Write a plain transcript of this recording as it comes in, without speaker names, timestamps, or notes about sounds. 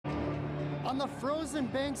On the frozen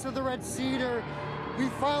banks of the Red Cedar, we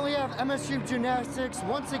finally have MSU Gymnastics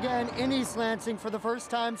once again in East Lansing for the first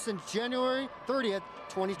time since January 30th,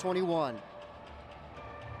 2021.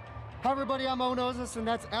 Hi everybody, I'm Onozis and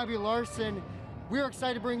that's Abby Larson. We are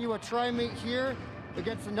excited to bring you a tri-meet here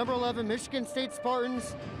against the number 11 Michigan State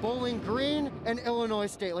Spartans, Bowling Green, and Illinois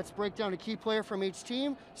State. Let's break down a key player from each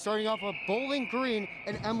team, starting off with Bowling Green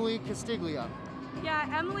and Emily Castiglia. Yeah,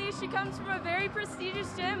 Emily, she comes from a very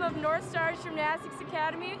prestigious gym of North Stars Gymnastics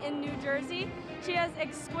Academy in New Jersey. She has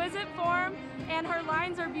exquisite form and her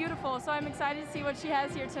lines are beautiful, so I'm excited to see what she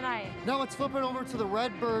has here tonight. Now let's flip it over to the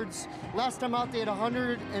Redbirds. Last time out they had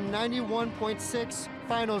 191.6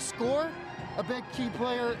 final score. A big key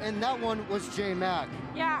player in that one was Jay Mack.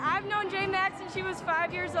 Yeah, I've known Jay Mack since she was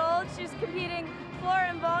 5 years old. She's competing floor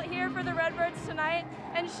and vault here for the Redbirds tonight,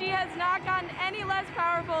 and she has not gotten any less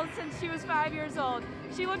powerful since she was 5 years old.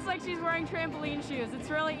 She looks like she's wearing trampoline shoes. It's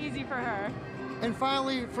really easy for her. And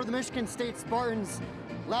finally, for the Michigan State Spartans,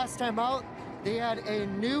 last time out, they had a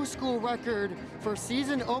new school record for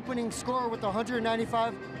season opening score with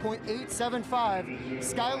 195.875.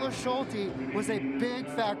 Skylar Schulte was a big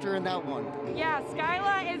factor in that one. Yeah,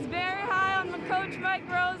 Skylar is very high on Coach Mike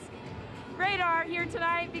Rowe's radar here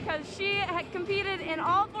tonight because she had competed in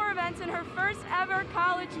all 4 events in her first ever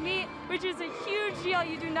college meet, which is a huge deal.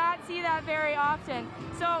 You do not see that very often.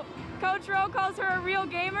 So Coach Rowe calls her a real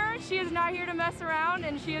gamer. She is not here to mess around,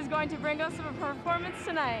 and she is going to bring us a performance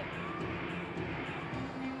tonight.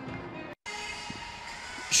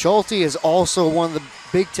 Schulte is also one of the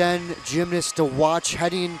Big Ten gymnasts to watch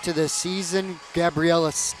heading into the season.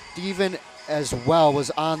 Gabriella Stephen as well was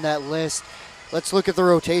on that list. Let's look at the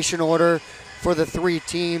rotation order for the 3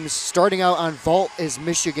 teams. Starting out on vault is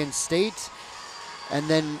Michigan State, and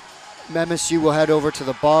then MSU will head over to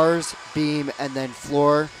the bars, beam, and then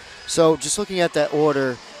floor. So just looking at that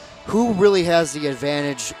order, who really has the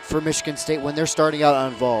advantage for Michigan State when they're starting out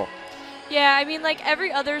on vault? Yeah, I mean, like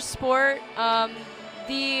every other sport,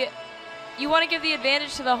 you want to give the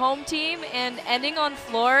advantage to the home team, and ending on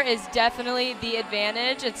floor is definitely the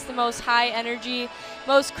advantage. It's the most high energy,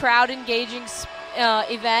 most crowd engaging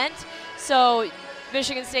event. So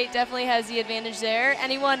Michigan State definitely has the advantage there.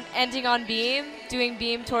 Anyone ending on beam, doing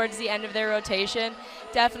beam towards the end of their rotation,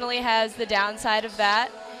 definitely has the downside of that,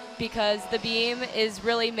 because the beam is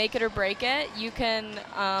really make it or break it. You can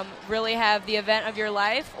really have the event of your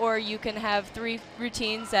life, or you can have 3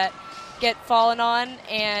 routines that get fallen on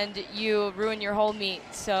and you ruin your whole meet.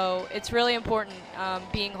 So it's really important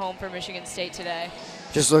being home for Michigan State today.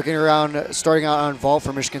 Just looking around, starting out on vault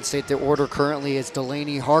for Michigan State, the order currently is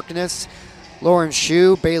Delaney Harkness, Lauren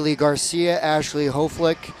Shue, Bailey Garcia, Ashley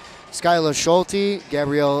Hoflick, Skylar Schulte,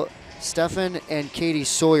 Gabrielle Steffen, and Katie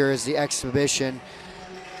Sawyer is the exhibition.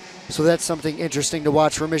 So that's something interesting to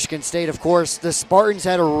watch for Michigan State. Of course, the Spartans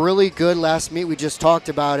had a really good last meet. We just talked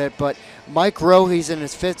about it, but Mike Rowe, he's in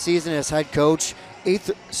his 5th season as head coach,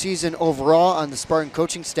 8th season overall on the Spartan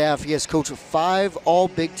coaching staff. He has coached 5 all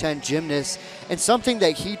Big Ten gymnasts, and something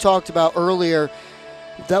that he talked about earlier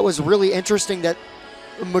that was really interesting, that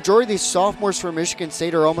the majority of these sophomores for Michigan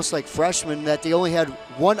State are almost like freshmen, that they only had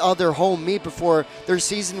 1 other home meet before their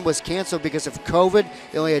season was canceled because of COVID.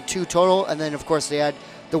 They only had 2 total, and then of course they had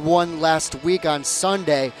the one last week on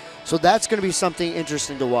Sunday. So that's going to be something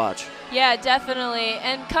interesting to watch. Yeah, definitely.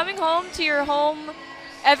 And coming home to your home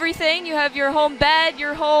everything, you have your home bed,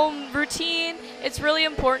 your home routine, it's really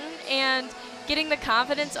important, and getting the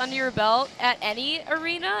confidence under your belt at any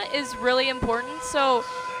arena is really important. So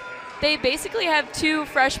they basically have 2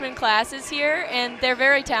 freshman classes here, and they're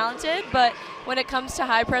very talented, but when it comes to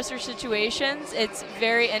high pressure situations, it's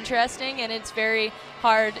very interesting and it's very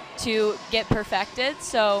hard to get perfected.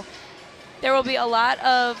 So there will be a lot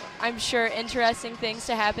of, I'm sure, interesting things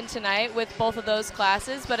to happen tonight with both of those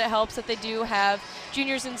classes, but it helps that they do have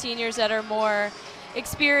juniors and seniors that are more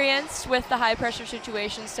experienced with the high pressure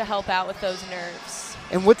situations to help out with those nerves.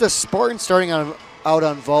 And with the Spartans starting out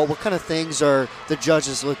on vault, what kind of things are the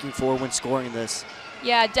judges looking for when scoring this?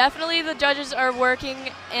 Yeah, definitely the judges are working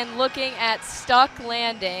and looking at stuck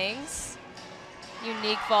landings.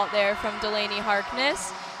 Unique vault there from Delaney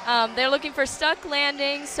Harkness. They're looking for stuck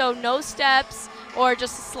landings, so no steps or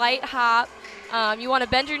just a slight hop. You want to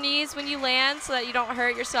bend your knees when you land so that you don't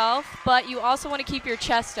hurt yourself, but you also want to keep your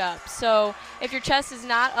chest up. So if your chest is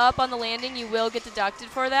not up on the landing, you will get deducted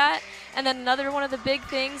for that. And then another one of the big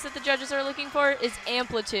things that the judges are looking for is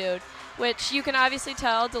amplitude, which you can obviously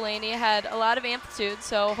tell Delaney had a lot of amplitude,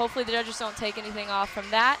 so hopefully the judges don't take anything off from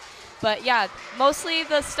that. But yeah, mostly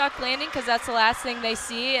the stuck landing, because that's the last thing they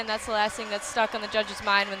see, and that's the last thing that's stuck on the judge's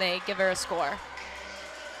mind when they give her a score.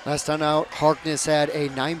 Last time out, Harkness had a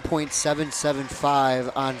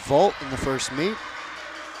 9.775 on vault in the first meet.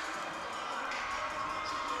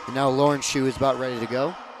 And now Lauren Shue is about ready to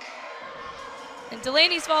go. And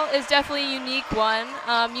Delaney's vault is definitely a unique one.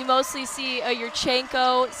 You mostly see a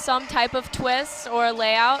Yurchenko, some type of twist or a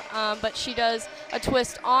layout, but she does a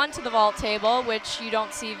twist onto the vault table, which you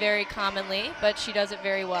don't see very commonly, but she does it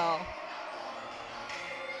very well.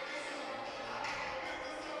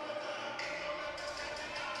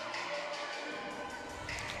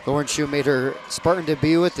 Lauren Shue made her Spartan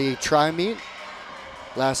debut at the tri-meet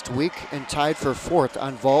last week and tied for 4th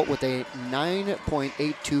on vault with a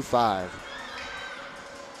 9.825.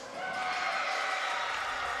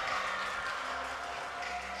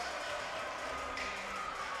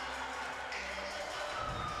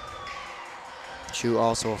 Shue,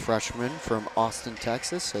 also a freshman from Austin,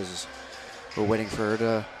 Texas, as we're waiting for her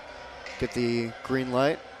to get the green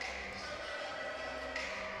light.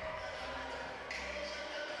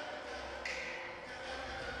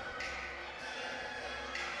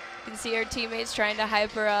 You can see her teammates trying to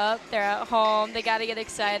hype her up. They're at home. They got to get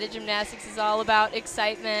excited. Gymnastics is all about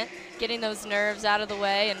excitement, getting those nerves out of the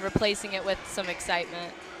way and replacing it with some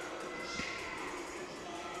excitement.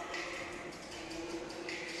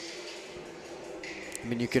 I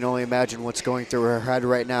mean, you can only imagine what's going through her head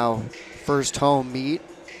right now. First home meet,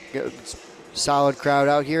 solid crowd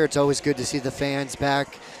out here. It's always good to see the fans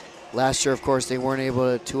back. Last year, of course, they weren't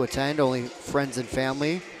able to attend. Only friends and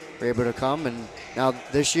family were able to come. And now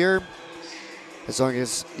this year, as long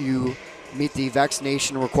as you meet the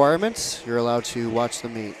vaccination requirements, you're allowed to watch the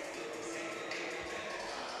meet.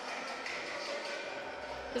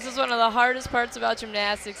 This is one of the hardest parts about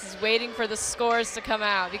gymnastics, is waiting for the scores to come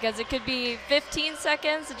out, because it could be 15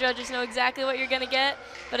 seconds, the judges know exactly what you're going to get,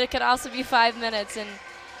 but it could also be 5 minutes, and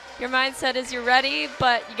your mindset is you're ready,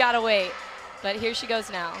 but you got to wait. But here she goes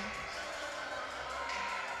now.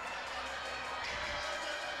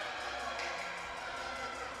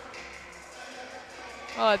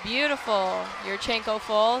 Oh, beautiful. Yurchenko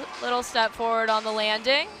full. Little step forward on the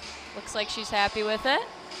landing. Looks like she's happy with it.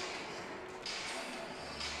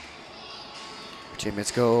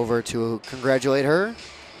 Teammates go over to congratulate her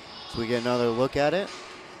so we get another look at it.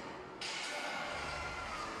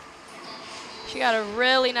 She got a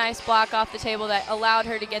really nice block off the table that allowed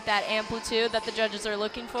her to get that amplitude that the judges are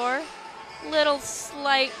looking for. Little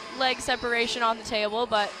slight leg separation on the table,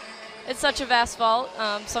 but it's such a vast vault.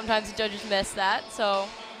 Sometimes the judges miss that, so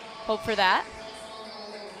hope for that.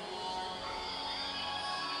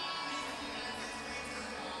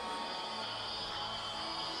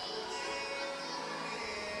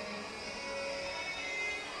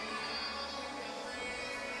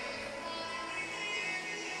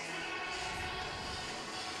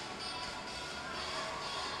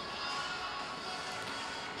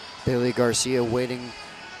 Bailey Garcia waiting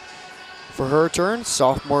for her turn,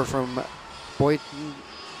 sophomore from Boynton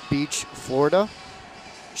Beach, Florida.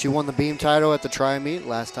 She won the beam title at the tri-meet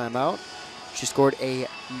last time out. She scored a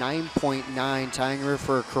 9.9, tying her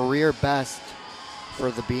for a career best for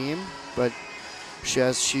the beam, but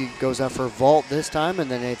she goes out for vault this time, and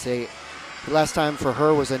then the last time for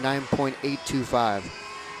her was a 9.825.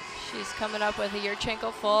 She's coming up with a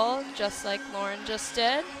Yurchenko full, just like Lauren just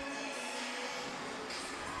did.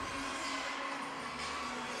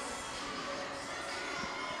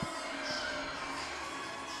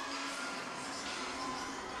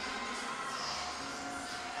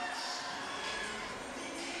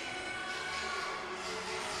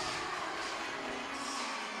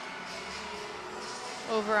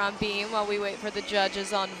 Over on beam while we wait for the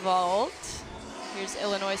judges on vault. Here's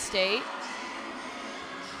Illinois State.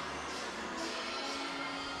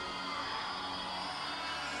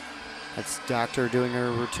 That's Doctor doing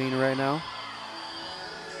her routine right now.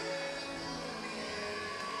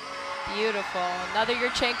 Beautiful. Another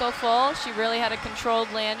Yurchenko full. She really had a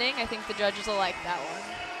controlled landing. I think the judges will like that one.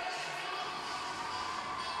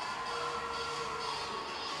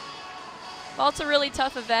 Vault's a really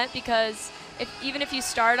tough event because even if you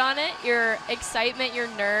start on it, your excitement, your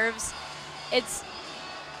nerves, it's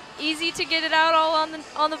easy to get it out all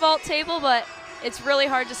on the vault table, but it's really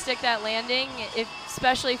hard to stick that landing,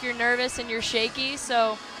 especially if you're nervous and you're shaky.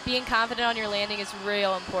 So being confident on your landing is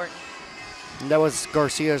real important. And that was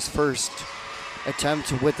Garcia's first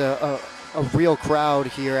attempt with a real crowd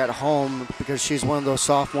here at home, because she's one of those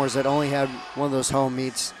sophomores that only had one of those home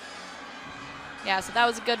meets. Yeah, so that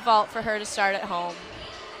was a good vault for her to start at home.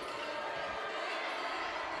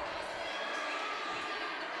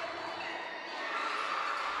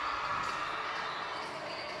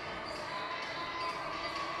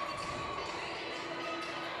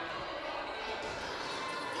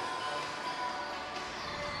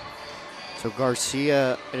 So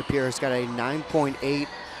Garcia, it appears, got a 9.8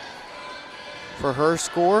 for her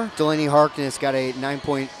score. Delaney Harkness got a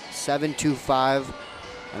 9.725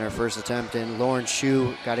 on her first attempt, and Lauren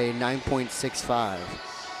Shu got a 9.65.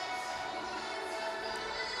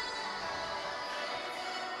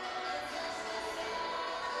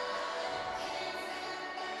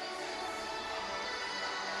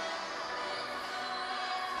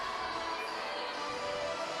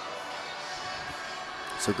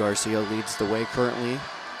 So Garcia leads the way currently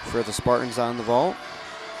for the Spartans on the vault.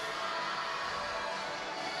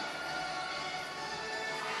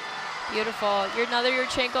 Beautiful. Another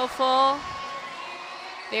Yurchenko full.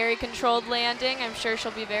 Very controlled landing. I'm sure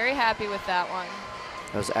she'll be very happy with that one.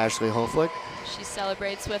 That was Ashley Hoflick. She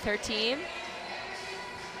celebrates with her team.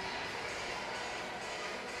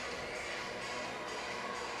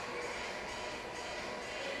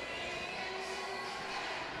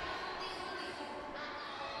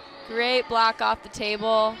 Great block off the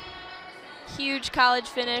table. Huge college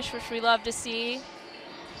finish, which we love to see.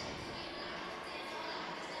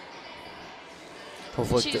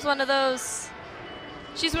 She's one of those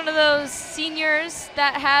seniors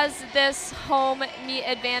that has this home meet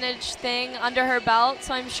advantage thing under her belt,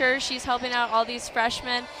 so I'm sure she's helping out all these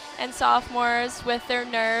freshmen and sophomores with their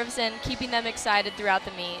nerves and keeping them excited throughout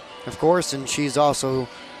the meet. Of course, and she's also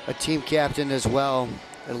a team captain as well,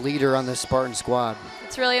 a leader on the Spartan squad.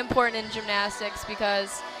 It's really important in gymnastics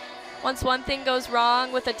because once one thing goes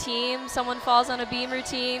wrong with a team, someone falls on a beam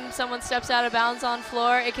routine, someone steps out of bounds on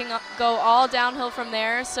floor, it can go all downhill from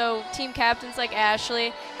there. So team captains like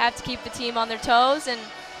Ashley have to keep the team on their toes and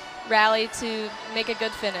rally to make a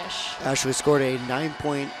good finish. Ashley scored a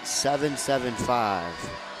 9.775.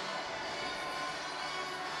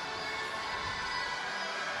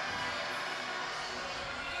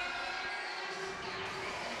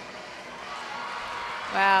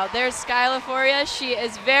 Wow, there's Skyla for you. She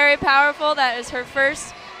is very powerful. That is her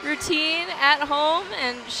first routine at home,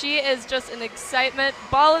 and she is just an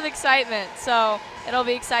ball of excitement. So it'll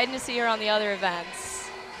be exciting to see her on the other events.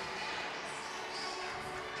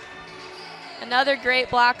 Another great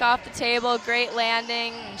block off the table, great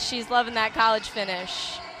landing. She's loving that college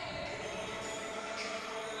finish.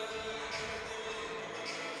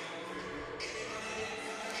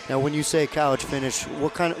 Now, when you say college finish,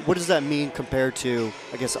 what does that mean compared to,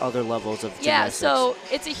 I guess, other levels of gymnastics? Yeah, so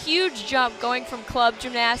it's a huge jump going from club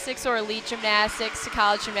gymnastics or elite gymnastics to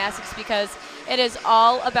college gymnastics because it is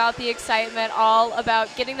all about the excitement, all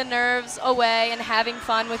about getting the nerves away and having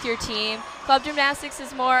fun with your team. Club gymnastics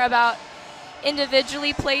is more about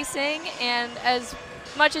individually placing, and as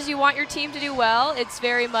much as you want your team to do well, it's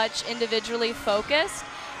very much individually focused.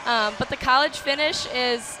 But the college finish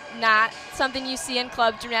is not something you see in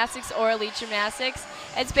club gymnastics or elite gymnastics.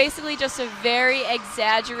 It's basically just a very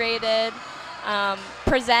exaggerated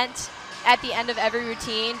present at the end of every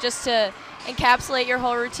routine just to encapsulate your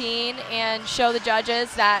whole routine and show the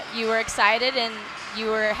judges that you were excited and you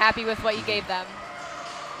were happy with what you gave them.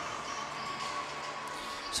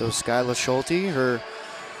 So Skyla Schulte, her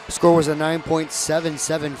score was a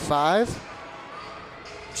 9.775.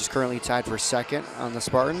 She's currently tied for second on the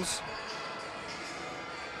Spartans.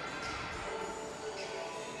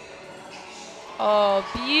 Oh,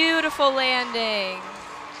 beautiful landing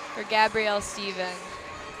for Gabrielle Steven.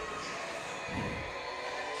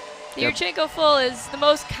 The Yurchenko full is the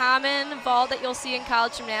most common vault that you'll see in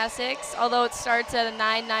college gymnastics, although it starts at a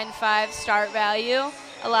 9.95 start value.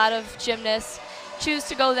 A lot of gymnasts choose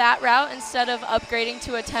to go that route instead of upgrading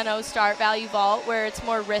to a 10.0 start value vault where it's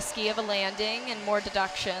more risky of a landing and more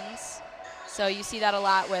deductions. So you see that a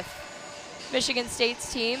lot with Michigan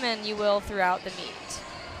State's team, and you will throughout the meet.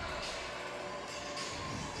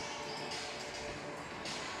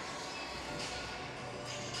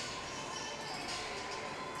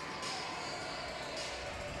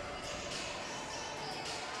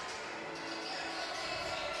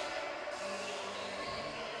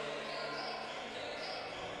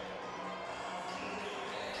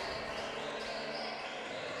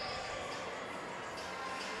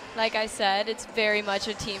 Like I said, it's very much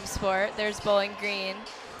a team sport. There's Bowling Green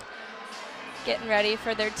getting ready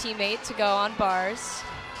for their teammate to go on bars.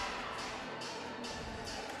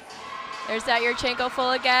 There's that Yurchenko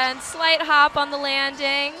full again. Slight hop on the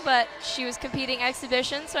landing, but she was competing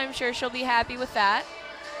exhibition, so I'm sure she'll be happy with that.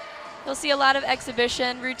 You'll see a lot of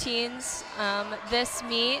exhibition routines this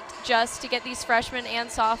meet just to get these freshmen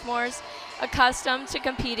and sophomores accustomed to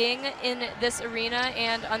competing in this arena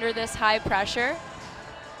and under this high pressure.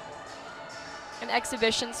 An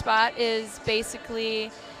exhibition spot is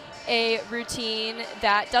basically a routine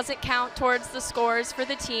that doesn't count towards the scores for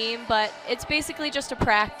the team, but it's basically just a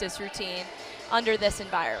practice routine under this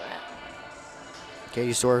environment.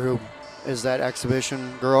 Katie Storer, who is that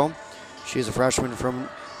exhibition girl, she's a freshman from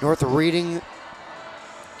North Reading,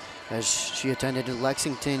 as she attended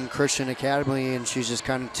Lexington Christian Academy, and she's just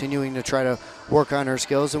continuing to try to work on her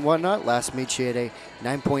skills and whatnot. Last meet, she had a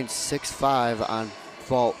 9.65 on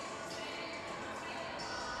vault.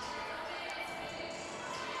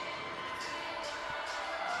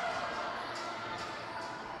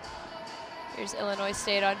 Here's Illinois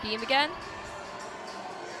State on beam again.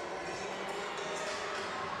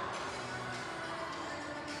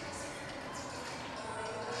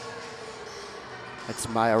 That's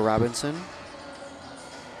Maya Robinson.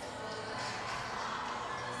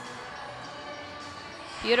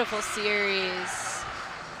 Beautiful series.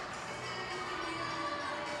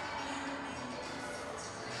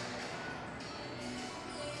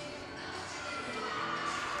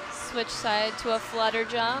 Switch side to a flutter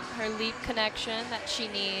jump, her leap connection that she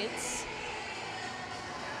needs.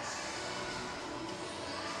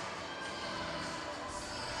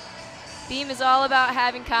 Beam is all about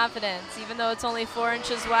having confidence. Even though it's only 4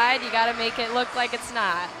 inches wide, you gotta make it look like it's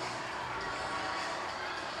not.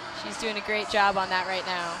 She's doing a great job on that right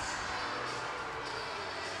now.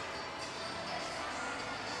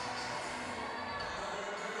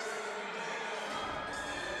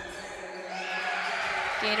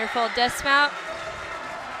 Gainer full dismount.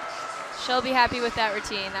 She'll be happy with that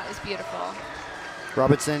routine. That was beautiful.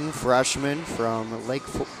 Robinson, freshman from Lake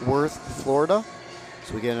Worth, Florida.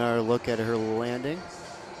 So we get another look at her landing.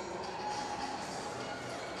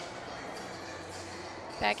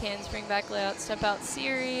 Back handspring, back layout, step out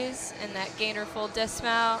series, and that gainer full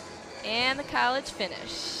dismount, and the college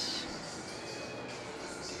finish.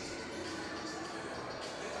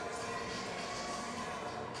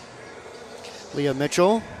 Leah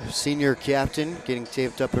Mitchell, senior captain, getting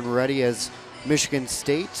taped up and ready as Michigan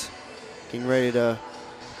State, getting ready to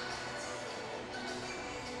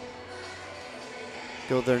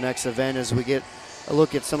go to their next event. As we get a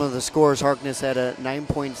look at some of the scores, Harkness had a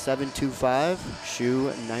 9.725,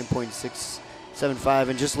 Shu 9.675,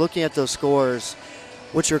 and just looking at those scores,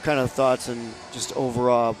 what's your kind of thoughts and just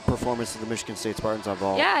overall performance of the Michigan State Spartans on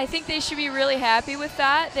vault? Yeah, I think they should be really happy with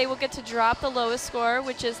that. They will get to drop the lowest score,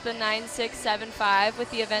 which is the 9.675,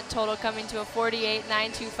 with the event total coming to a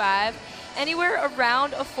 48.925. Anywhere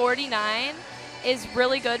around a 49 is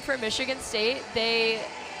really good for Michigan State. They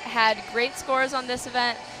had great scores on this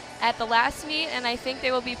event at the last meet, and I think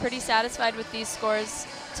they will be pretty satisfied with these scores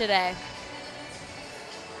today.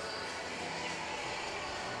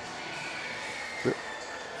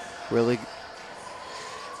 Really,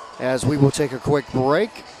 as we will take a quick break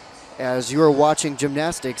as you are watching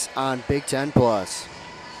gymnastics on Big Ten Plus.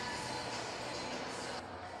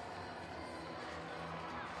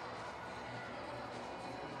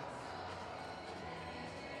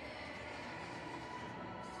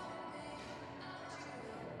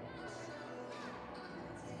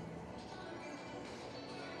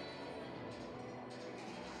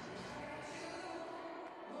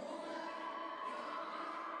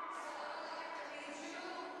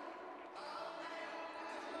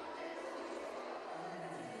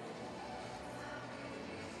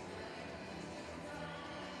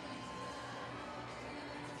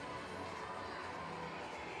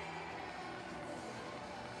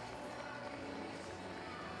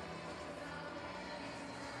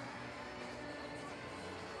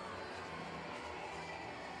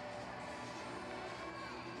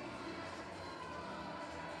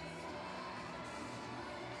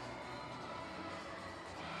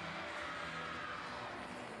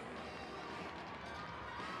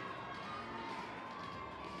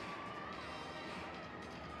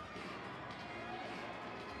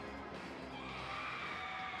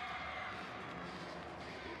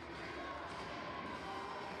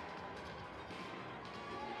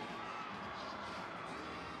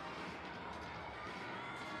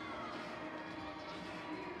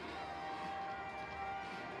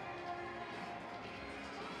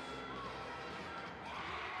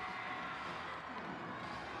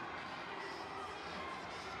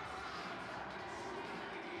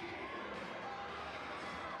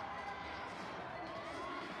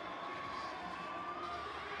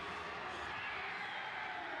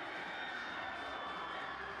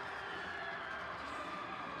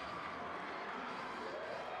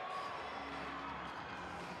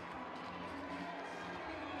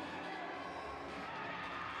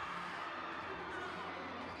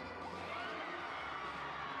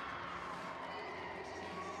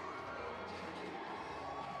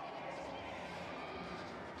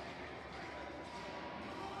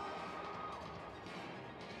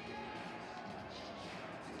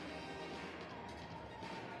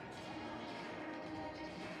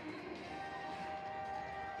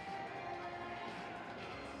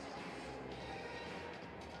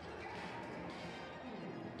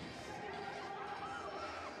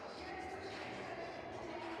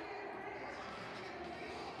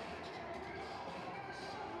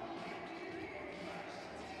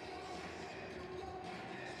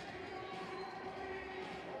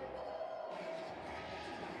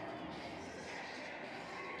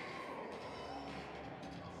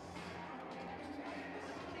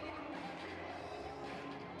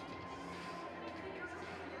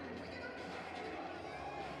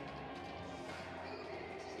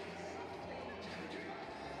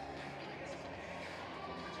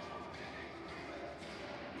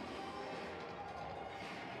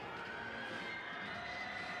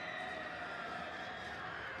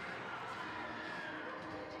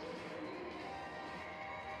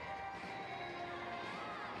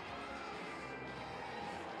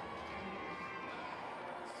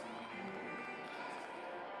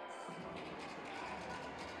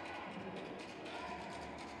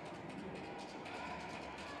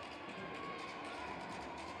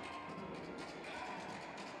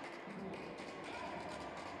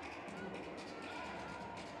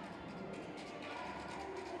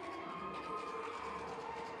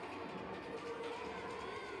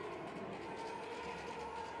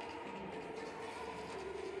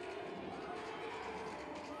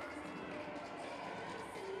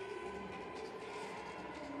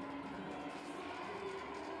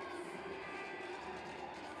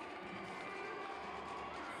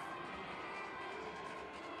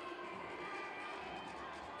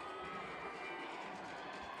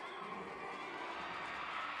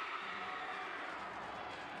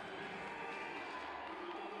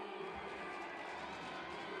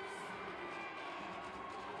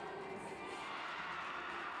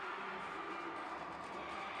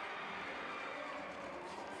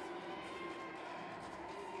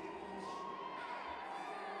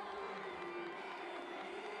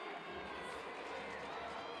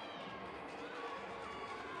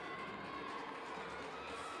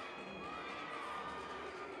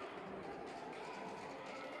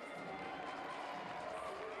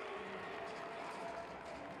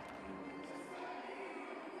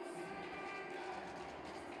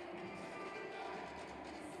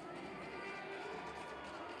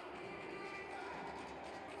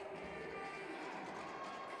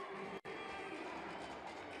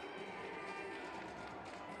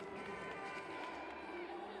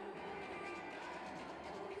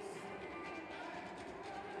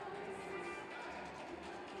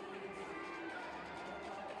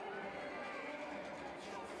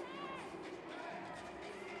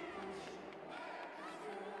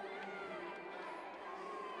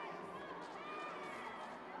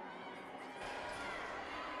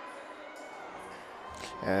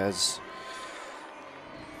 As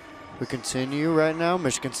we continue right now,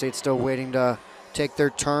 Michigan State still waiting to take their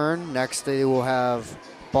turn. Next they will have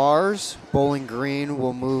Bars. Bowling Green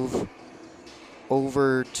will move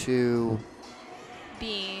over to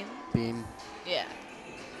Beam. Beam. Yeah.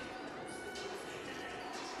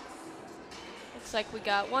 Looks like we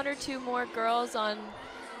got 1 or 2 more girls on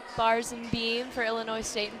Bars and Beam for Illinois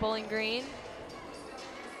State and Bowling Green.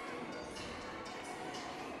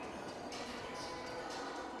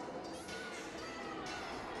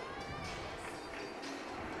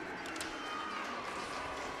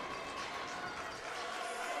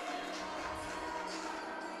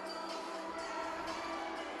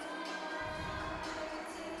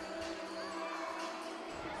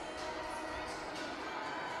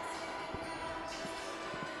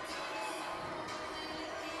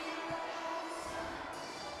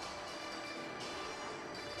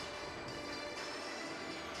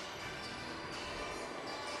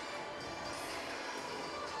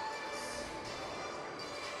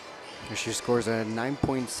 She scores a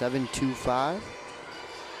 9.725.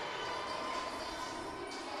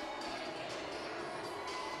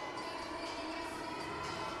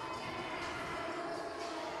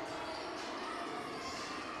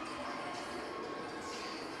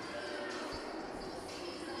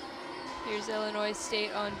 Here's Illinois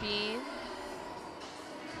State on Beam.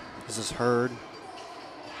 This is Hurd.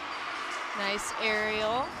 Nice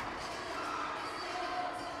aerial.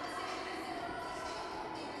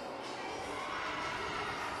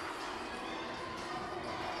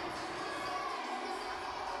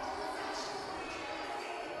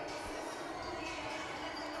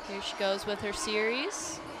 Here she goes with her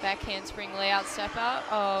series. Back handspring layout step out.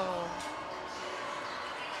 Oh.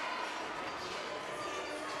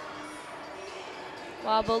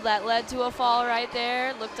 Wobble that led to a fall right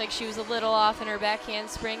there. Looked like she was a little off in her back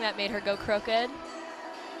handspring. That made her go crooked.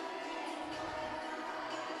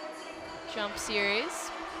 Jump series.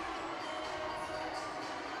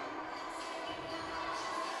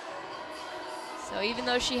 So even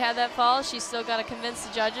though she had that fall, she's still got to convince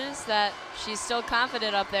the judges that she's still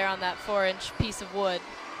confident up there on that 4-inch piece of wood.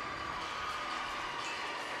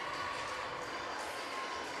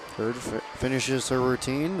 Hurd finishes her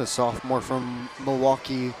routine, the sophomore from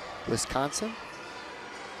Milwaukee, Wisconsin.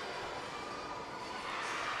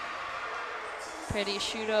 Pretty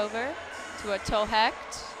shoot over to a toe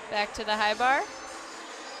hect, back to the high bar.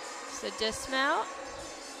 It's a dismount.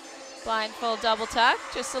 Blindfold double tuck,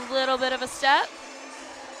 just a little bit of a step.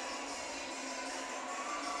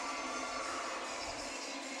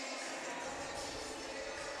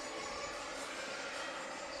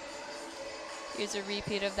 Here's a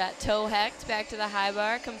repeat of that toe hect back to the high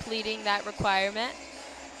bar, completing that requirement.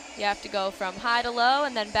 You have to go from high to low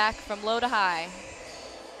and then back from low to high.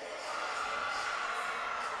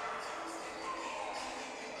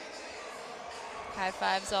 High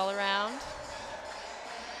fives all around.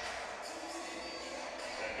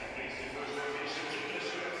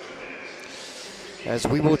 As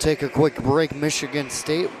we will take a quick break, Michigan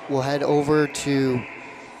State will head over to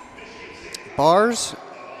Bars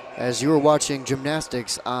as you are watching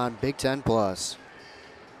gymnastics on Big Ten Plus.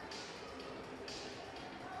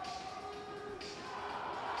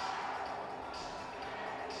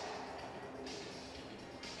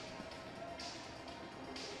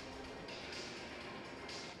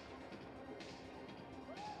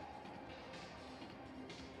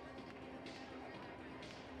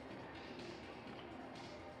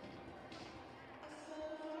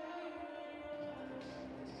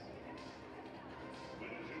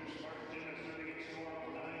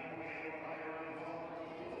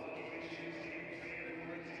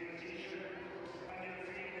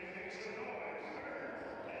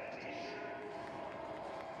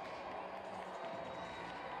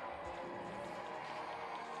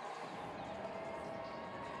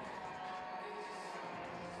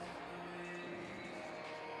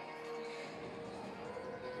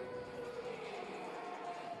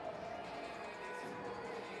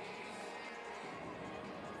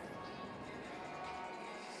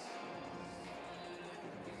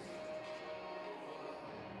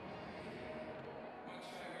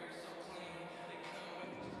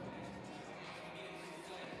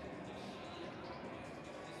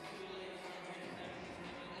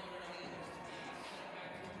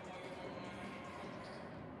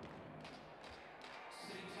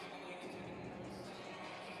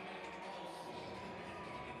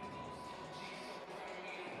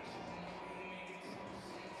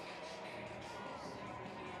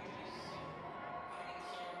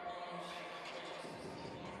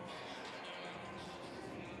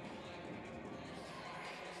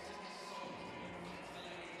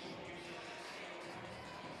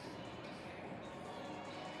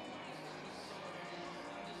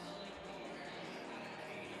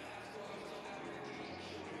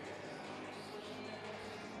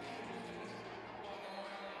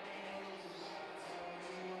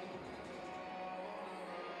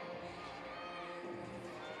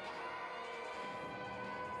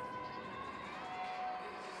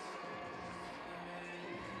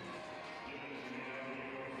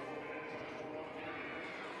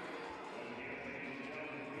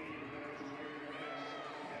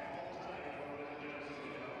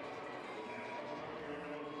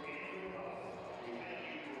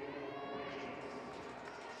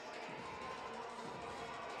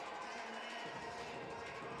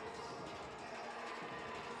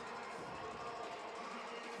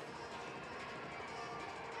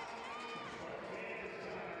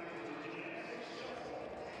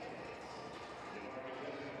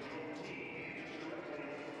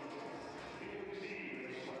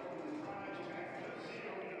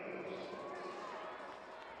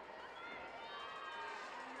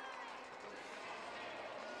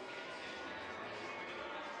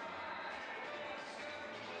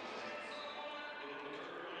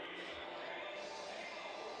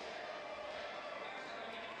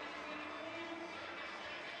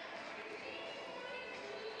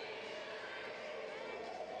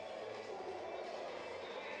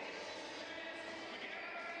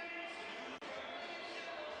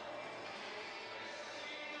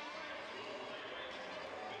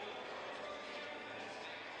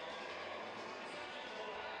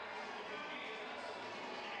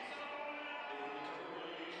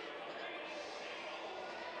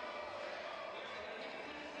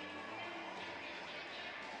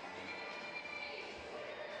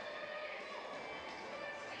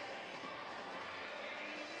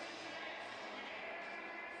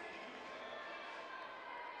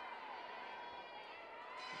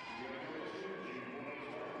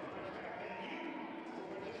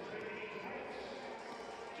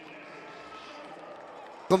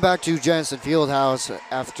 Going back to Jensen Fieldhouse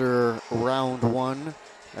after round one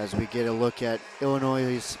as we get a look at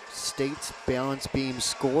Illinois State's balance beam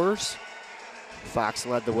scores. Fox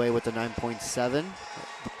led the way with the 9.7.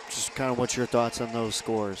 Just kind of what's your thoughts on those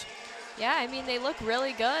scores? Yeah, I mean, they look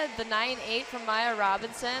really good. The 9.8 from Maya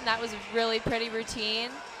Robinson, that was a really pretty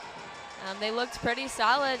routine. They looked pretty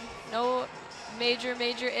solid. No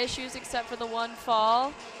major issues except for the one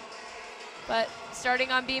fall. But starting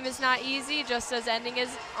on beam is not easy, just as ending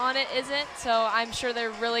on it isn't. So I'm sure they're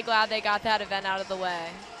really glad they got that event out of the way.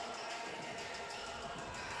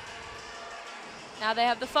 Now they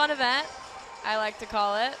have the fun event, I like to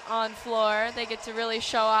call it, on floor. They get to really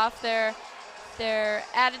show off their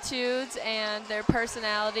attitudes and their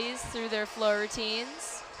personalities through their floor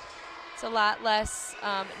routines. It's a lot less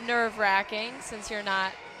nerve-wracking since you're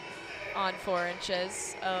not on 4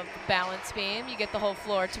 inches of balance beam. You get the whole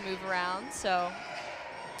floor to move around. So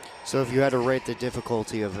if you had to rate the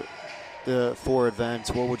difficulty of the 4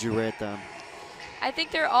 events, what would you rate them? I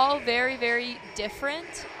think they're all very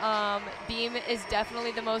different. Beam is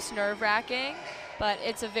definitely the most nerve-wracking, but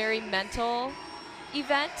it's a very mental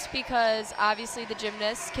event because obviously the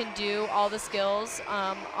gymnasts can do all the skills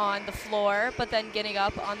on the floor, but then getting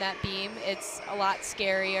up on that beam, it's a lot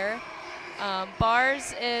scarier.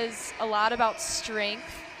 Bars is a lot about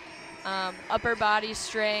strength, upper body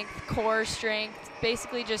strength, core strength,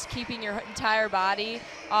 basically just keeping your entire body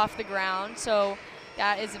off the ground. So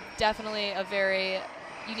that is definitely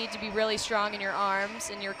you need to be really strong in your arms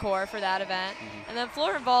and your core for that event. And then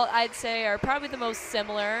floor and vault, I'd say, are probably the most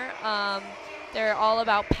similar. They're all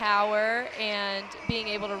about power and being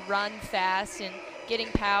able to run fast and getting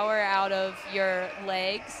power out of your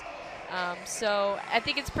legs. So I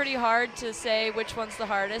think it's pretty hard to say which one's the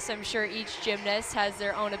hardest. I'm sure each gymnast has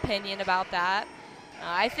their own opinion about that.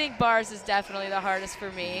 I think bars is definitely the hardest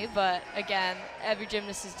for me, but again, every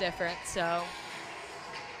gymnast is different, so.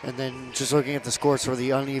 And then just looking at the scores for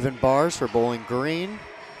the uneven bars for Bowling Green,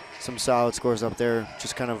 some solid scores up there.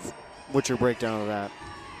 Just kind of what's your breakdown of that?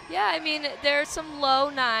 Yeah, I mean, there's some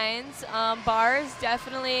low 9s. Bars,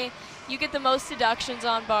 definitely, you get the most deductions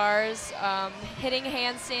on bars. Hitting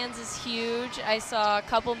handstands is huge. I saw a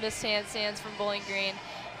couple missed handstands from Bowling Green,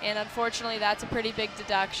 and unfortunately, that's a pretty big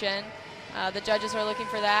deduction. The judges are looking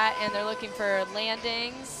for that, and they're looking for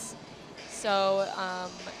landings. So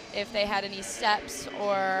if they had any steps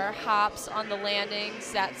or hops on the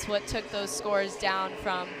landings, that's what took those scores down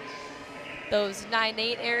from those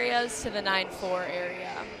 9.8 areas to the 9.4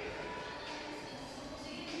 area.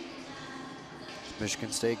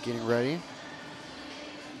 Michigan State getting ready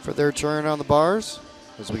for their turn on the bars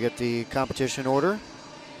as we get the competition order.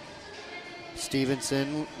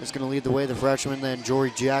 Stevenson is going to lead the way, the freshman, then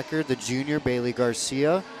Jory Jacker, the junior, Bailey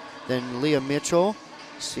Garcia, then Leah Mitchell,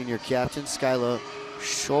 senior captain, Skyla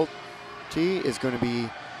Schulte is going to be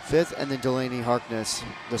 5th, and then Delaney Harkness,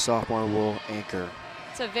 the sophomore, will anchor.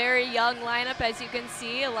 It's a very young lineup, as you can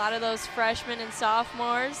see. A lot of those freshmen and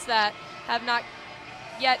sophomores that have not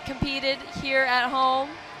yet competed here at home.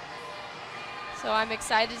 So I'm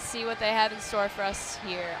excited to see what they have in store for us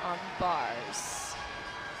here on bars.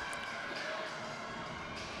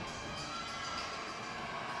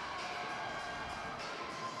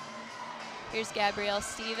 Here's Gabrielle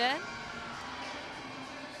Steven.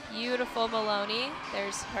 Beautiful Maloney.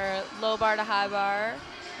 There's her low bar to high bar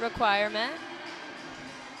requirement.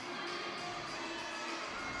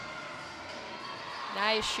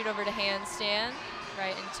 Nice shoot over to handstand,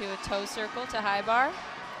 right into a toe circle to high bar.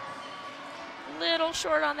 Little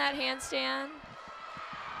short on that handstand.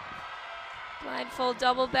 Blindfold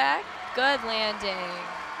double back, good landing.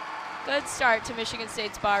 Good start to Michigan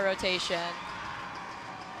State's bar rotation.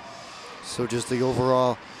 So just the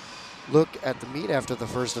overall look at the meet after the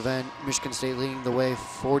first event, Michigan State leading the way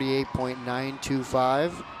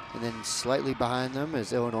 48.925, and then slightly behind them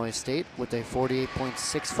is Illinois State with a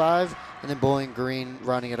 48.65, and then Bowling Green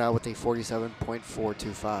rounding it out with a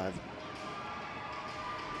 47.425.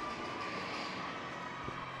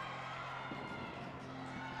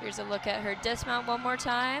 Here's a look at her dismount one more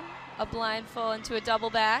time. A blindfold into a double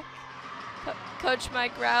back. Coach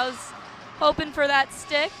Mike Rouse hoping for that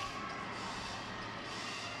stick.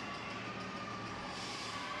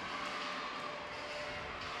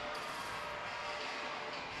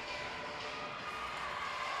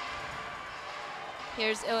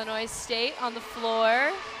 Here's Illinois State on the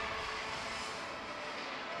floor.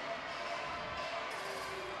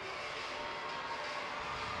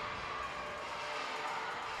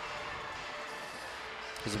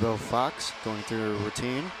 Isabel Fox going through her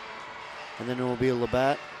routine. And then it will be a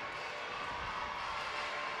Labatt.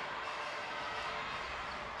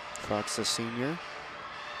 Fox, a senior.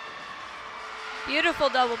 Beautiful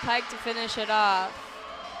double pike to finish it off.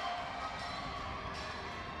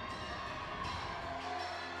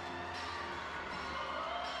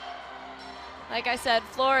 Like I said,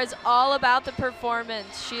 Floor is all about the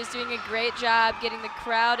performance. She is doing a great job getting the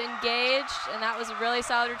crowd engaged, and that was a really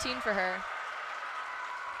solid routine for her.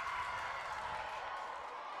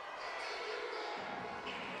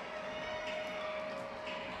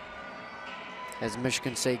 As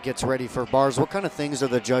Michigan State gets ready for bars, what kind of things are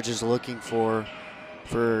the judges looking for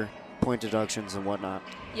point deductions and whatnot?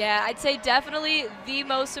 Yeah, I'd say definitely the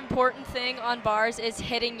most important thing on bars is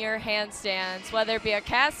hitting your handstands. Whether it be a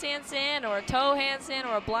cast handstand or a toe handstand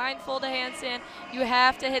or a blindfolded handstand, you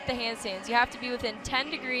have to hit the handstands. You have to be within 10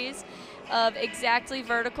 degrees of exactly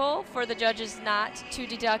vertical for the judges not to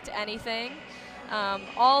deduct anything.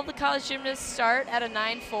 All the college gymnasts start at a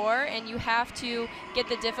 9.4, and you have to get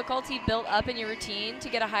the difficulty built up in your routine to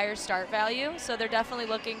get a higher start value. So they're definitely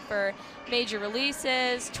looking for major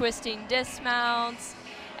releases, twisting dismounts,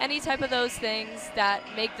 any type of those things that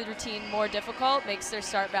make the routine more difficult makes their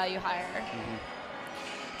start value higher.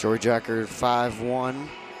 Jory Jacker, 5'1",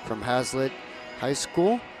 from Hazlitt High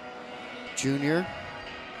School, junior.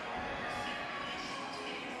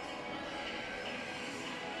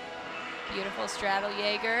 Beautiful straddle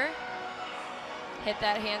Jaeger. Hit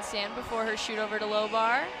that handstand before her shoot over to low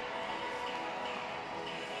bar.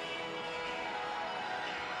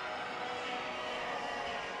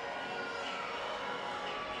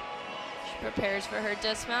 She prepares for her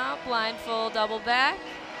dismount, blindfold double back.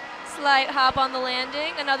 Slight hop on the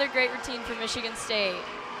landing, another great routine for Michigan State.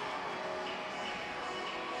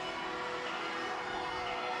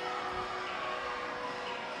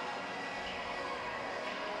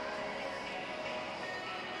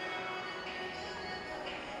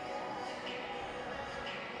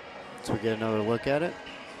 So we get another look at it.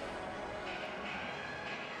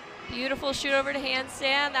 Beautiful shoot over to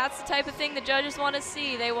handstand. That's the type of thing the judges want to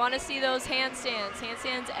see. They want to see those handstands.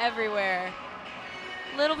 Handstands everywhere.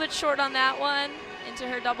 A little bit short on that one into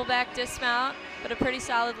her double back dismount, but a pretty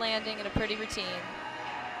solid landing and a pretty routine.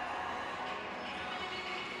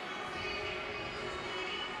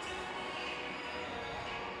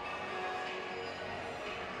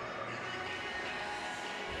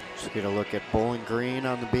 Just get a look at Bowling Green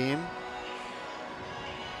on the beam.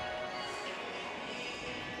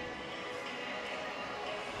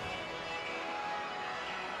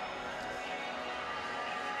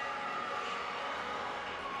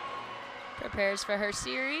 Prepares for her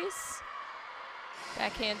series.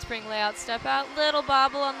 Back handspring layout step out. Little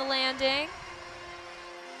bobble on the landing.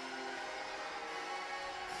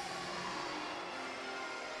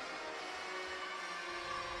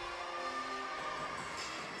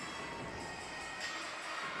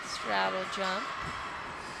 Straddle jump.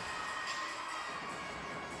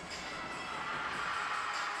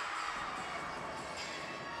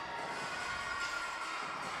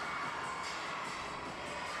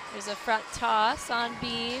 There's a front toss on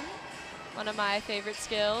beam, one of my favorite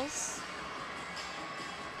skills.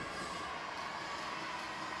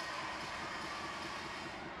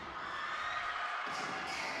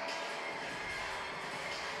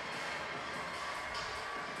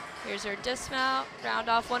 Here's her dismount, round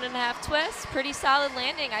off 1.5 twists. Pretty solid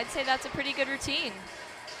landing. I'd say that's a pretty good routine.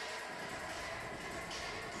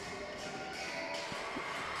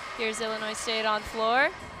 Here's Illinois State on floor.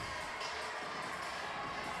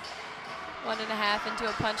 1.5 into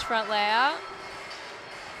a punch front layout.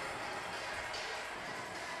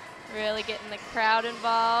 Really getting the crowd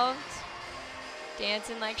involved.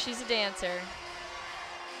 Dancing like she's a dancer.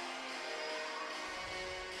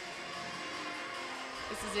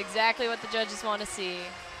 This is exactly what the judges want to see.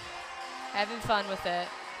 Having fun with it.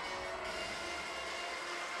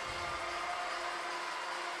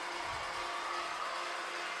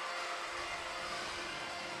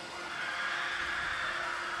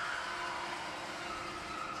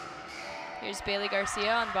 Here's Bailey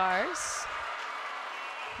Garcia on bars.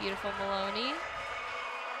 Beautiful Maloney.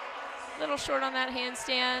 Little short on that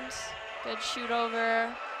handstand. Good shoot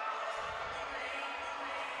over.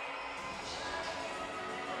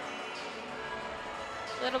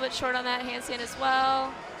 A little bit short on that handstand as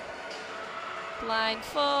well. Blind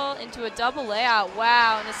full into a double layout.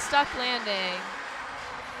 Wow, and a stuck landing.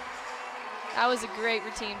 That was a great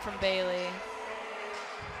routine from Bailey.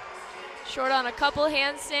 Short on a couple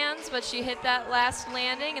handstands, but she hit that last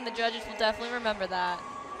landing, and the judges will definitely remember that.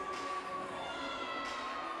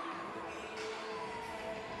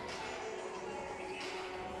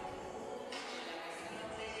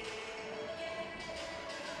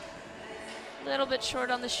 A little bit short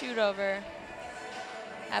on the shoot over.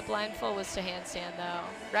 That blind full was to handstand though,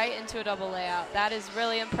 right into a double layout. That is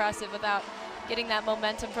really impressive without getting that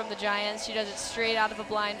momentum from the Giants. She does it straight out of a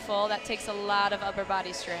blind full. That takes a lot of upper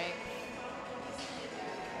body strength.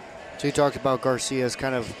 So you talked about Garcia's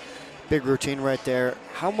kind of big routine right there.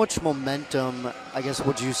 How much momentum, I guess,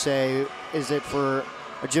 would you say, is it for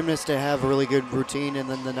a gymnast to have a really good routine and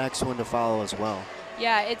then the next one to follow as well?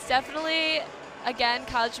 Yeah, it's definitely, again,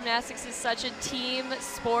 college gymnastics is such a team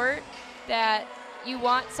sport that you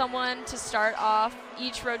want someone to start off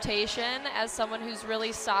each rotation as someone who's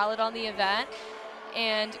really solid on the event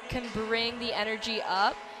and can bring the energy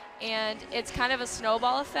up. And it's kind of a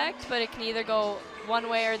snowball effect, but it can either go one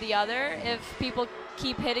way or the other. If people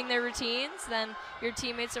keep hitting their routines, then your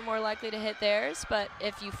teammates are more likely to hit theirs. But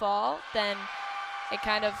if you fall, then it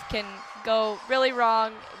kind of can go really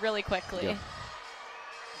wrong really quickly. Yep.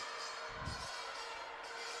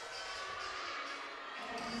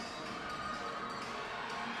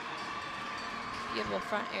 Beautiful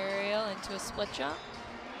front aerial into a split jump.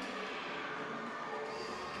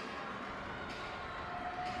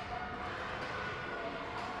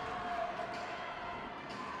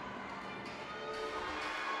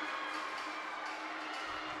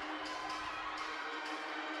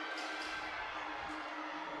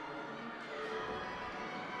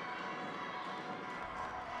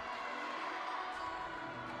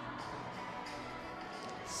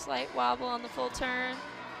 Slight wobble on the full turn.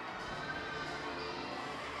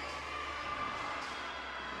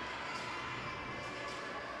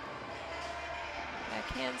 Back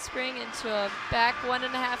handspring into a back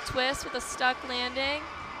 1.5 twist with a stuck landing.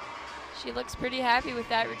 She looks pretty happy with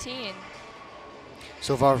that routine.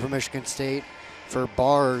 So far for Michigan State, for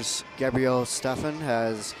bars, Gabrielle Steffen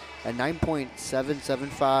has a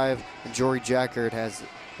 9.775 and Jory Jackert has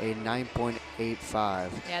a 9.85.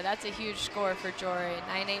 Yeah, that's a huge score for Jory.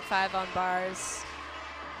 9.85 on bars.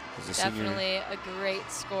 Definitely a great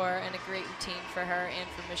score and a great routine for her and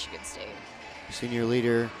for Michigan State. Senior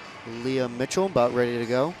leader Leah Mitchell about ready to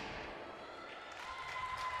go.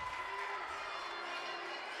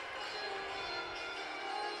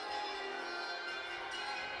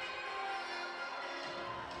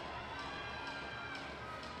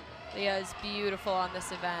 Leah is beautiful on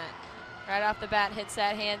this event. Right off the bat, hits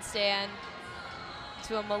that handstand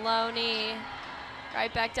to a Maloney.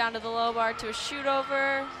 Right back down to the low bar to a shoot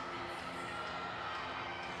over.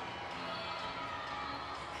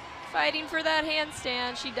 Fighting for that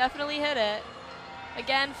handstand. She definitely hit it.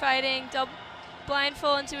 Again, fighting. Blind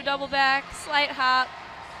full into a double back. Slight hop.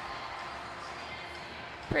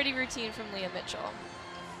 Pretty routine from Leah Mitchell.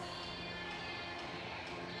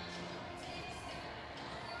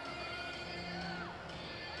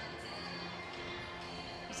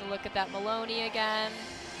 A look at that Maloney again.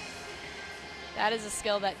 That is a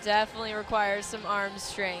skill that definitely requires some arm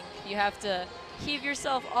strength. You have to heave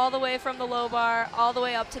yourself all the way from the low bar, all the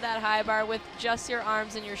way up to that high bar with just your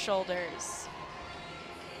arms and your shoulders.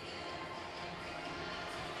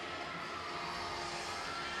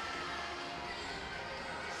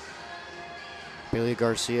 Bailey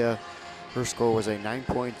Garcia, her score was a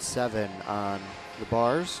 9.7 on the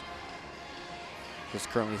bars. Is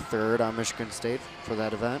currently third on Michigan State for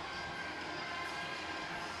that event.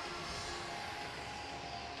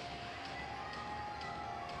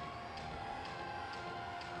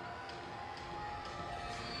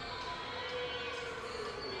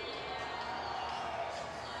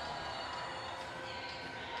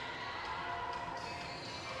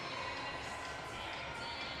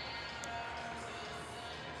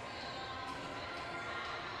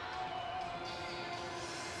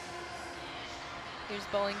 Here's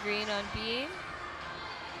Bowling Green on beam.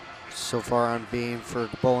 So far on beam for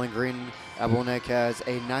Bowling Green, Abelnick has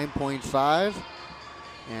a 9.5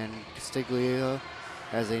 and Castiglia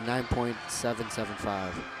has a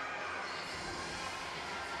 9.775.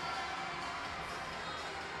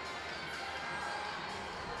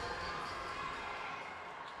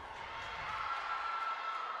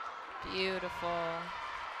 Beautiful.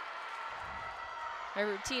 Her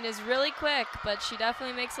routine is really quick, but she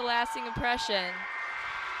definitely makes a lasting impression.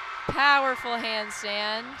 Powerful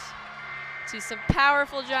handstand to some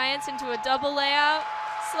powerful Giants into a double layout.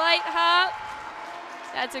 Slight hop.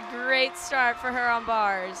 That's a great start for her on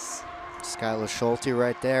bars. Skylar Schulte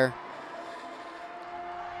right there.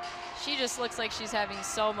 She just looks like she's having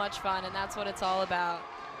so much fun, and that's what it's all about.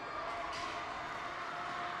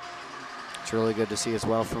 It's really good to see as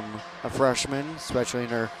well from a freshman, especially in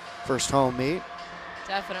her first home meet.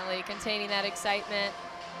 Definitely containing that excitement.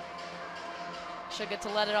 She'll get to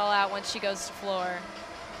let it all out once she goes to floor.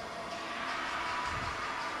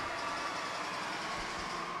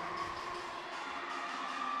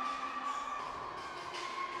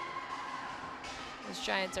 Those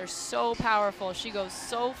giants are so powerful. She goes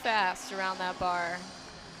so fast around that bar.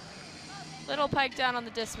 Little pike down on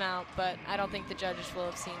the dismount, but I don't think the judges will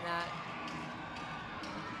have seen that.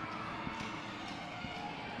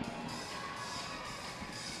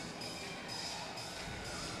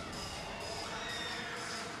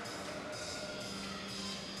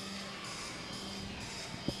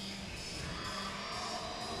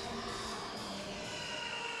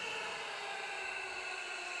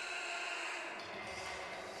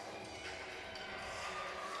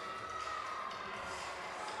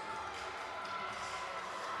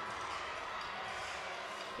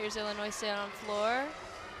 Here's Illinois State on floor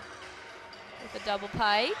with a double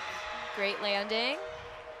pike. Great landing.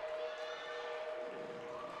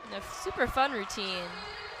 And a super fun routine.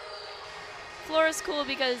 Floor is cool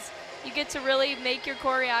because you get to really make your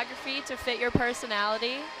choreography to fit your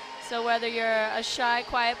personality. So whether you're a shy,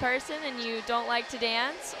 quiet person and you don't like to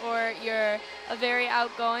dance, or you're a very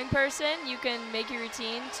outgoing person, you can make your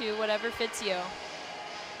routine to whatever fits you.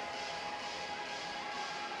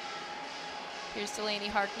 Here's Delaney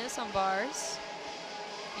Harkness on bars.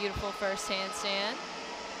 Beautiful first handstand.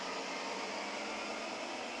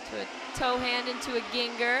 To a toe hand into a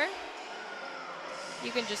ginger.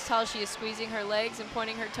 You can just tell she is squeezing her legs and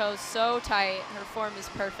pointing her toes so tight. Her form is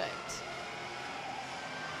perfect.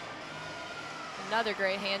 Another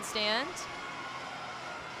great handstand.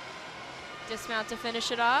 Dismount to finish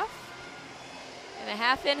it off. And a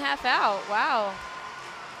half in, half out. Wow.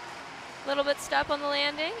 A little bit step on the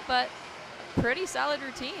landing, but pretty solid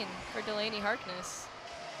routine for Delaney Harkness.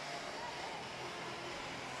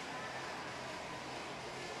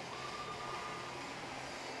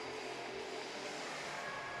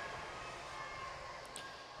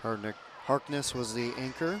 Harkness was the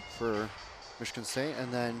anchor for Michigan State,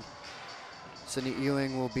 and then Sydney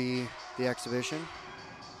Ewing will be the exhibition.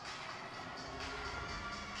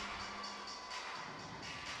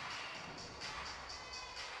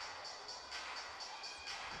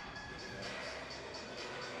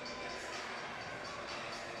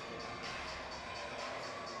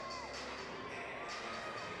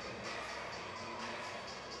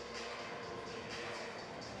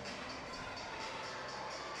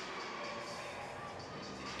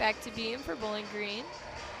 Back to beam for Bowling Green.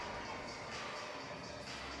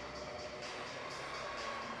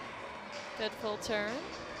 Good full turn.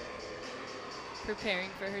 Preparing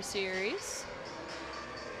for her series.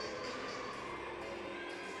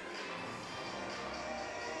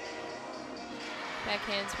 Back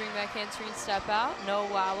handspring, step out. No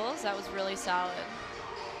wobbles. That was really solid.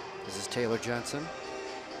 This is Taylor Jensen.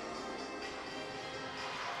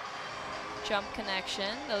 Jump connection.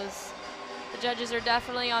 The judges are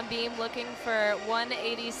definitely on beam looking for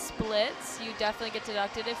 180 splits. You definitely get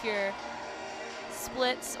deducted if your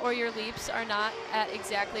splits or your leaps are not at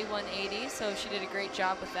exactly 180, so she did a great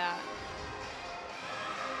job with that.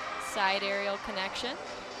 Side aerial connection.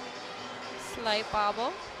 Slight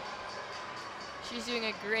bobble. She's doing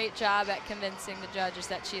a great job at convincing the judges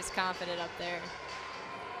that she is confident up there.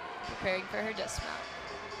 Preparing for her dismount.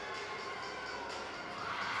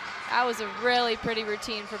 That was a really pretty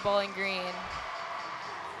routine for Bowling Green.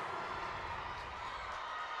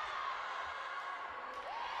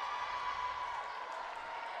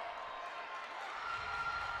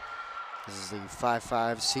 This is the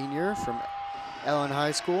 5'5" senior from Ellen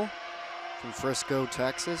High School from Frisco,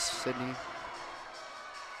 Texas, Sydney.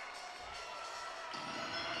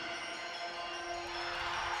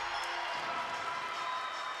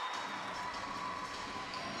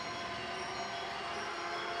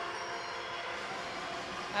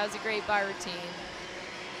 That was a great bar routine.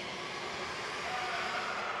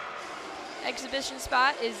 Exhibition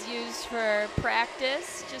spot is used for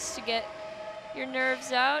practice, just to get your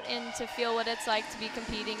nerves out and to feel what it's like to be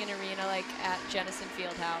competing in an arena like at Jennison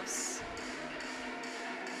Fieldhouse.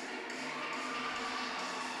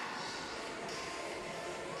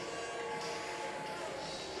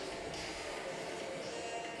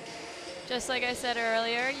 Just like I said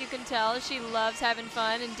earlier, you can tell she loves having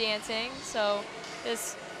fun and dancing, so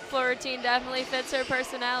this floor routine definitely fits her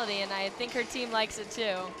personality, and I think her team likes it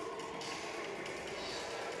too.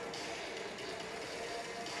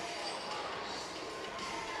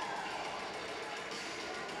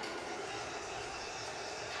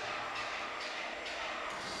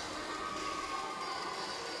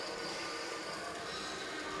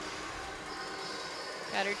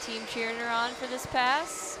 Got her team cheering her on for this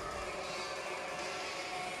pass.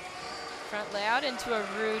 Front layout into a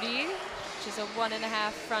Rudy, which is a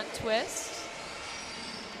 1.5 front twist.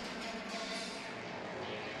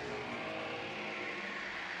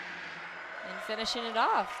 And finishing it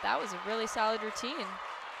off. That was a really solid routine,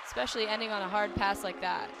 especially ending on a hard pass like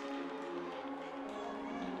that.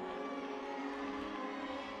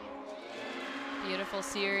 Beautiful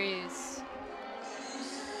series.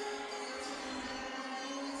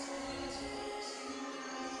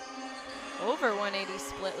 Over 180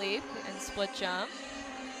 split leap and split jump.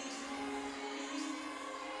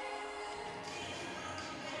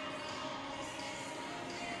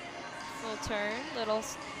 Full turn,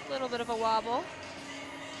 little bit of a wobble.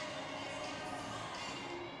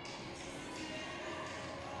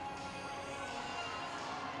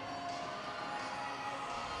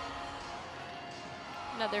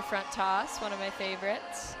 Another front toss, one of my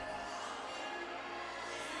favorites.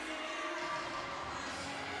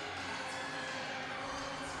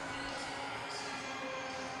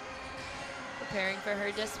 Preparing for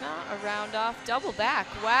her dismount, a round off, double back.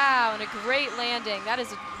 Wow, and a great landing. That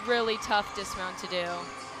is a really tough dismount to do.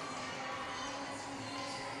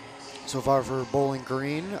 So far for Bowling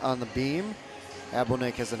Green on the beam,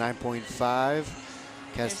 Abelnick has a 9.5,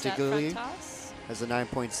 Castiglione has a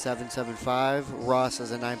 9.775, Ross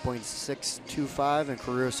has a 9.625, and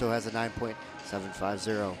Caruso has a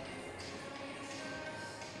 9.750.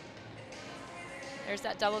 There's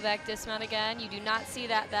that double back dismount again. You do not see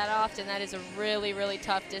that often. That is a really, really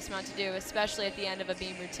tough dismount to do, especially at the end of a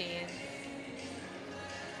beam routine.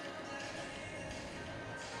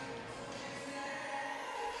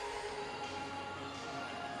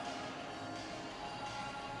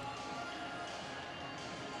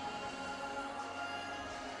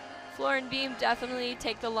 Floor and beam definitely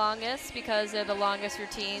take the longest because they're the longest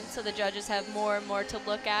routines, so the judges have more and more to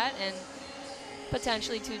look at and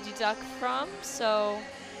potentially to deduct from. So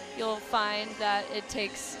you'll find that it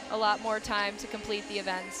takes a lot more time to complete the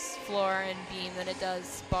events, floor and beam, than it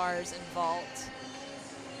does bars and vault.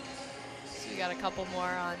 So we got a couple more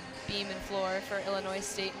on beam and floor for Illinois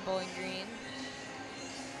State and Bowling Green.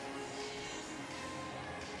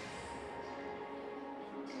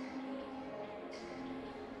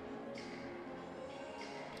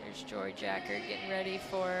 There's Jory Jacker getting ready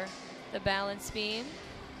for the balance beam.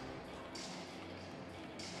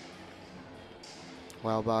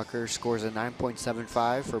 Weilbacher scores a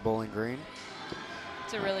 9.75 for Bowling Green.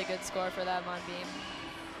 It's a really good score for them on beam.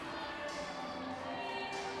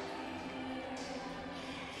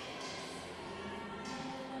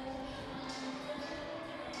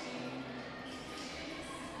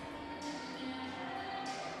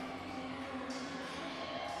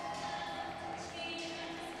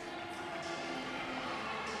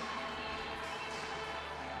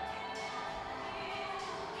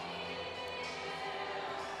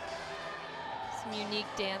 Unique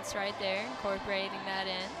dance right there, incorporating that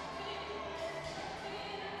in.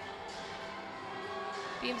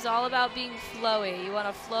 Beam's all about being flowy. You want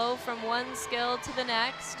to flow from one skill to the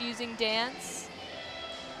next using dance.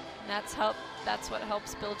 And that's what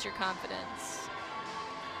helps build your confidence.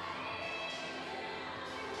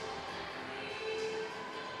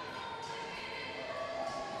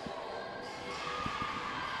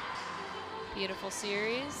 Beautiful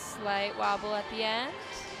series, light wobble at the end.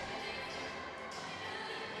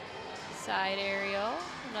 Side aerial,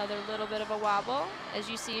 another little bit of a wobble. As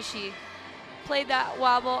you see, she played that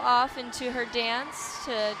wobble off into her dance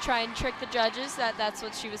to try and trick the judges that that's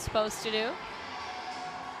what she was supposed to do.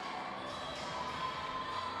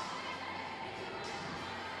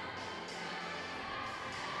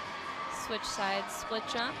 Switch side split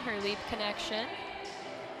jump, her leap connection.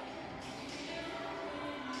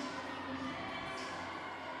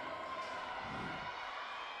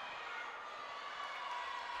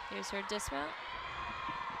 Here's her dismount.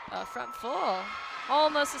 Front full.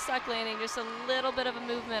 Almost a stuck landing, just a little bit of a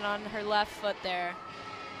movement on her left foot there.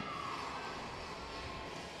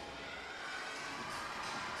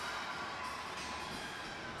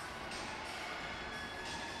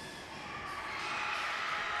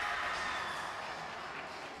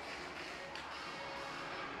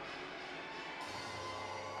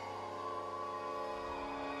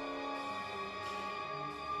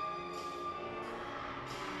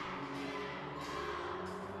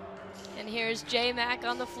 And here's J-Mac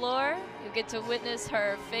on the floor. You get to witness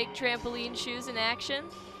her fake trampoline shoes in action.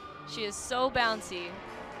 She is so bouncy.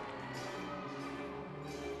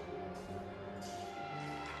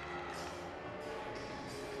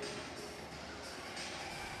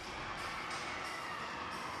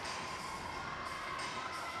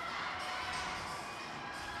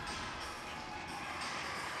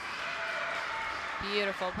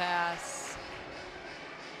 Beautiful pass.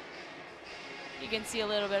 You can see a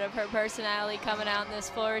little bit of her personality coming out in this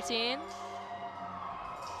floor routine.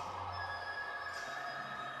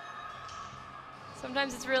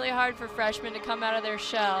 Sometimes it's really hard for freshmen to come out of their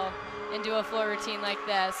shell and do a floor routine like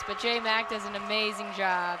this, but J Mac does an amazing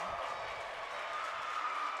job.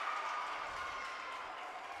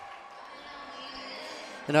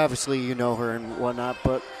 And obviously you know her and whatnot,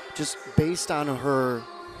 but just based on her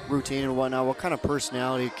routine and whatnot, what kind of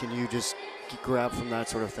personality can you just grab from that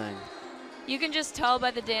sort of thing? You can just tell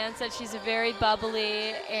by the dance that she's a very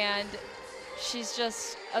bubbly, and she's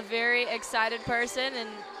just a very excited person, and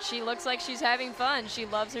she looks like she's having fun. She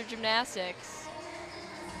loves her gymnastics.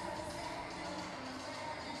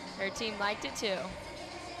 Her team liked it too.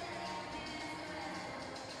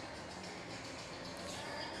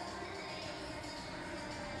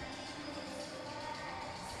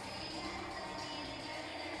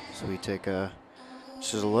 So we take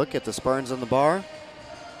just a look at the Spartans on the bar.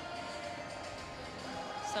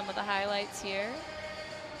 Some of the highlights here.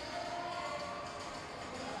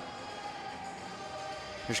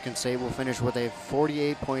 Michigan State will finish with a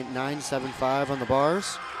 48.975 on the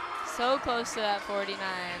bars. So close to that 49.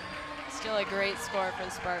 Still a great score for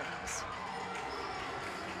the Spartans.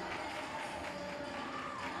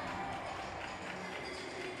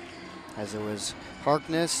 As it was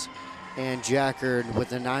Harkness and Jackard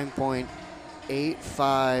with a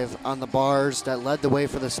 9.85 on the bars that led the way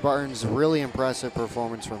for the Spartans. Really impressive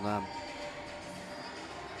performance from them.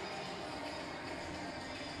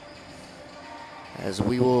 As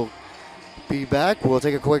we will be back, we'll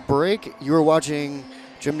take a quick break. You are watching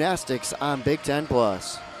gymnastics on Big Ten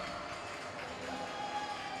Plus.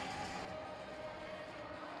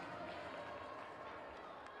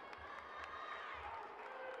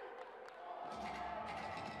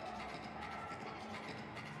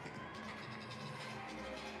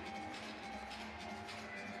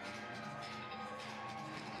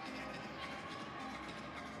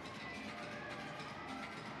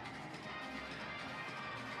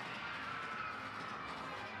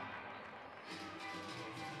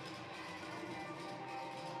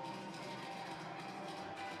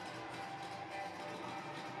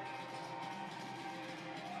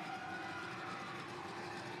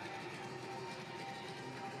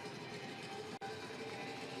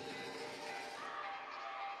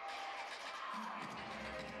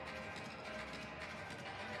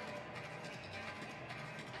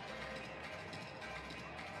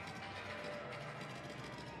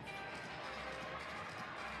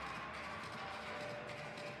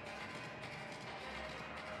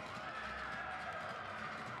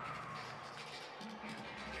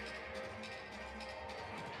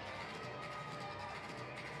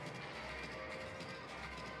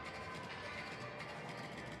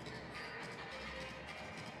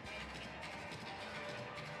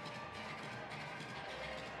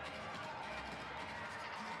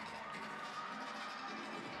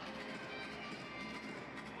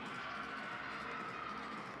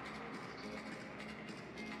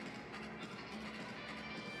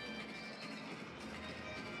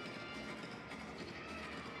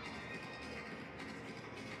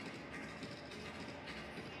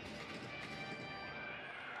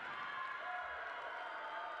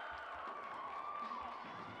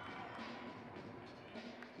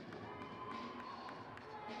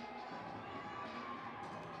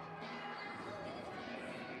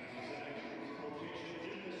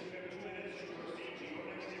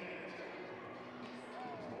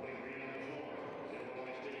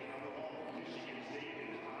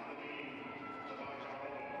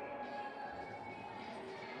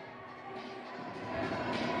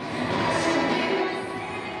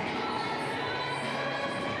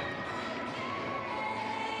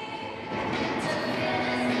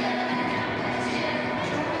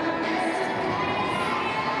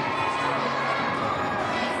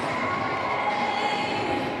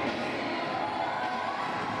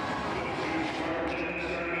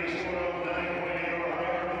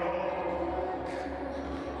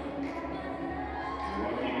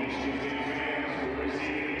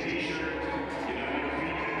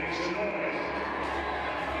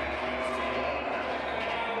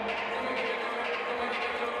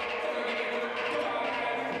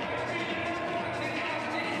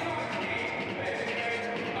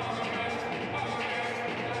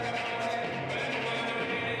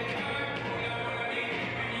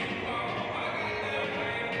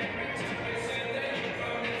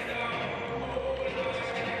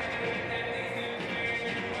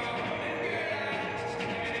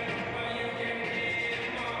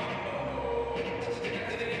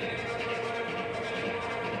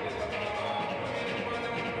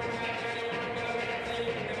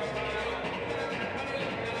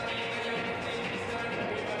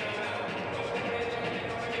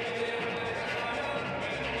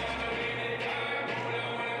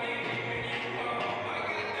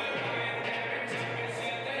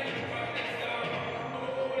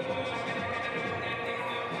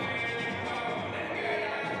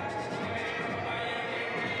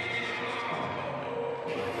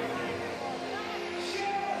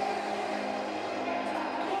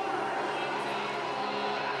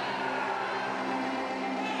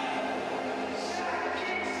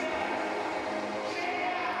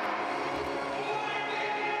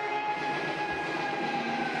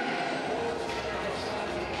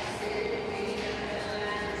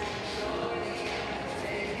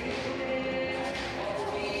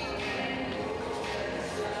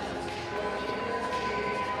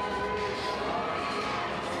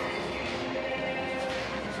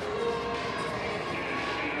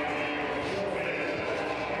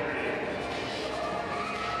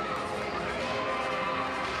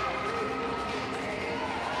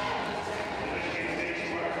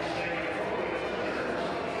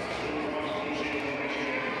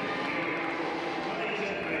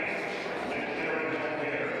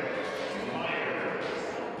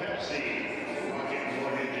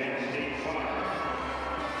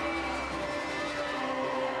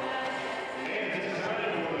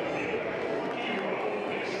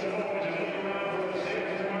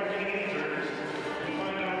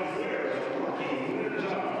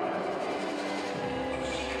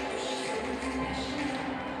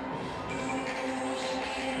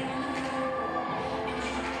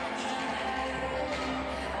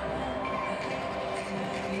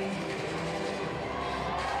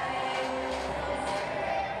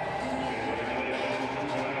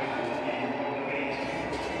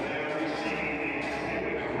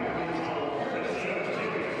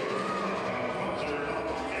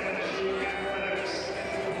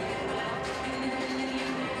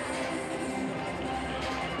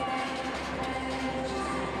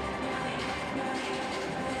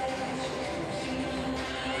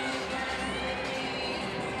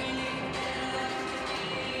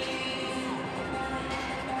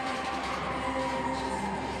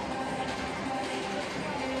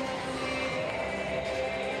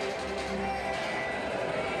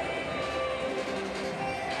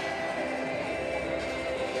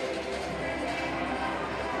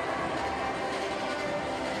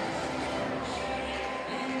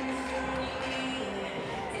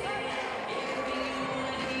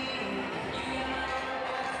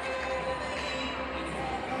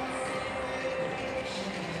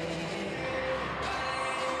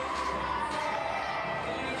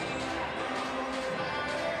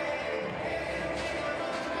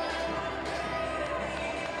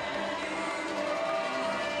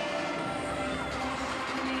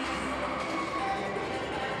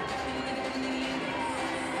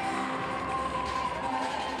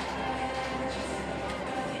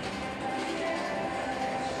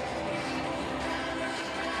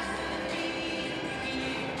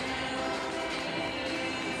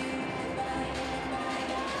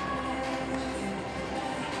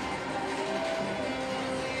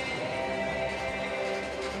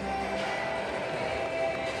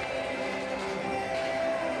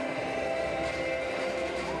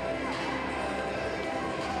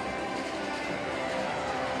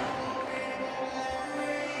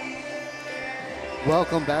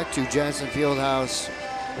 Welcome back to Jansen Fieldhouse,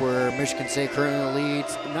 where Michigan State currently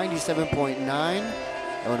leads 97.9.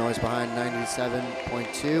 Illinois is behind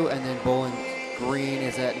 97.2, and then Bowling Green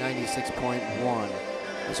is at 96.1.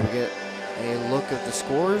 As we get a look at the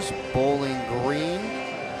scores, Bowling Green,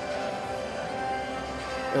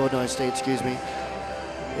 Illinois State, excuse me,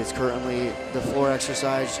 is currently the floor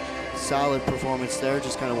exercise. Solid performance there.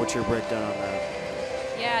 Just kind of what's your breakdown on that?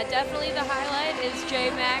 Yeah, definitely the highlight is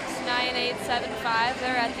J-Max 9875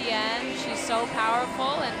 there at the end. She's so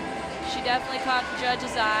powerful, and she definitely caught the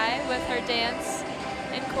judge's eye with her dance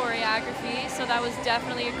and choreography. So that was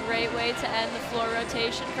definitely a great way to end the floor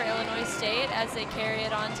rotation for Illinois State as they carry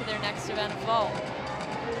it on to their next event, vault.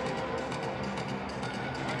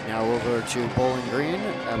 Now over to Bowling Green.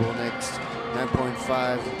 Ebelnick's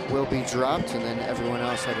 9.5 will be dropped, and then everyone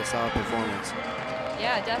else had a solid performance.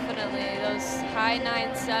 Yeah, definitely. Those high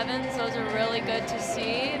 9.7s, those are really good to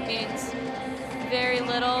see. It means very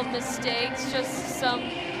little mistakes, just some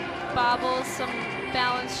bobbles, some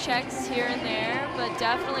balance checks here and there, but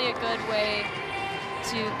definitely a good way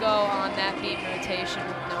to go on that beam rotation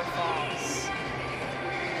with no falls.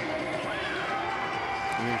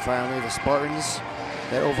 And then finally the Spartans,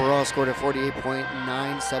 that overall scored a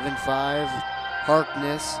 48.975.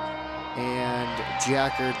 Harkness and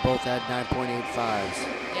Jackard both had 9.85s.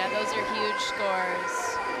 Yeah, those are huge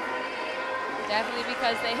scores. Definitely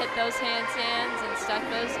because they hit those handstands and stuck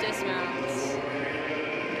those dismounts.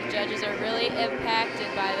 The judges are really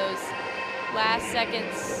impacted by those last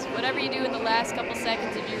seconds. Whatever you do in the last couple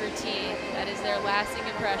seconds of your routine, that is their lasting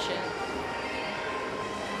impression.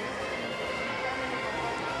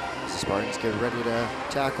 The Spartans get ready to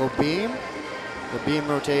tackle beam. The beam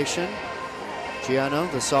rotation. Giano,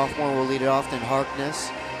 the sophomore, will lead it off, then Harkness,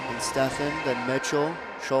 and Stefan, then Mitchell,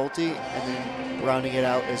 Schulte, and then rounding it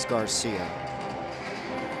out is Garcia.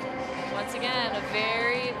 Once again, a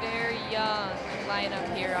very, very young lineup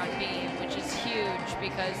here on beam, which is huge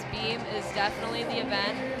because beam is definitely the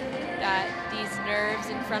event that these nerves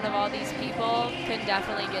in front of all these people can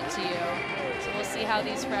definitely get to you. So we'll see how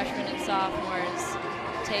these freshmen and sophomores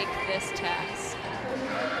take this task.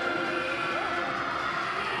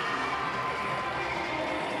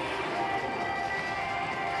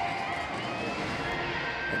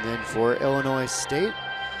 And then for Illinois State,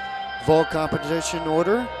 vault competition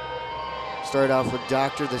order. Start off with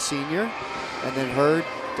Doctor, the senior, and then Hurd,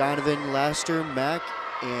 Donovan, Laster, Mack,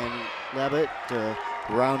 and Labatt to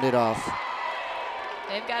round it off.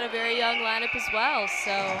 They've got a very young lineup as well,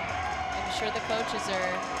 so I'm sure the coaches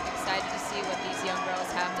are excited to see what these young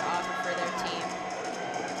girls have to offer for their team.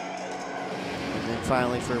 And then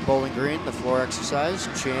finally for Bowling Green, the floor exercise,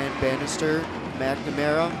 Chan, Bannister,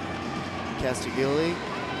 McNamara, Castiglione,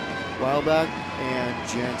 Wildback, and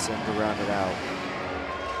Jensen to round it out.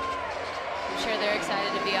 I'm sure they're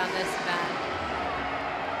excited to be on this event.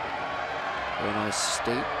 Illinois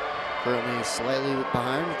State currently slightly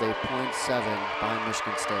behind with a .7 behind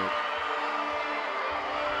Michigan State.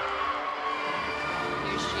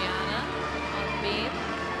 Here's Gianna on beam.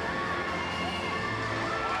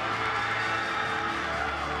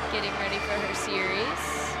 Getting ready for her series.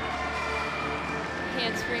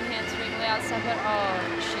 Handspring, layout step, but oh,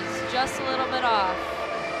 she's just a little bit off.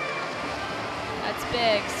 That's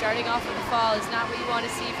big. Starting off with the fall is not what you want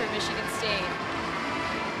to see for Michigan State.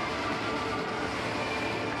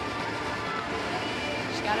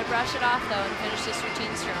 She's got to brush it off though and finish this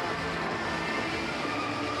routine strong.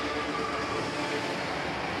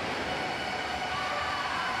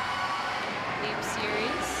 Beam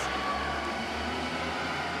series.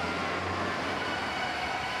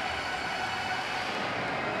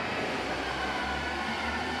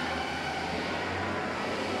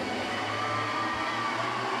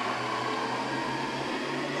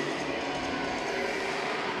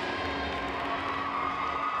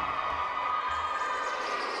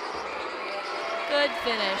 Good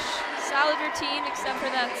finish. Solid routine except for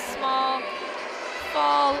that small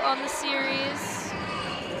fall on the series.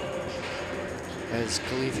 As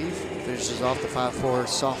Khalifi finishes off the 5'4"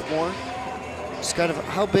 sophomore. Just kind of,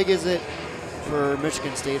 how big is it for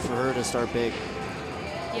Michigan State for her to start big?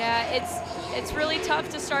 Yeah, it's really tough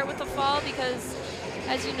to start with the fall because,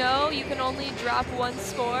 as you know, you can only drop one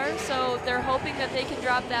score. So they're hoping that they can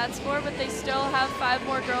drop that score, but they still have 5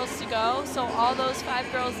 more girls to go. So all those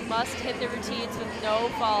 5 girls must hit their routines with no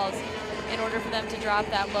falls in order for them to drop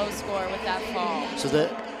that low score with that fall. So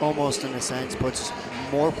that almost, in a sense, puts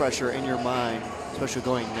more pressure in your mind, especially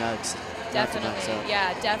going next. Definitely,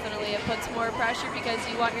 yeah, definitely. It puts more pressure because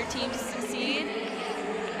you want your team to succeed,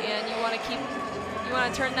 and you want to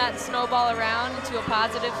turn that snowball around into a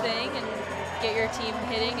positive thing and get your team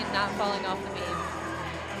hitting and not falling off the beam.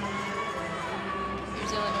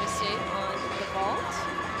 Illinois State on the vault.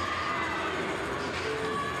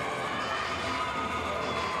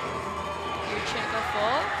 Yurchenko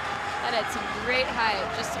full. That had some great height.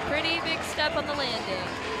 Just a pretty big step on the landing.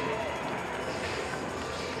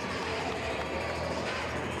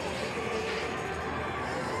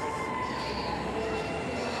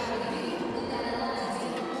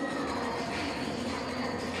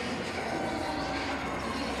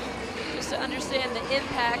 To understand the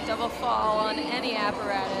impact of a fall on any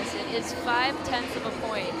apparatus, it is 5/10 of a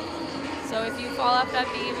point. So if you fall off that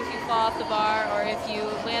beam, if you fall off the bar, or if you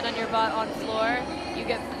land on your butt on floor, you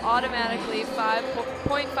get automatically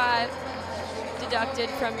 5.5 deducted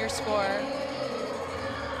from your score.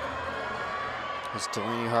 That's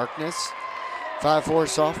Delaney Harkness, 5'4"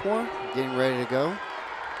 sophomore, getting ready to go.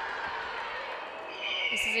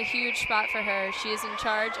 This is a huge spot for her. She is in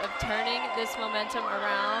charge of turning this momentum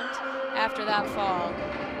around after that fall.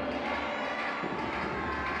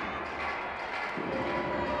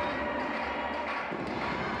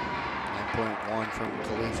 .1 from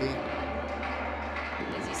Khalifi.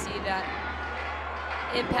 As you see that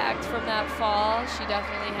impact from that fall, she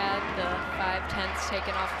definitely had the 5/10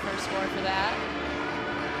 taken off of her score for that.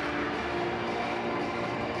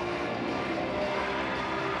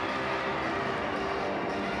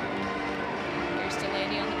 Here's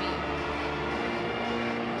Delaney on the beam.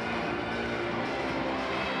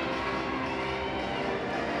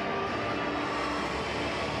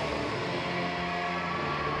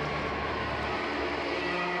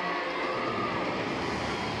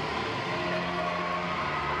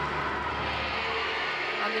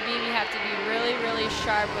 On the beam, you have to be really, really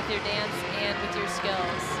sharp with your dance and with your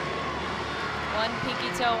skills. One pinky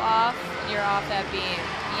toe off, and you're off that beam.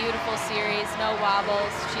 Beautiful series, no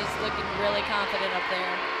wobbles. She's looking really confident up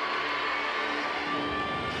there.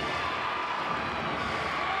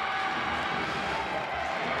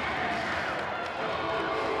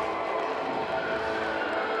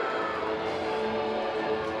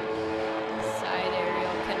 Side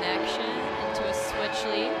aerial connection into a switch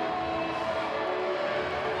leap.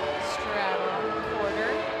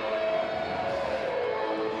 Quarter.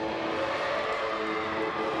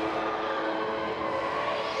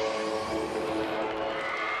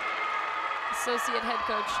 Associate head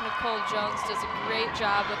coach Nicole Jones does a great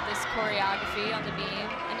job with this choreography on the beam.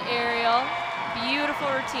 An aerial, beautiful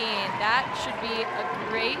routine. That should be a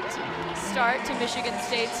great start to Michigan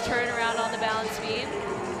State's turnaround on the balance beam,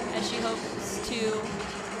 as she hopes to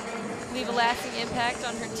leave a lasting impact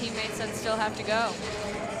on her teammates that still have to go.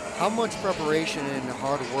 How much preparation and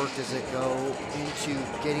hard work does it go into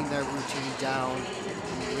getting that routine down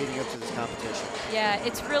leading up to this competition? Yeah,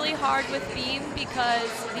 it's really hard with beam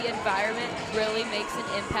because the environment really makes an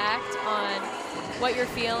impact on what you're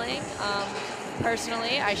feeling.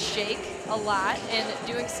 Personally, I shake a lot, and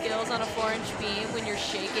doing skills on a 4-inch beam when you're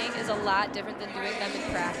shaking is a lot different than doing them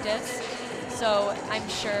in practice. So I'm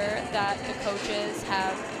sure that the coaches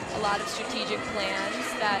have a lot of strategic plans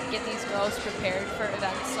that get these girls prepared for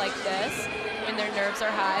events like this when their nerves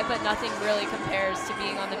are high, but nothing really compares to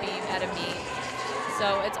being on the beam at a meet.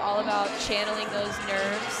 So it's all about channeling those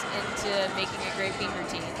nerves into making a great beam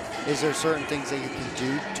routine. Is there certain things that you can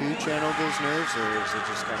do to channel those nerves, or is it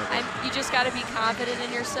just kind of you just got to be confident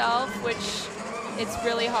in yourself, which it's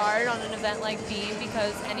really hard on an event like beam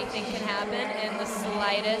because anything can happen, and the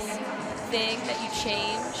slightest thing that you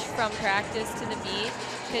change from practice to the meet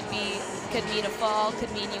could mean a fall, could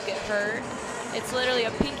mean you get hurt. It's literally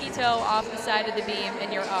a pinky toe off the side of the beam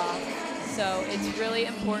and you're off. So it's really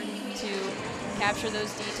important to capture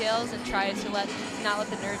those details and try to not let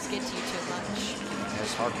the nerves get to you too much.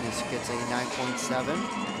 As Harkness gets a 9.7.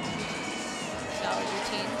 Solid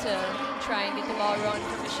routine to try and get the ball rolling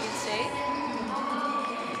for Michigan State.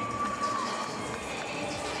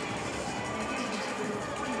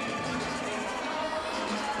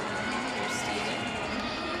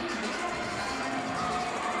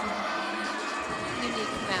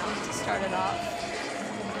 Started off.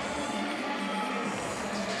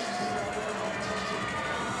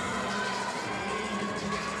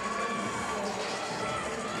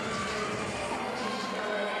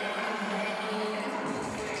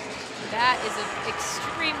 That is an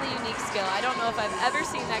extremely unique skill. I don't know if I've ever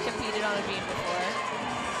seen that competed on a beam before.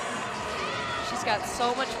 She's got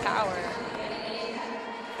so much power.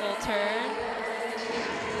 Full turn.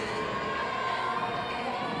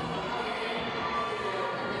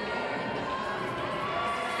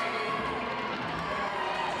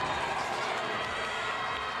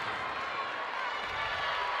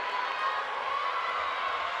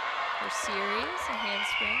 Series, a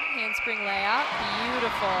handspring layout,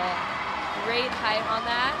 beautiful. Great height on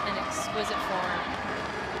that and exquisite form.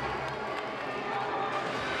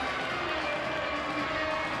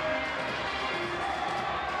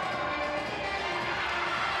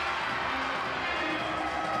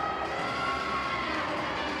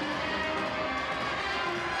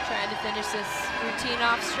 finish this routine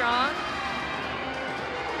off strong.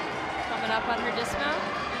 Coming up on her dismount.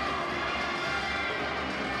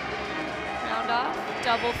 Round off,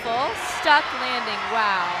 double full, stuck landing,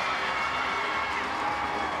 wow.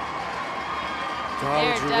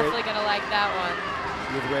 They're definitely gonna like that one.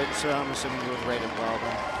 You would rate, so I'm assuming you would rate it well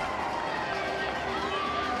then.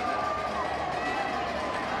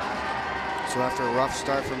 So after a rough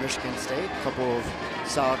start for Michigan State, a couple of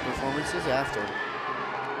solid performances after.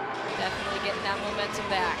 Definitely getting that momentum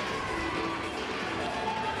back.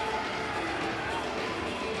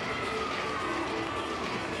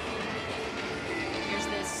 Here's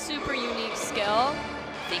this super unique skill.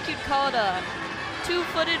 I think you'd call it a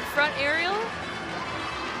two-footed front aerial.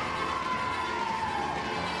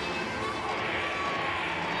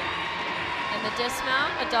 And the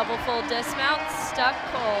dismount, a double full dismount, stuck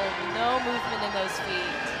cold, no movement in those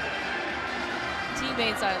feet.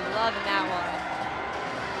 Teammates are loving that one.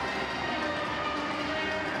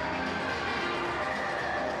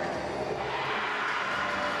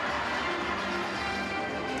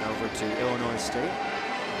 Over to Illinois State.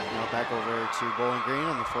 Now back over to Bowling Green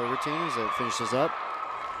on the 4 routine as it finishes up.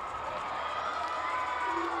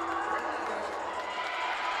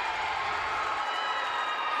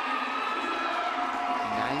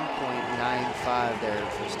 There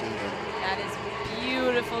for Steven. That is a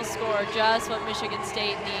beautiful score, just what Michigan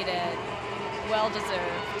State needed. Well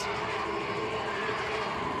deserved.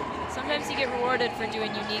 Sometimes you get rewarded for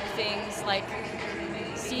doing unique things like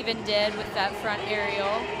Steven did with that front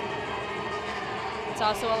aerial. It's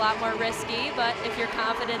also a lot more risky, but if you're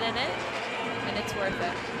confident in it, then it's worth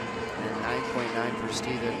it. And 9.9 for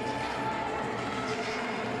Steven.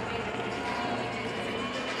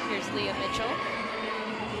 Here's Leah Mitchell.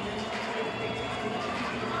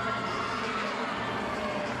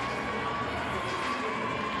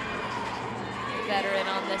 Veteran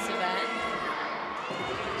on this event.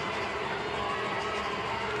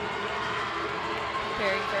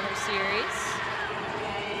 Preparing for her series.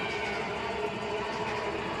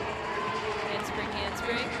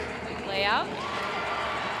 Handspring, layout.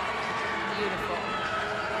 Beautiful.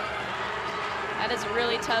 That is a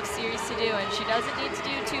really tough series to do, and she doesn't need to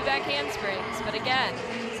do 2 back handsprings, but again,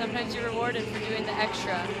 sometimes you're rewarded for doing the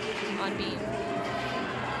extra on beam.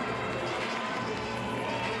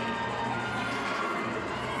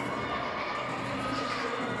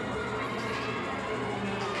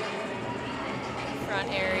 Front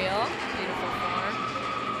aerial, beautiful form.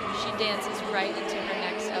 She dances right into her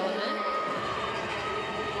next element.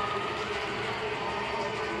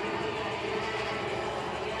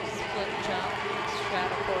 Split jump,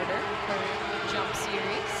 straddle quarter, her jump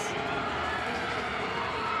series.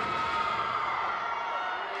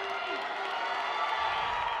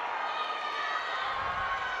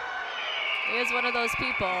 Leah's one of those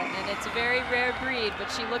people, and it's a very rare breed, but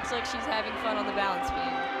she looks like she's having fun on the balance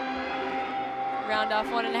beam. Round off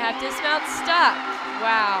 1.5 dismount, stuck.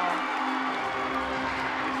 Wow.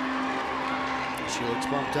 She looks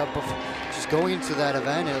bumped up. Just going into that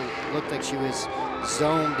event, it looked like she was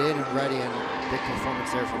zoned in and ready, and big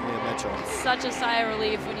performance there from Leah Mitchell. Such a sigh of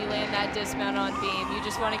relief when you land that dismount on beam. You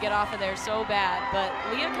just want to get off of there so bad, but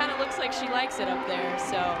Leah kind of looks like she likes it up there,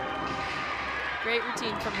 so great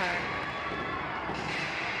routine from her.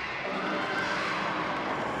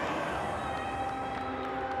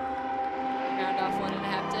 Round off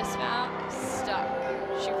 1.5 dismount, stuck.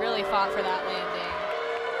 She really fought for that landing.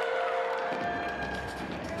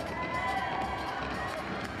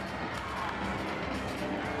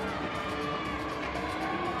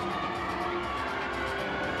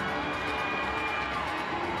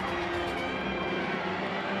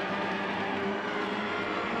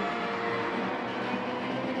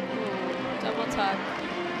 Double tuck,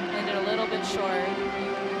 landed a little bit short.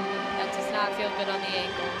 That does not feel good on the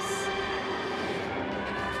ankles.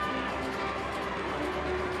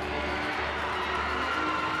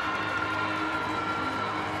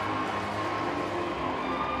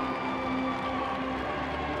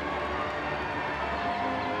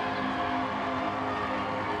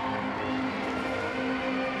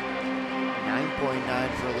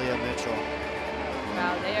 For Leah Mitchell.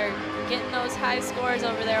 Wow, they are getting those high scores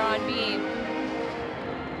over there on beam.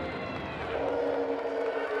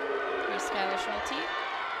 Here's Skylar Schulte,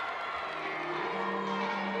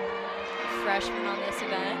 a freshman on this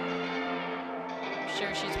event. I'm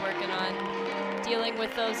sure she's working on dealing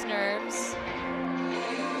with those nerves.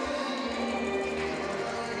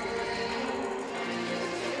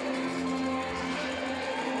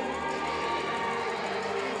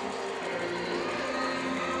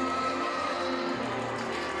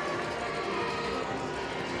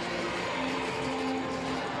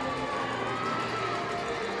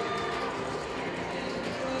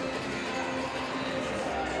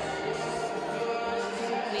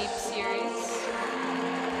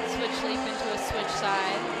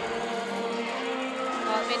 side.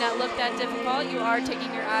 While it may not look that difficult, you are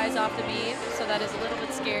taking your eyes off the beam, so that is a little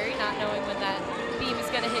bit scary, not knowing when that beam is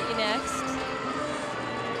going to hit you next.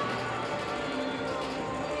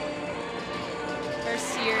 Her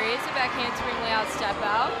series, a back handspring layout step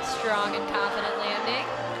out, strong and confident landing.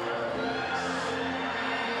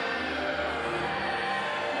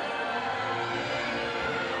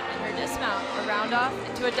 And her dismount, a round off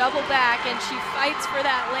into a double back, and she fights for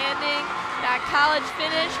that landing. That college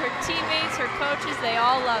finish, her teammates, her coaches, they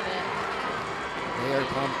all love it. They are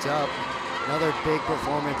pumped up. Another big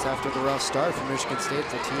performance after the rough start for Michigan State.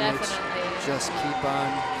 The teammates just keep on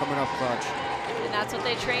coming up clutch. And that's what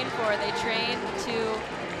they train for. They train to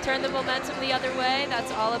turn the momentum the other way. That's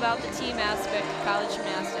all about the team aspect of college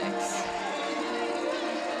gymnastics.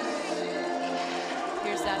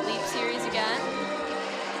 Here's that leap series again.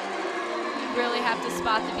 You really have to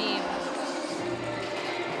spot the beam.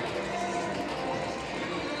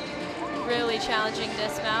 Really challenging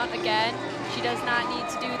dismount. Again, she does not need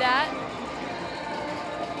to do that.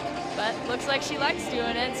 But looks like she likes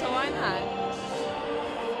doing it, so why not?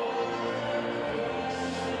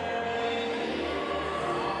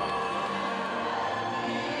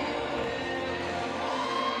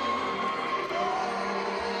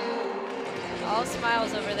 All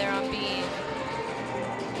smiles over there on beam.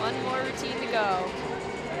 One more routine to go.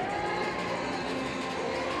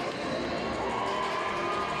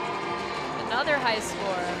 Another high score,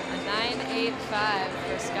 a 9.85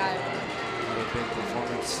 for Skylar. Another big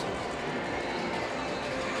performance.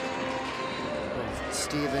 Both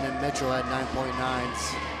Steven and Mitchell had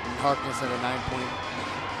 9.9s, and Harkness had a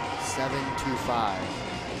 9.725.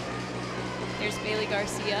 Here's Bailey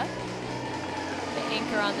Garcia, the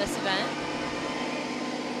anchor on this event.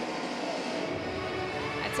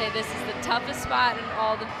 I'd say this is the toughest spot in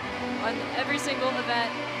on every single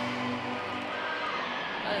event.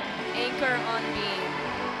 Anchor on beam.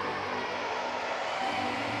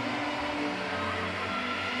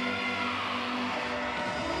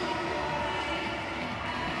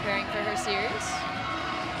 Preparing for her series.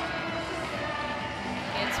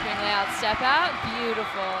 Handspring layout step out.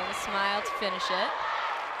 Beautiful. And a smile to finish it.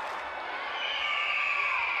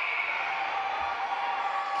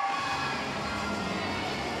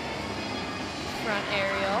 Front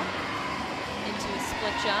aerial into a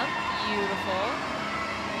split jump. Beautiful.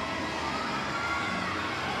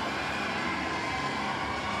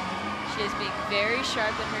 She is being very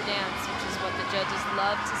sharp in her dance, which is what the judges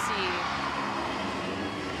love to see.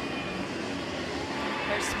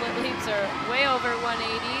 Her split leaps are way over 180.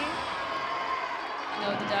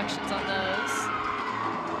 No deductions on those.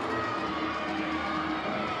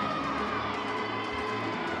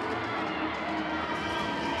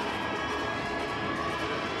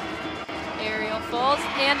 Aerial folds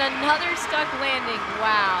and another stuck landing.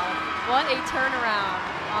 Wow, what a turnaround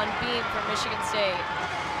on beam for Michigan State.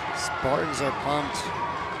 Spartans are pumped.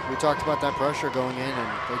 We talked about that pressure going in,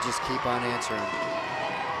 and they just keep on answering.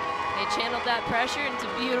 They channeled that pressure into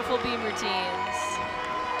beautiful beam routines.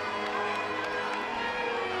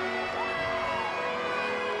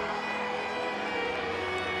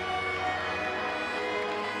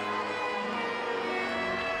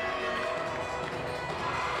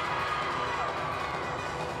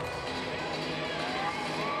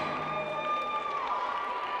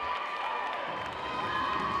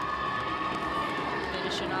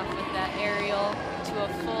 Finishing off with that aerial to a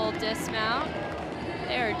full dismount.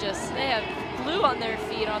 They have glue on their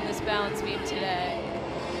feet on this balance beam today.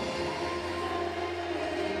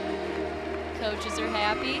 Coaches are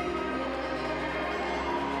happy.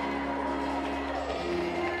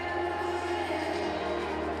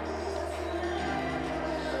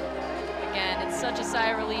 Again, it's such a sigh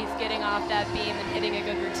of relief getting off that beam and hitting a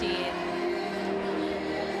good routine.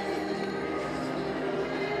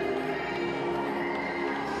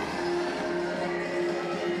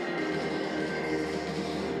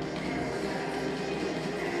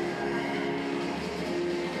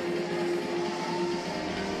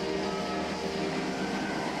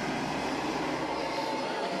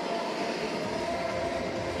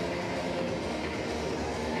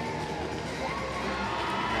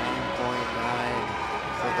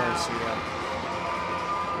 Garcia.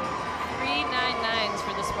 3.99s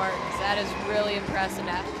for the Spartans. That is really impressive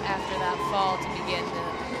after that fall to begin the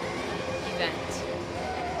event.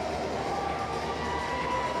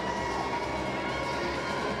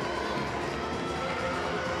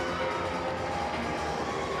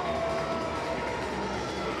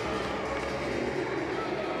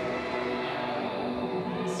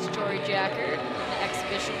 Story Jacker in the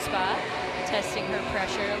exhibition spot, testing her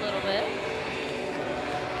pressure a little bit.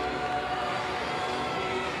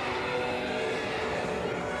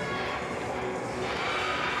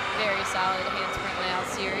 very solid handspring layout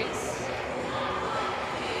series.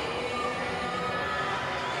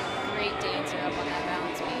 Great dancer up on that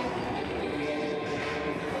balance beam.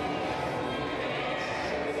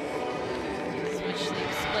 Switch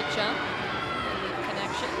sleeve split jump and lead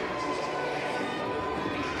connection.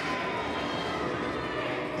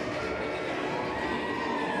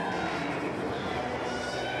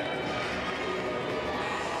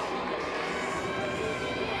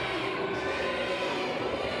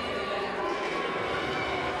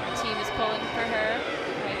 Team is pulling for her,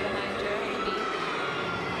 right behind her on the beat.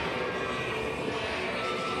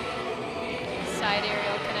 Side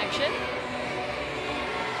aerial connection.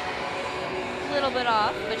 A little bit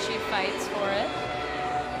off, but she fights for it.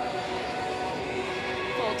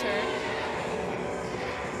 Full turn.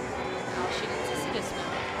 Now she needs to see this one.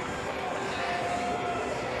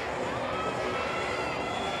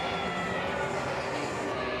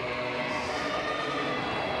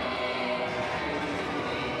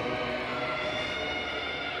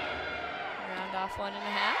 Round off 1.5.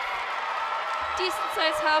 Decent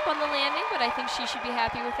sized hop on the landing, but I think she should be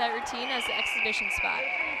happy with that routine as the exhibition spot.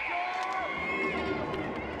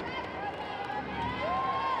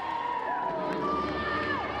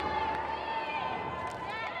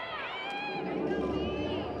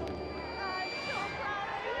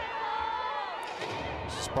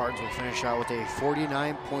 Spartans will finish out with a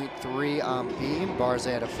 49.3 on beam. Bars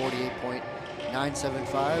at a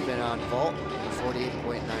 48.975, and on vault, a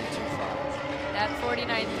 48.925. That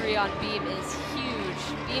 49.3 on beam is huge.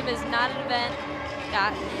 Beam is not an event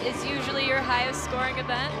that is usually your highest scoring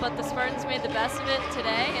event, but the Spartans made the best of it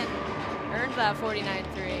today and earned that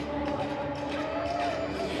 49.3.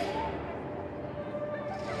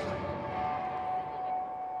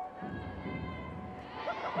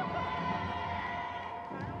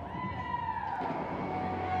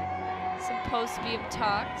 Some post-beam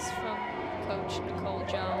talks from Coach Nicole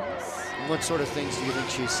Jones. What sort of things do you think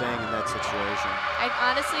she's saying in that situation? I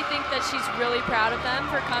honestly think that she's really proud of them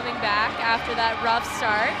for coming back after that rough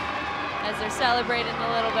start, as they're celebrating a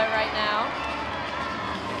little bit right now.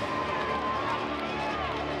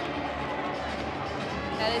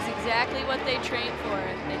 That is exactly what they train for.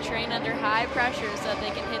 They train under high pressure so that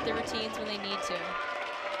they can hit the routines when they need to.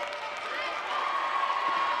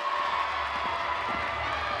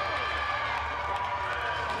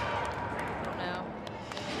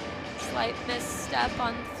 Slight misstep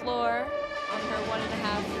on the floor on her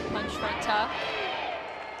 1.5 punch front tuck.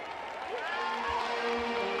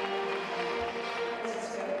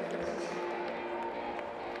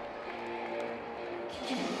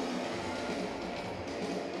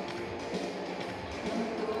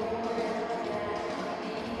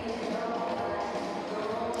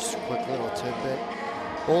 Just a quick little tidbit.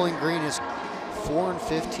 Bowling Green is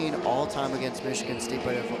 4-15 all-time against Michigan State,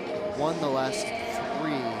 but have won the last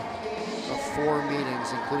 3 of 4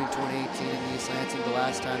 meetings, including 2018 in East Lansing, the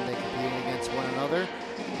last time they competed against one another.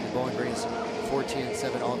 And Bowling Green is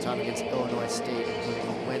 14-7 all-time against Illinois State, including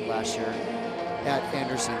a win last year at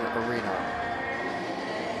Anderson Arena.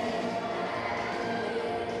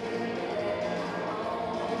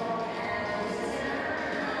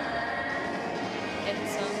 Getting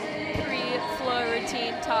some pre-floor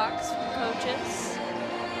routine talks from coaches.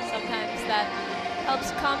 Sometimes that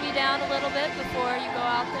helps calm you down a little bit before you go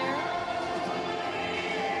out there.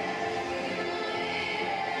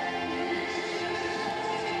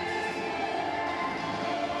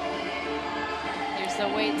 The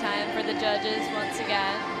wait time for the judges once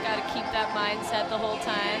again. Got to keep that mindset the whole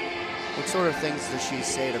time. What sort of things does she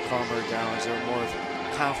say to calm her down? Is there more of a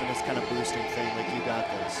confidence kind of boosting thing, like you got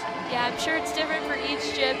this? Yeah, I'm sure it's different for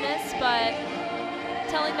each gymnast, but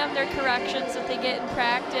telling them their corrections that they get in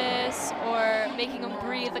practice or making them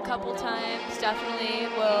breathe a couple times definitely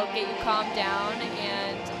will get you calmed down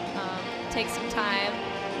and take some time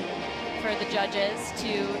for the judges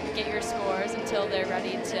to get your scores until they're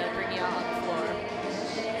ready to bring you out on the floor.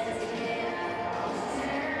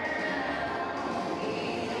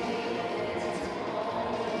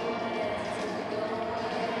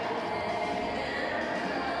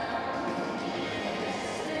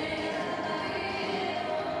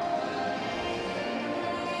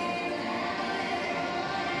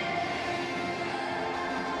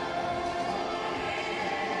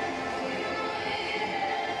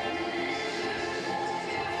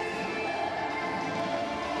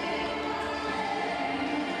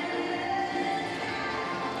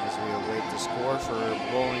 Score for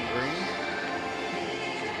Bowling Green.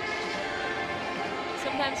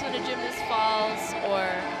 Sometimes when a gymnast falls or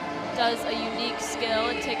does a unique skill,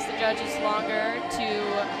 it takes the judges longer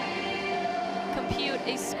to compute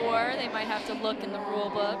a score score, they might have to look in the rule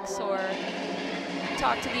books or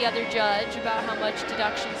talk to the other judge about how much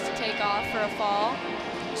deductions to take off for a fall.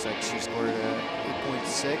 Looks like she scored an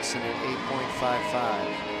 8.6 and an 8.55.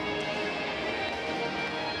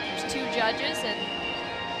 There's 2 judges, and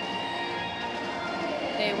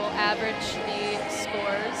they will average the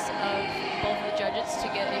scores of both of the judges to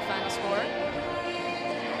get a final score.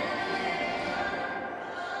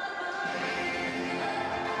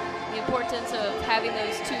 The importance of having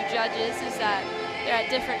those 2 judges is that they're at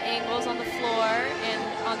different angles on the floor and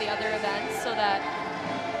on the other events, so that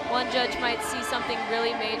one judge might see something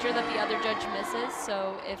really major that the other judge misses.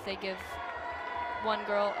 So if they give one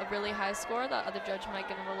girl a really high score, the other judge might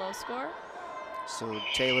give them a low score. So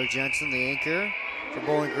Taylor Jensen, the anchor for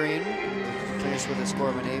Bowling Green, finished with a score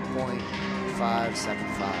of an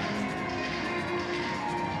 8.575.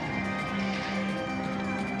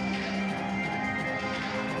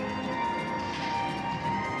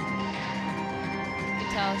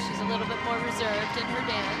 Tell she's a little bit more reserved in her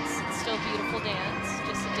dance. It's still a beautiful dance,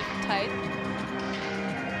 just a different type.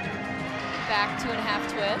 Back 2.5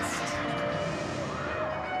 twist.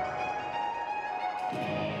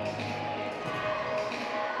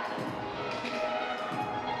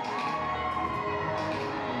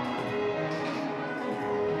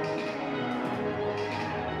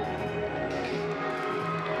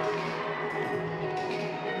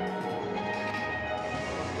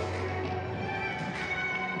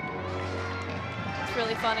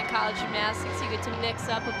 Really fun in college gymnastics. You get to mix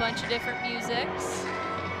up a bunch of different musics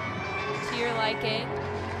to your liking.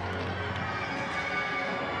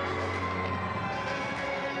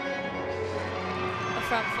 A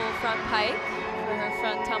front full front pike for her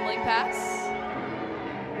front tumbling pass.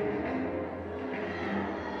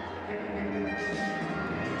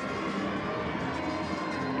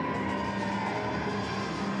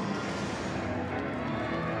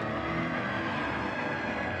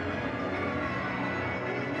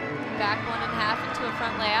 Back 1.5 into a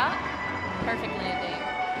front layout. Perfect landing.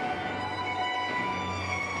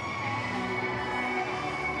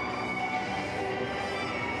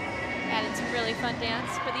 Added some really fun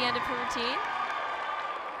dance for the end of her routine.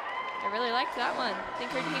 I really liked that one. I think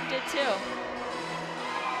her team did too.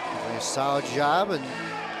 A solid job, and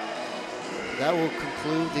that will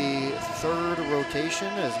conclude the 3rd rotation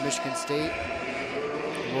as Michigan State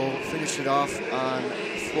will finish it off on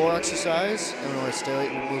floor exercise. Illinois State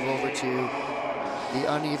will move over to the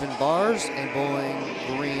uneven bars, and Bowling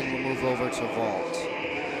Green will move over to vault.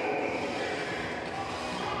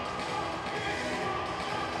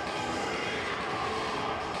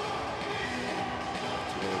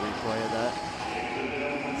 So a replay of that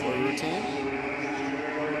floor routine.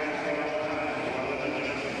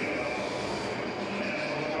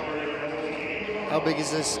 How big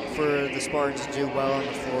is this for the Spartans to do well on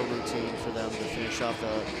the floor routine for them to finish off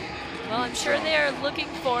the... Well, I'm sure they are looking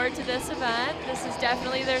forward to this event. This is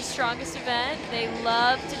definitely their strongest event. They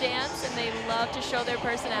love to dance and they love to show their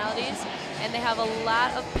personalities, and they have a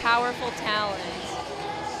lot of powerful talent.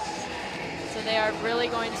 So they are really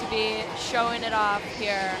going to be showing it off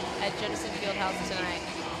here at Jennison Fieldhouse tonight.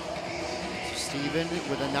 Steven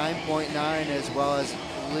with a 9.9, as well as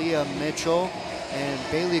Leah Mitchell. And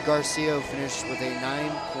Bailey Garcia finished with a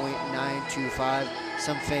 9.925.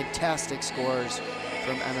 Some fantastic scores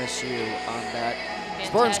from MSU on that. Fantastic.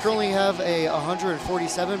 Spartans currently have a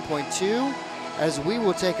 147.2. As we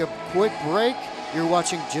will take a quick break, you're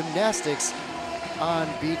watching gymnastics on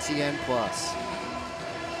BTN Plus.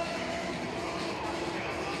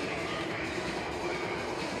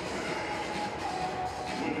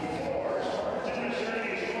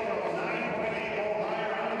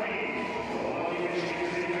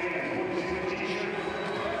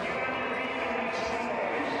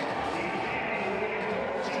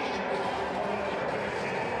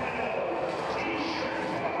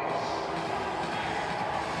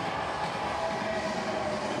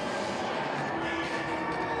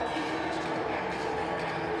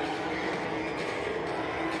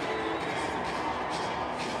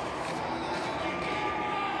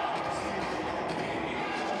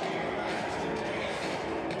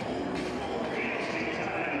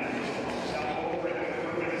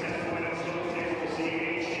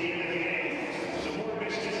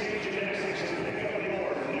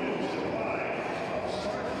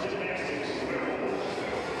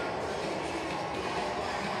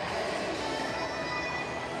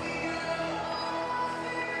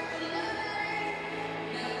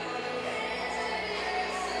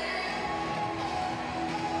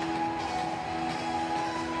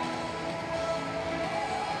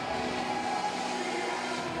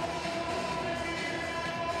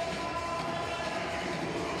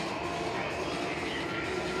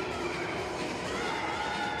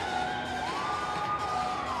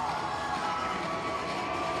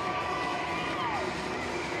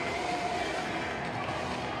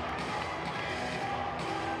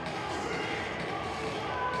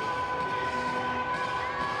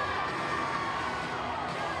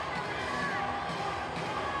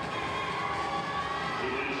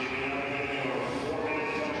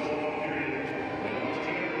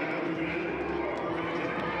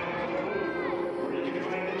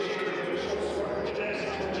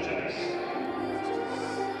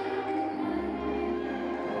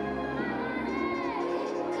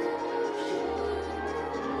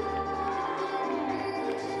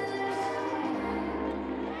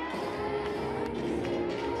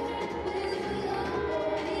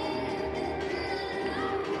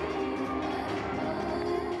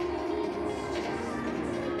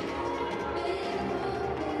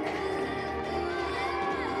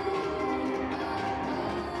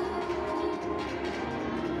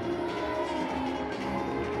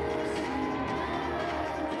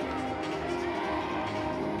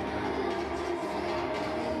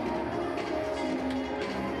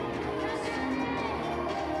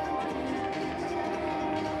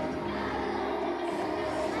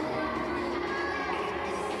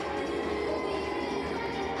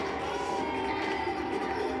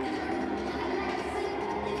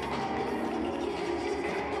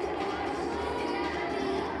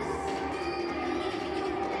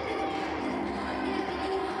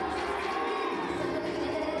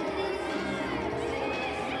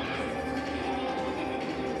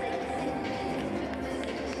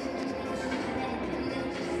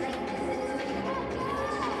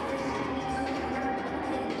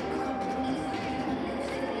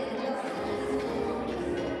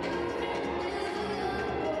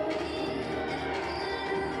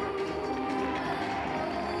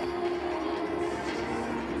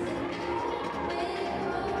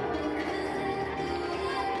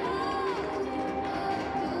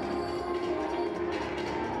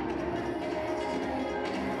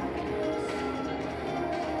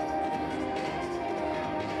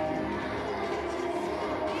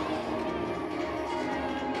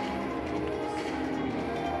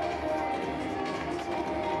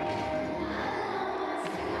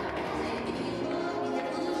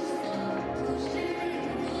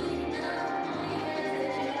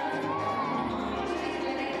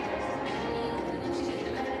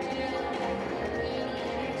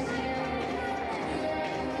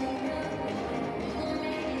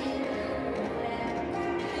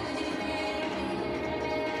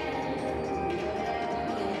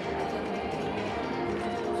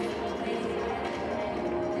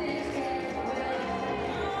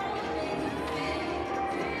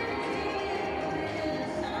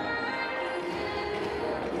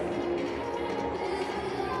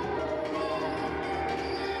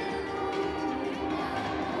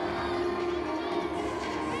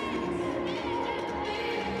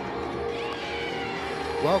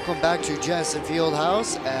 Welcome back to Jensen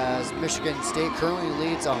Fieldhouse as Michigan State currently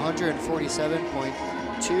leads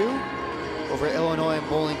 147.2 over Illinois and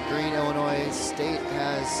Bowling Green. Illinois State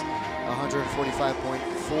has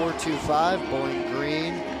 145.425. Bowling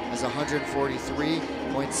Green has 143.75.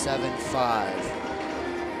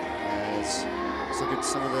 Let's look at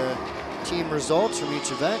some of the team results from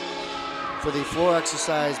each event. For the floor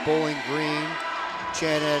exercise, Bowling Green,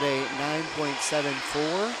 Chan had a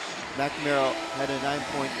 9.74. McNamara had a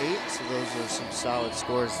 9.8, so those are some solid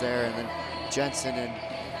scores there. And then Jensen and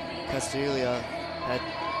Castilla had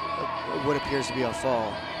what appears to be a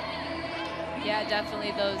fall. Yeah,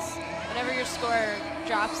 definitely those, whenever your score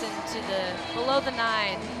drops into below the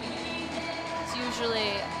 9, it's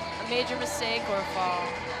usually a major mistake or a fall.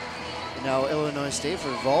 And now Illinois State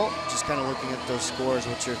for vault, just kind of looking at those scores,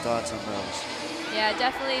 what's your thoughts on those? Yeah,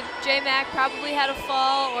 definitely J-Mac probably had a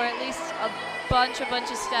fall or at least a bunch of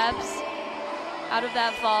steps out of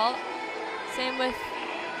that vault. Same with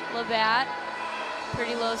Labatt,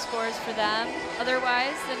 pretty low scores for them.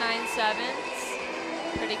 Otherwise, the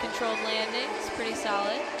 9.7s, pretty controlled landings, pretty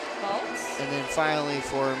solid vaults. And then finally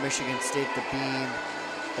for Michigan State, the beam,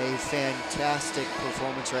 a fantastic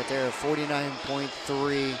performance right there,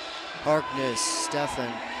 49.3. Harkness,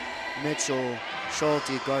 Stefan, Mitchell,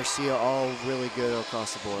 Schulte, Garcia, all really good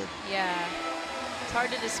across the board. Yeah. It's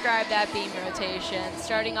hard to describe that beam rotation.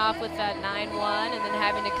 Starting off with that 9-1 and then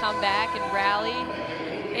having to come back and rally.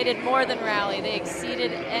 They did more than rally. They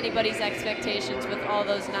exceeded anybody's expectations with all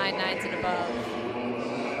those 9-9s and above.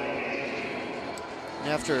 And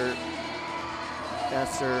after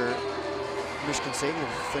Michigan State will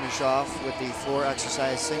finish off with the floor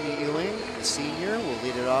exercise. Cindy Ewing, the senior, will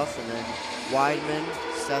lead it off, and then Weidman,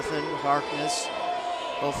 Stefan, Harkness,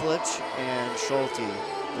 Hoflich, and Schulte,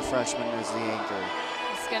 the freshman, as the anchor.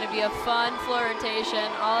 It's going to be a fun floor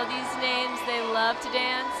rotation. All of these names, they love to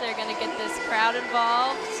dance. They're going to get this crowd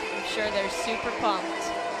involved. I'm sure they're super pumped.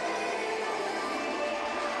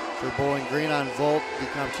 For Bowling Green on vault, the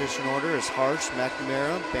competition order is Harsh,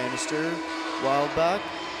 McNamara, Bannister, Wildbach,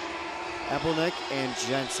 Appelnick, and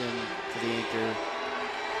Jensen for the anchor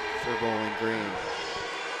for Bowling Green.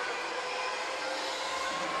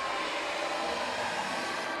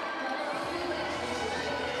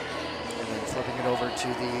 And then flipping it over to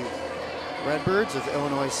the Redbirds of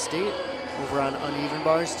Illinois State over on uneven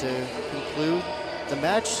bars to conclude the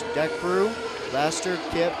match. Deck crew, Laster,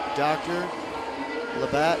 Kip, Doctor,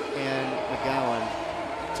 Labatt, and McGowan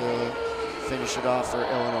to finish it off for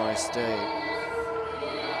Illinois State.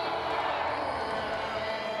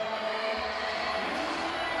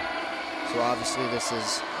 So obviously this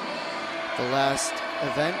is the last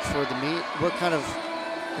event for the meet. What kind of,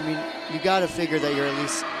 I mean, you got to figure that you're at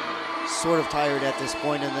least sort of tired at this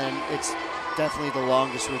point, and then it's definitely the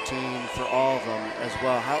longest routine for all of them as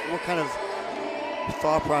well. What kind of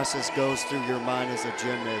thought process goes through your mind as a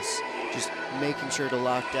gymnast, just making sure to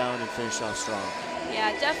lock down and finish off strong?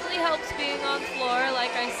 Yeah, it definitely helps being on floor.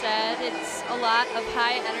 Like I said, it's a lot of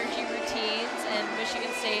high energy routines, and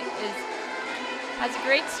Michigan State has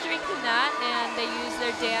great strength in that, and they use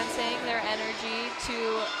their dancing, their energy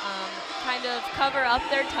to kind of cover up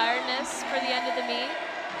their tiredness for the end of the meet.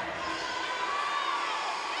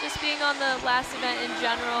 Just being on the last event in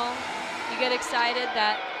general, you get excited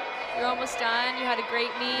that you're almost done, you had a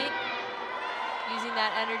great meet. Using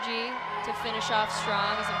that energy to finish off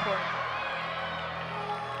strong is important.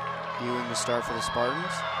 Ewing to start for the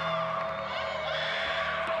Spartans.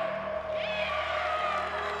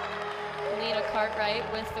 Lena Cartwright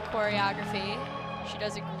with the choreography. She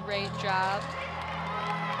does a great job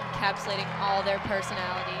encapsulating all their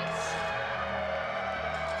personalities.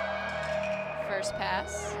 First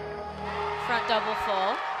pass, front double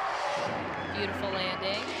full, beautiful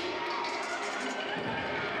landing.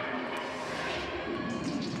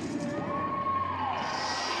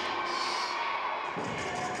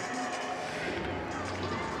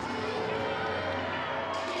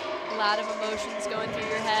 A lot of emotions going through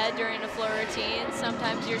your head during a floor routine.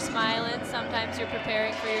 Sometimes you're smiling, sometimes you're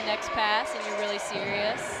preparing for your next pass and you're really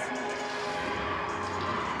serious.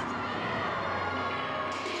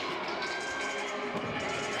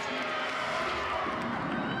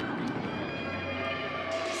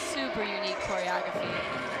 Super unique choreography.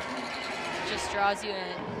 Just draws you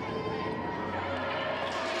in.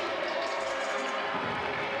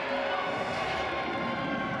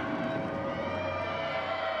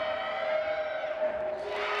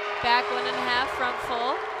 Back 1.5, front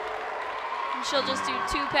full. And she'll just do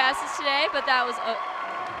 2 passes today, but that was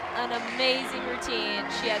an amazing routine.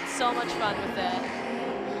 She had so much fun with it.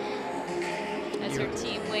 As her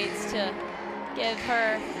team waits to give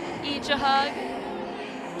her each a hug.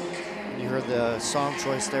 You heard the song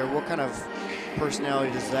choice there. What kind of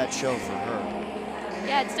personality does that show for her?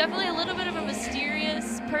 Yeah, it's definitely a little bit of a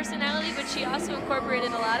mysterious personality, but she also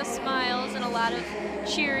incorporated a lot of smiles and a lot of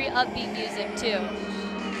cheery, upbeat music too.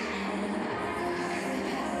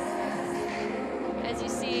 As you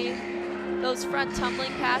see, those front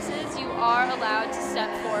tumbling passes, you are allowed to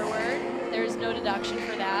step forward. There's no deduction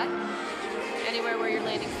for that. Anywhere where you're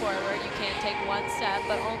landing forward, you can take one step,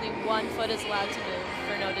 but only one foot is allowed to move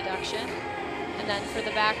for no deduction. And then for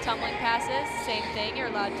the back tumbling passes, same thing, you're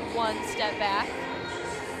allowed to one step back.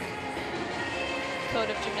 Code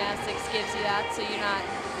of Gymnastics gives you that, so you're not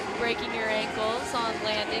breaking your ankles on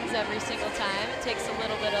landings every single time. It takes a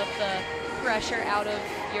little bit of the pressure out of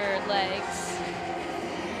your legs.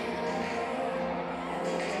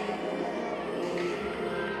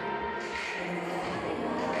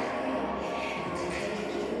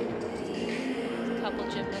 A couple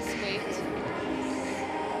gymnasts wait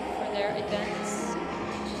for their events.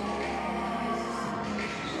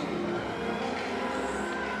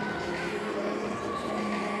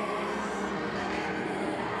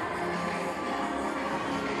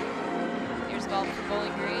 Golf for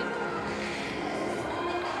Bowling Green.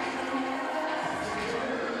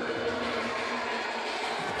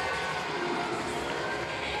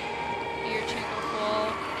 Ear checker full.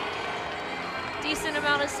 Decent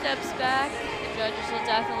amount of steps back. The judges will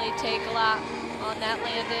definitely take a lot on that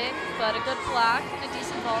landing, but a good block and a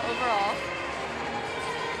decent vault overall.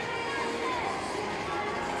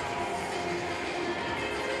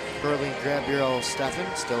 Currently, Gabrielle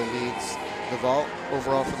Steffen still leads the vault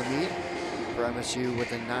overall for the meet. For MSU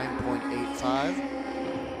with a 9.85.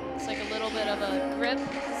 It's like a little bit of a grip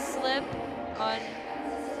slip on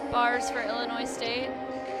bars for Illinois State.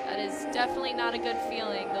 That is definitely not a good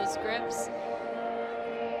feeling. Those grips,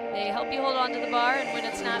 they help you hold on to the bar, and when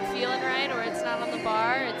it's not feeling right or it's not on the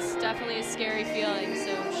bar, it's definitely a scary feeling.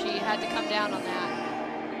 So she had to come down on that.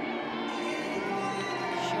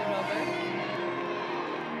 Shoot over.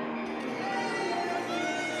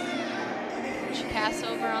 She pass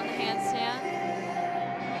over on the handstand.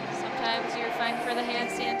 Sometimes you're fighting for the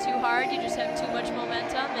handstand too hard, you just have too much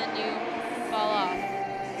momentum and you fall off.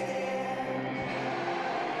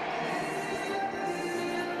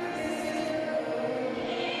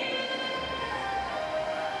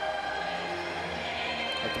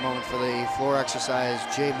 At the moment for the floor exercise,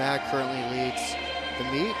 Jay Mack currently leads the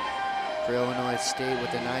meet. For Illinois State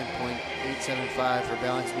with a 9.875 for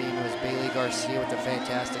balance beam, it was Bailey Garcia with a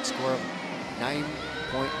fantastic score of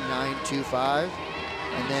 9.925.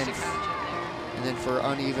 And then for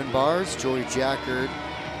uneven bars, Joey Jackard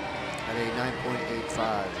at a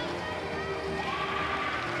 9.85.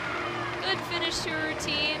 Good finish to her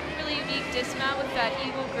routine. Really unique dismount with that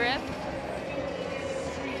eagle grip.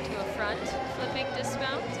 To a front flipping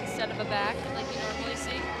dismount instead of a back like you normally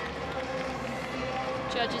see.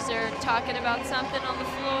 Judges are talking about something on the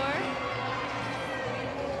floor.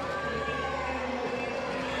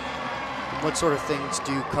 What sort of things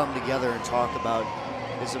do you come together and talk about?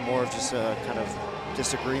 Is it more of just a kind of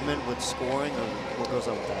disagreement with scoring, or what goes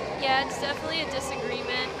on with that? Yeah, it's definitely a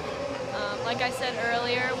disagreement. Like I said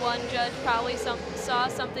earlier, one judge probably saw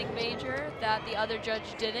something major that the other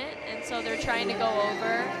judge didn't, and so they're trying to go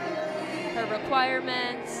over her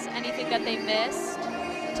requirements, anything that they missed,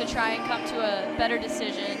 to try and come to a better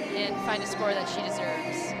decision and find a score that she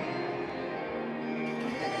deserves.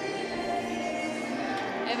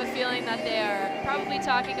 I have a feeling that they are probably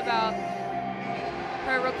talking about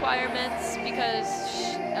her requirements because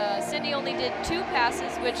Cindy only did 2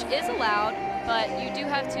 passes, which is allowed, but you do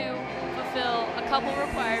have to fulfill a couple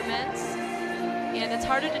requirements, and it's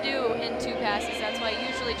harder to do in 2 passes. That's why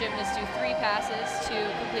usually gymnasts do 3 passes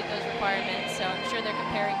to complete those requirements, so I'm sure they're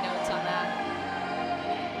comparing notes on that.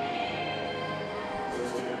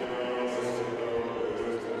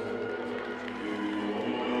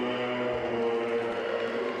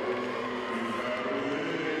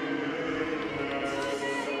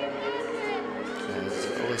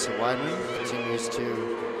 Alyssa Weidman continues to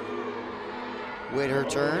wait her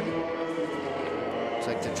turn. Looks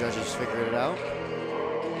like the judges figured it out.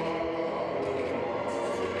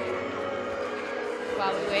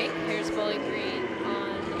 While we wait, here's Bowling Green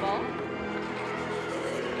on the ball.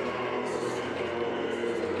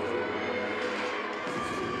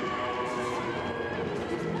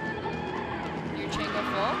 Yurchenko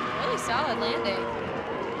full. Really solid landing.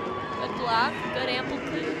 Good block, good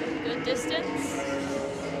amplitude, good distance.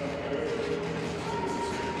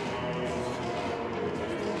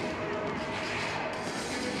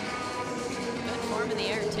 In the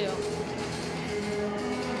air too.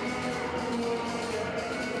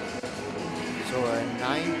 So a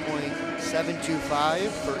 9.8 7.25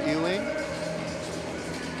 for Ewing.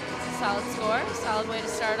 It's a solid score, solid way to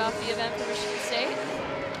start off the event for Michigan State.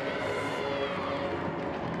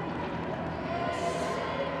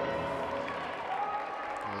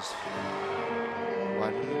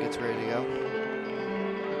 Weidman gets ready to go.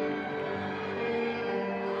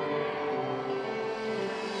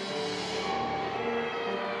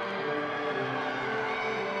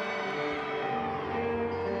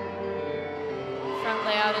 Front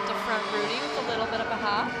layout into front Rudy with a little bit of a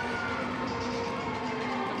hop.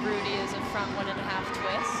 The Rudy is a front 1.5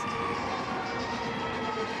 twist.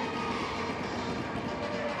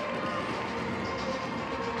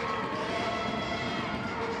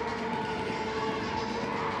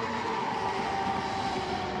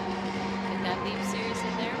 Get that leap series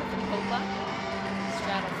in there with the popa.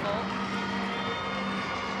 Straddle full.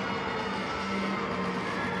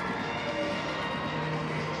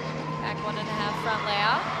 Back 1.5 front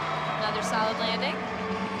layout. Another solid landing.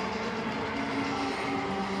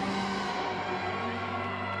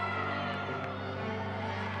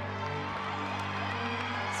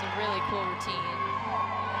 It's a really cool routine.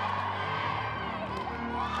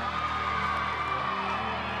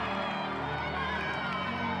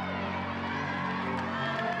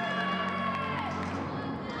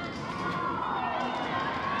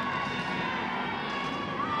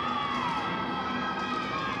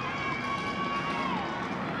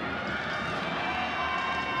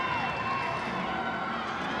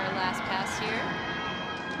 Last pass here.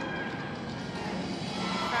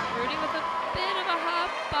 Front Rudy with a bit of a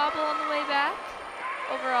hop, bobble on the way back.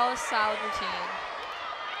 Overall, a solid routine.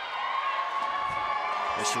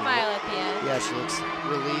 Smile at the end. Yeah, she looks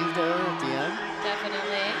relieved there at the end.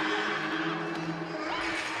 Definitely.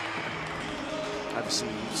 Obviously,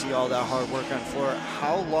 you see all that hard work on floor.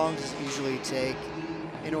 How long does it usually take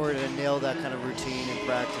in order to nail that kind of routine in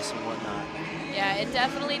practice and whatnot? Yeah, it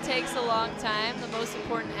definitely takes a long time. The most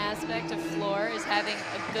important aspect of floor is having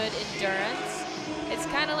a good endurance. It's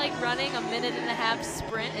kind of like running a 1.5-minute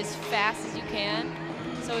sprint as fast as you can.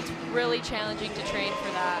 So it's really challenging to train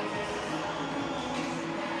for that.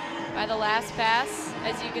 By the last pass,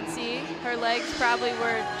 as you can see, her legs probably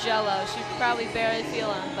were jello. She could probably barely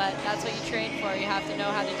feel them, but that's what you train for. You have to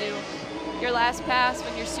know how to do your last pass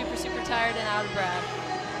when you're super, super tired and out of breath.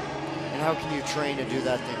 And how can you train to do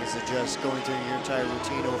that thing? Is it just going through your entire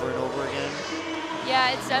routine over and over again?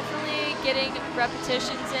 Yeah, it's definitely getting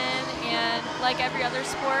repetitions in, and like every other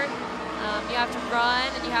sport, you have to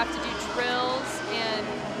run and you have to do drills and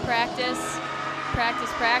practice,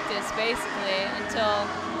 basically, until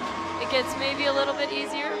it gets maybe a little bit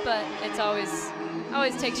easier, but it's always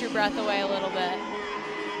takes your breath away a little bit.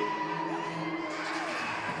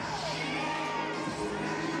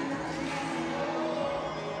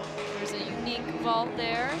 There's a unique vault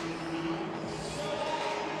there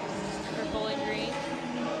for Bowling Green.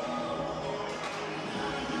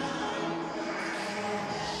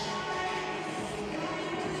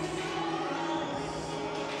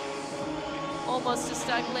 Almost a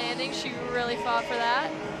stuck landing. She really fought for that.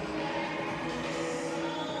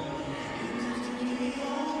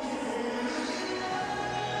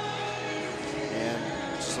 And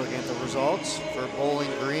just looking at the results for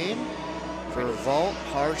Bowling Green. For vault,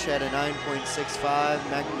 Harsh had a 9.65,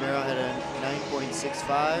 McNamara had a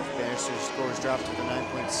 9.65, Bannister's scores dropped to the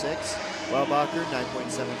 9.6, Wellbacher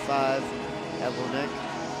 9.75, Evlonik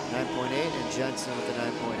 9.8, and Jensen with the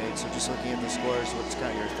 9.8. So just looking at the scores, what's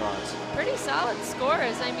kind of your thoughts? Pretty solid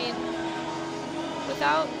scores. I mean,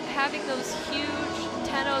 without having those huge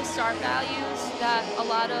 10-0 start values that a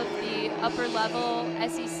lot of the upper level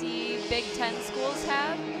SEC Big Ten schools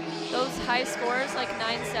have, those high scores like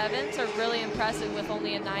 9.7s are really impressive with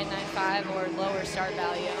only a 9.95 or lower start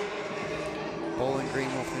value. Bowling Green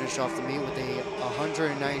will finish off the meet with a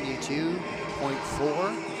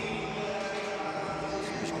 192.4.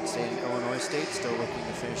 Michigan State and Illinois State still looking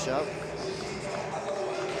to finish up.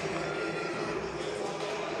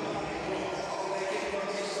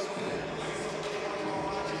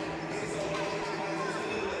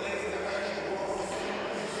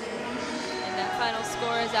 Final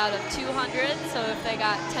score is out of 200, so if they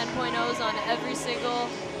got 10.0s on every single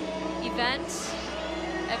event,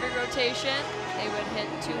 every rotation, they would hit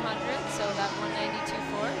 200, so that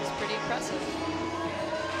 192.4 is pretty impressive.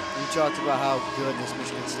 You talked about how good this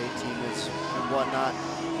Michigan State team is and whatnot.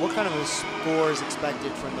 What kind of a score is expected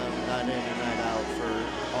from them night in and night out for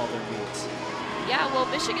all their meets? Yeah, well,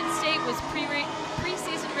 Michigan State was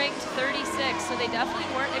preseason ranked 36, so they definitely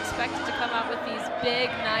weren't expected to come out with these big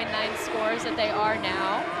 9.9 scores that they are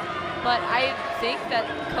now. But I think that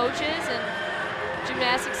coaches and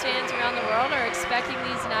Gymnastics fans around the world are expecting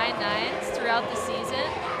these 9.9s throughout the season.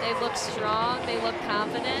 They look strong, they look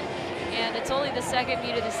confident, and it's only the second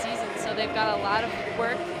meet of the season, so they've got a lot of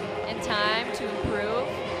work and time to improve.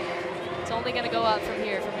 It's only going to go up from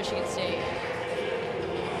here for Michigan State.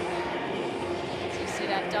 So you see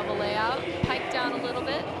that double layout, pike down a little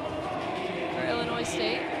bit for Illinois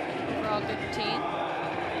State. Overall good routine.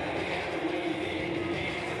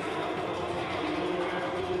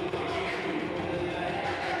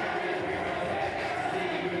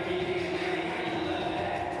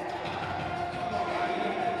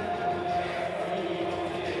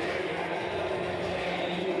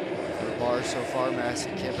 So far,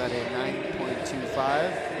 Madison Kip at a 9.25,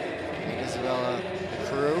 and Isabella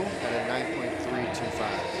Crew at a 9.325.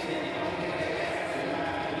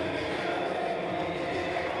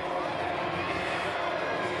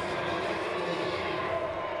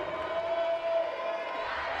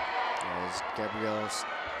 As Gabrielle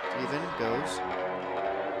Stephen goes.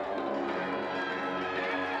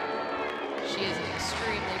 She is an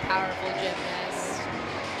extremely powerful gymnast.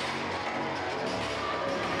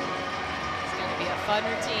 Fun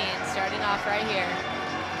routine starting off right here.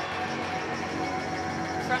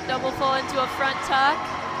 Front double full into a front tuck.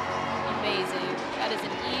 Amazing. That is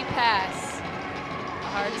an E pass. The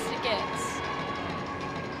hardest it gets.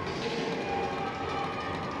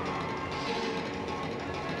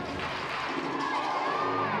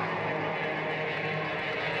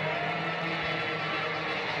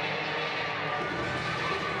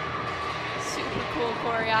 Super cool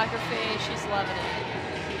choreography. She's loving it.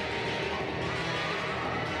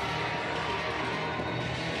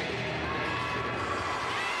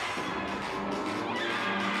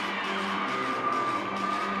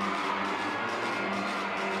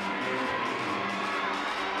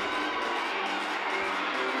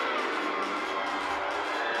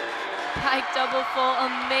 Pike double full,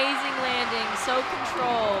 amazing landing, so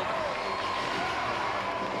controlled.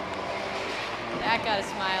 That got a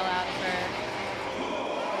smile out of her.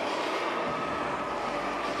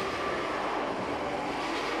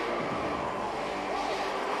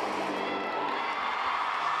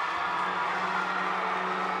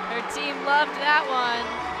 Her team loved that one.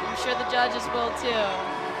 I'm sure the judges will too.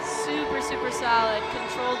 Super, super solid,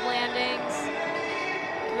 controlled landings,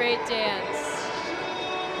 great dance.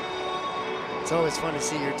 It's always fun to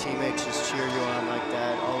see your teammates just cheer you on like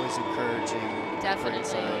that. Always encouraging. Definitely.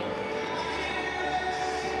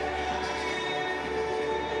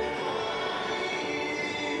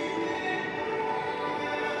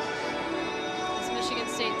 This Michigan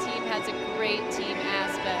State team has a great team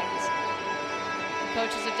aspect.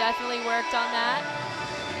 Coaches have definitely worked on that,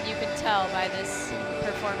 and you can tell by this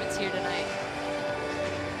performance here tonight.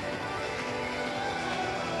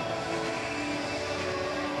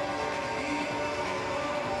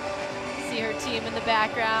 See her team in the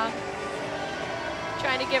background,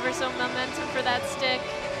 trying to give her some momentum for that stick.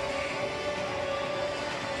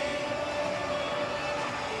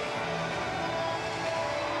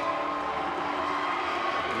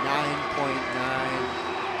 .9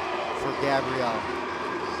 for Gabrielle.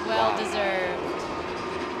 Well deserved.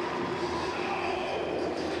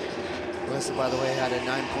 Melissa, by the way, had a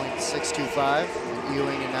 9.625, and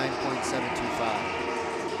Ewing a 9.725.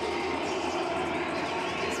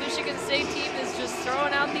 Michigan State team is just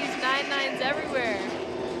throwing out these 9.9s everywhere.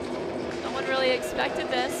 No one really expected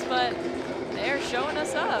this, but they're showing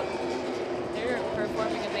us up. They're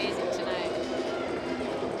performing amazing tonight.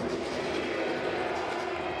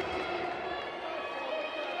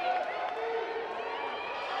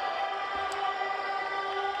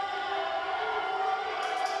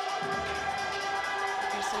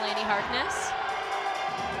 Here's Delaney Harkness.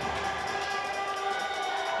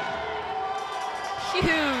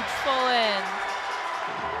 Huge full in.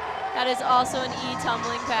 That is also an E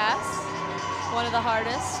tumbling pass, one of the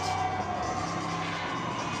hardest.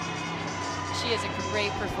 She is a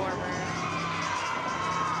great performer.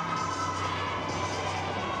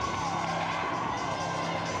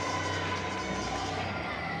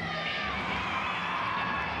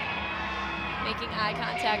 Making eye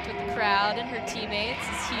contact with the crowd and her teammates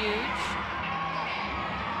is huge.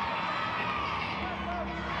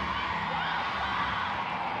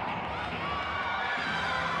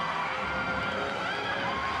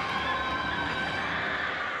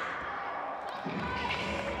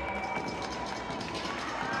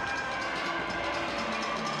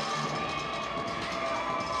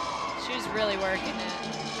 She's really working it.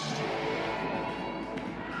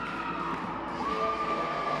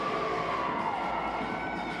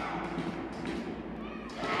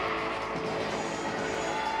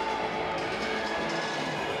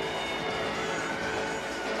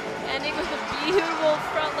 Beautiful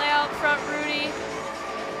front layout, front Rudy.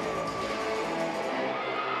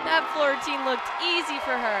 That floor routine looked easy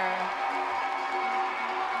for her.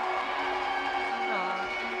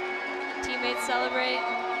 Aw. Teammates celebrate.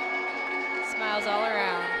 Smiles all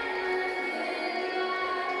around.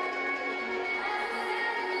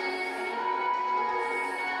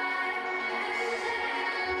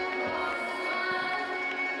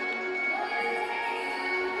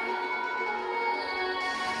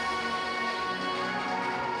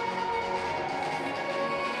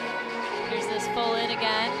 Here's this full in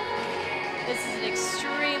again. This is an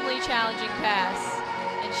extremely challenging pass,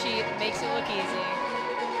 and she makes it look easy.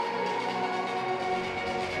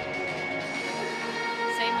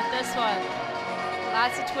 Same with this one.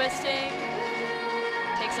 Lots of twisting.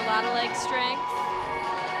 Takes a lot of leg strength.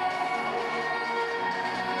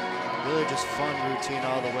 Really just fun routine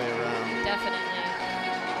all the way around. Definitely.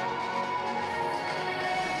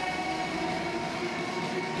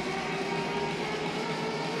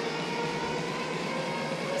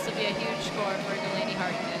 This will be a huge score for Delaney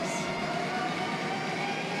Harkness.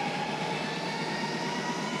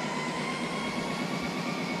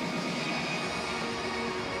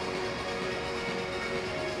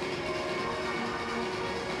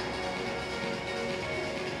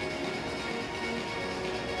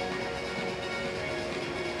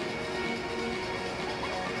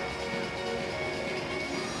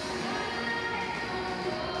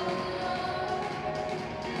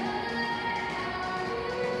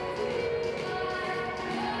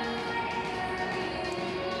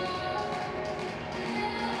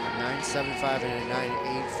 A 9.75 and a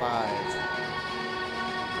 9.85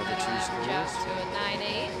 for the two Jump schools. to a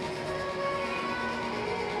 9.8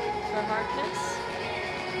 for Harkness.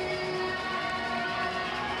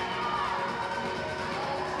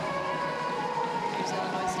 Here's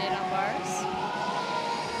Illinois State on bars.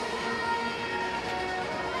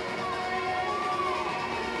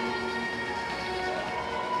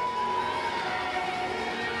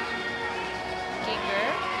 Ginger,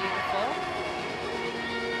 beautiful.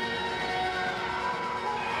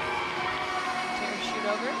 To her shoot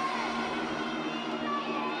over.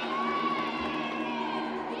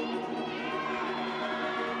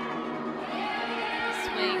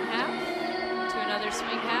 Swing half, to another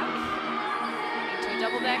swing half, to a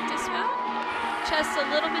double back dismount. Chest a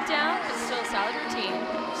little bit down, but still a solid routine.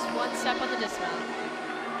 Just one step on the dismount.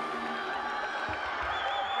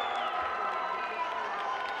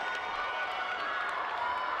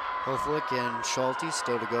 Hoflick and Schulte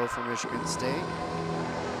still to go for Michigan State.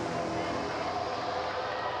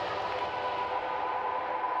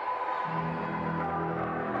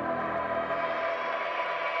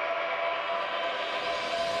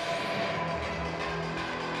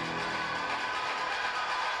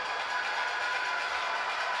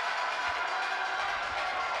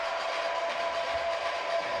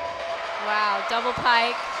 Wow, double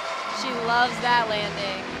pike. She loves that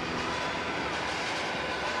landing.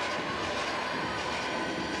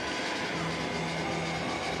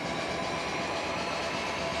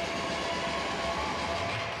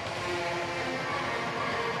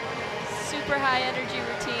 Super high energy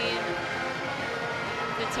routine.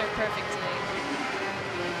 Fits her perfectly.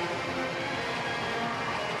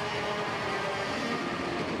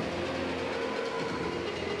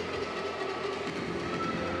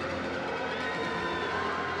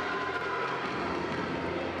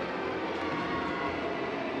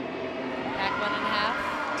 Back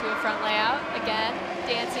 1.5 to a front layout. Again,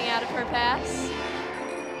 dancing out of her pass.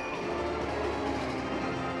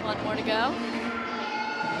 One more to go.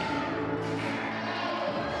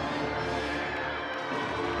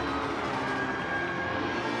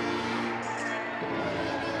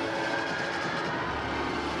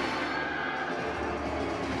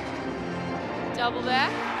 Double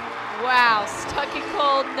back. Wow, stuck and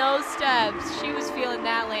cold, no steps. She was feeling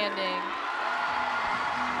that landing.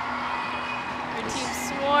 Her team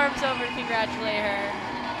swarms over to congratulate her.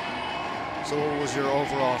 So what was your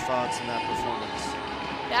overall thoughts in that performance?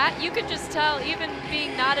 That, you could just tell, even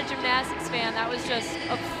being not a gymnastics fan, that was just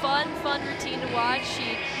a fun routine to watch.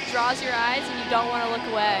 She draws your eyes and you don't want to look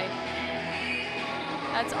away.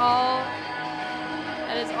 That's all,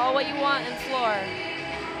 that is all what you want in floor.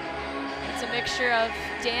 It's a mixture of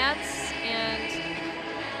dance and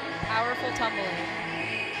powerful tumbling.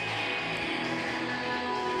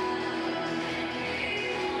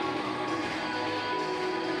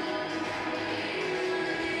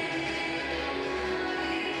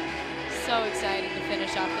 So excited to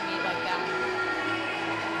finish off the meet like that.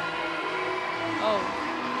 Oh.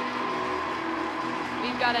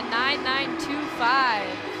 We've got a 9.925.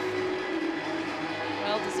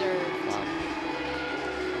 Well deserved. Wow.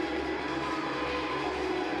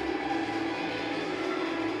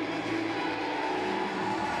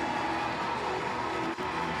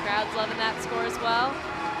 Crowd's loving that score as well.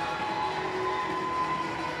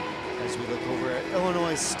 As we look over at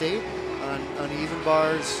Illinois State on uneven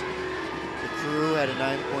bars, the crew had a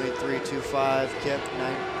 9.325, Kip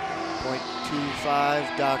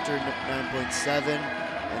 9.25, Doctor 9.7,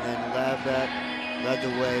 and then Labette led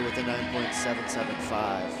the way with a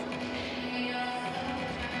 9.775.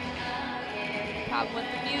 Problem with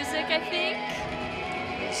the music, I think.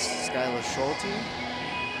 Skylar Schulte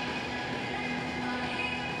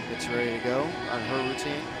gets ready to go on her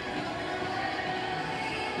routine.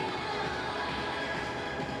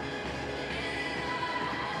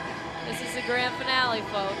 This is the grand finale,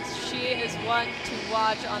 folks. She is one to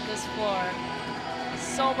watch on this floor.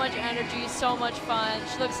 So much energy, so much fun.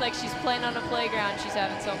 She looks like she's playing on a playground. She's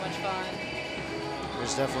having so much fun.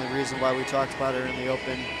 There's definitely a reason why we talked about her in the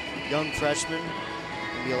open. Young freshman.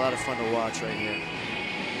 It'll be a lot of fun to watch right here.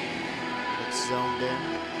 It's zoned in.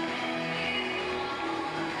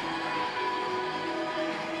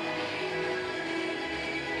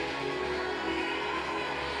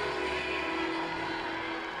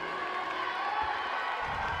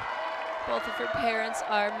 Both of her parents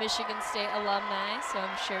are Michigan State alumni, so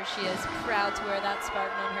I'm sure she is proud to wear that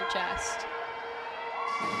Spartan on her chest.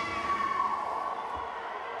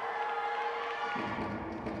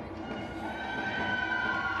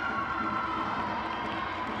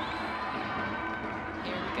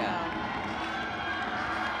 Here we go.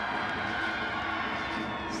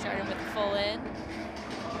 Starting with the full in.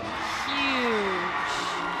 Huge.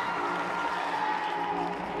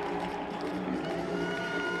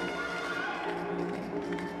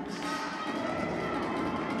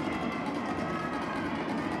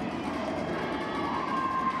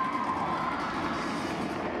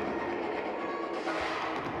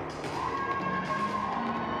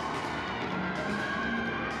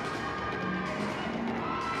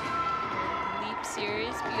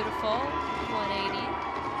 Series, beautiful, 180.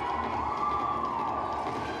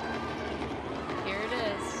 Here it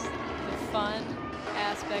is, the fun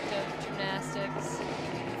aspect of gymnastics,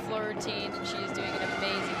 floor routine, and she is doing an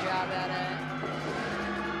amazing job at it.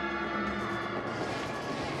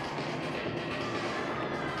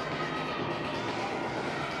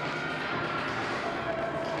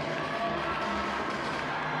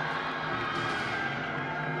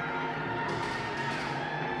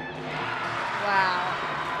 Wow.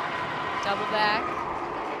 Double back.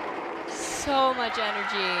 So much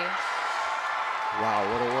energy. Wow,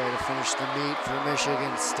 what a way to finish the meet for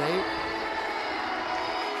Michigan State.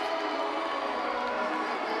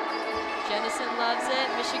 Jennison loves it.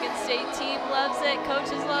 Michigan State team loves it.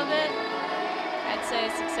 Coaches love it. I'd say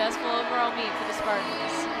a successful overall meet for the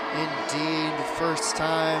Spartans. Indeed, first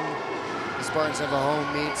time the Spartans have a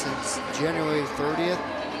home meet since January 30th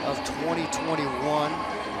of 2021.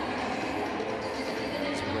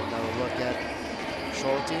 Look at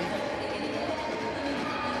Schulte.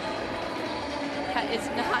 That is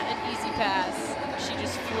not an easy pass. She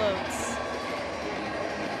just floats.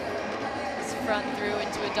 This front through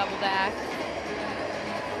into a double back.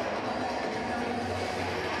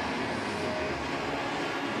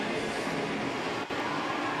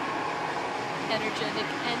 Energetic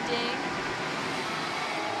ending.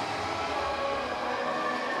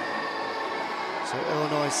 So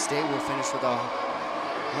Illinois State will finish with a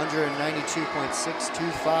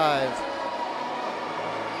 192.625.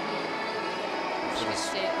 Michigan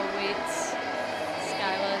State awaits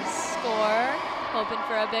Skyla's score, hoping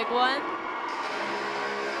for a big one.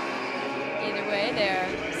 Either way, they're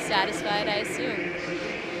satisfied, I assume.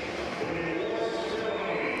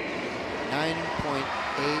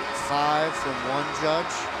 9.85 from one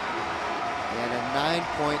judge and a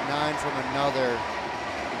 9.9 from another.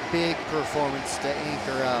 Big performance to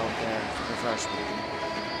anchor out there from the freshman.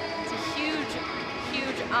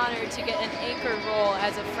 Huge honor to get an anchor role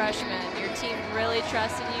as a freshman. Your team really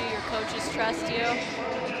trusts in you, your coaches trust you,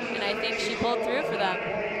 and I think she pulled through for them.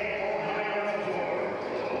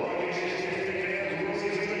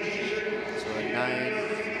 So a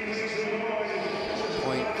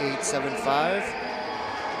 9.875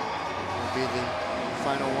 will be the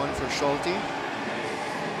final one for Schulte.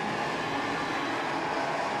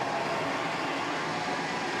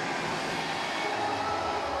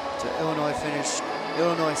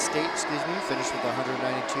 Illinois State, finished with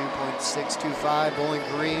 192.625. Bowling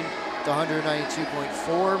Green to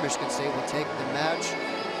 192.4. Michigan State will take the match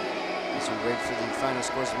as we wait for the final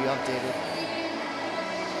scores to be updated.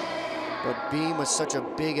 But Beam was such a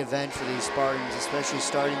big event for these Spartans, especially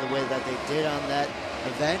starting the way that they did on that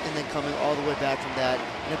event and then coming all the way back from that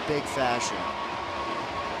in a big fashion.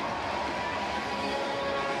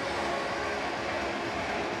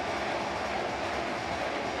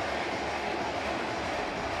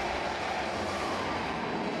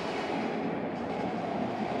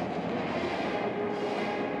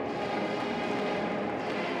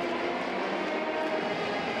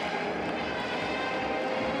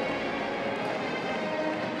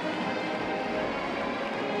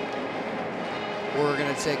 We're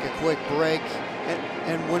going to take a quick break,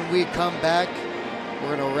 and when we come back,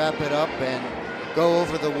 we're going to wrap it up and go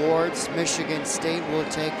over the awards. Michigan State will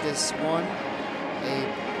take this one, a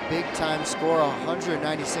big-time score,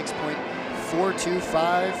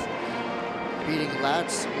 196.425, beating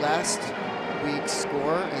last week's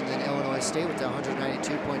score, and then Illinois State with the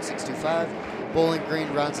 192.625. Bowling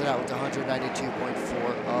Green rounds it out with the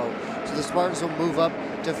 192.40. So the Spartans will move up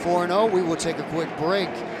to 4-0. We will take a quick break.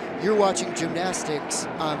 You're watching gymnastics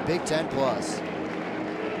on Big Ten Plus.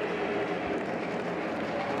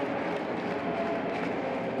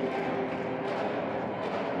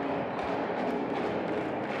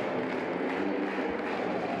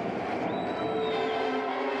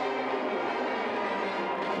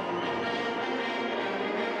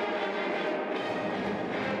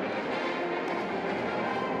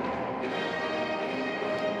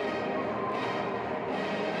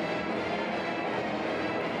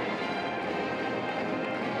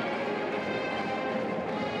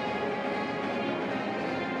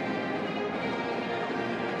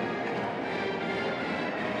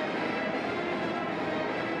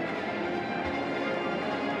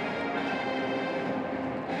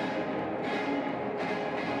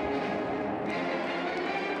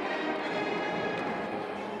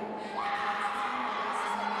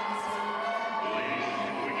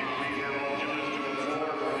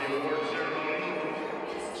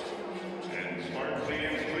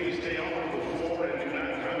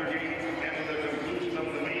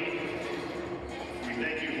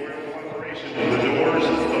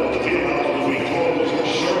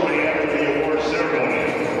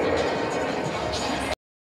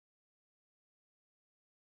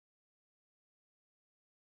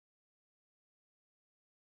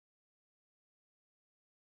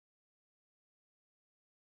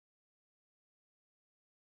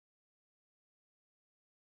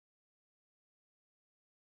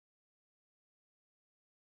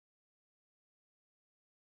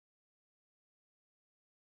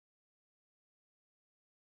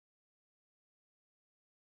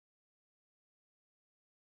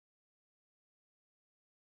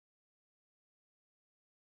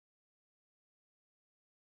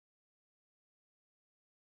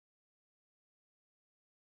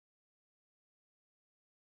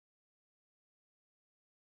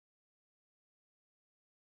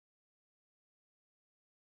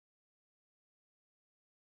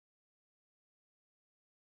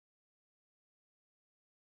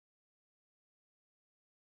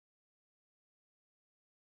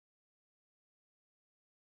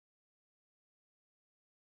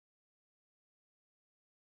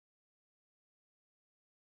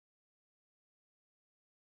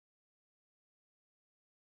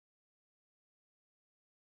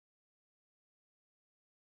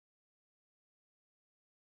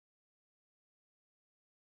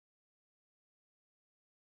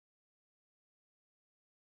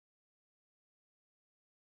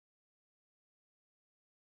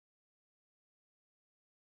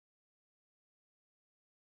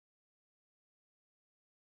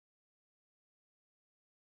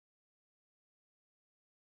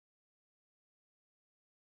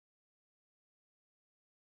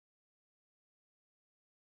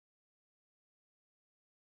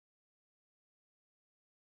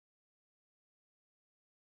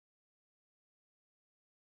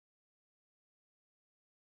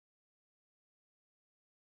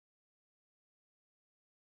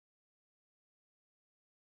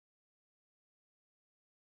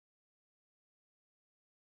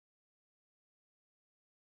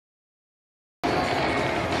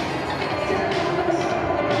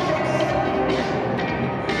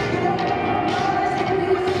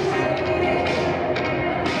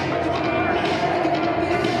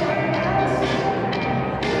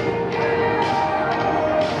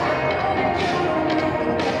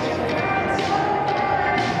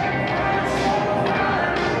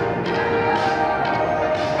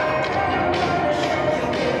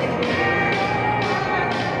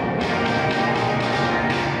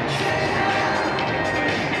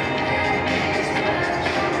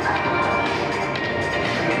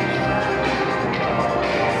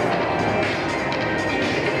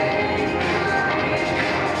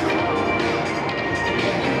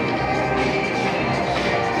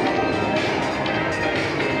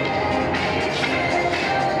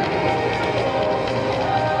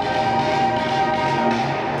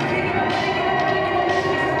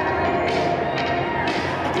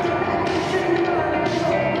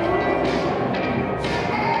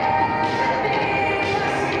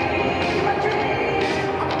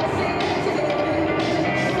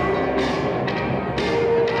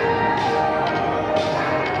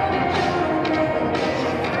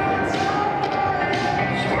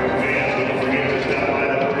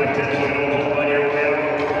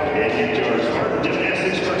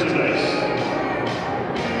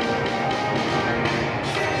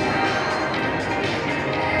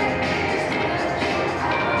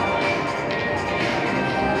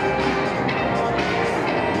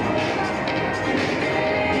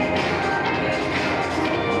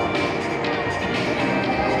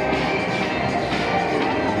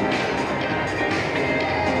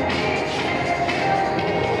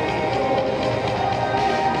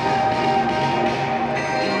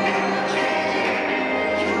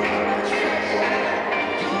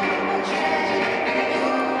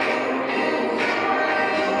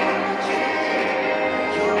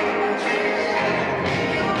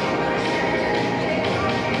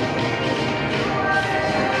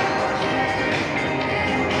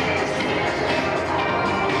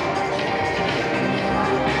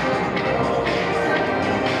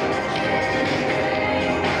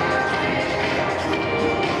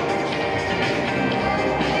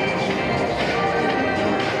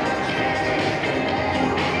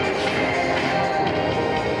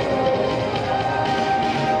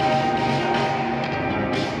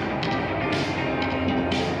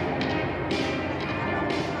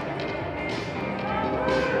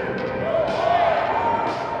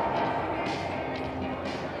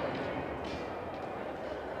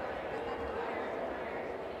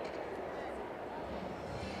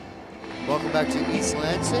 back to East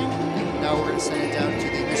Lansing. Now we're going to send it down to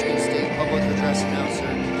the Michigan State Public Address Announcer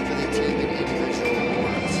for the team and individual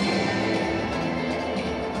awards.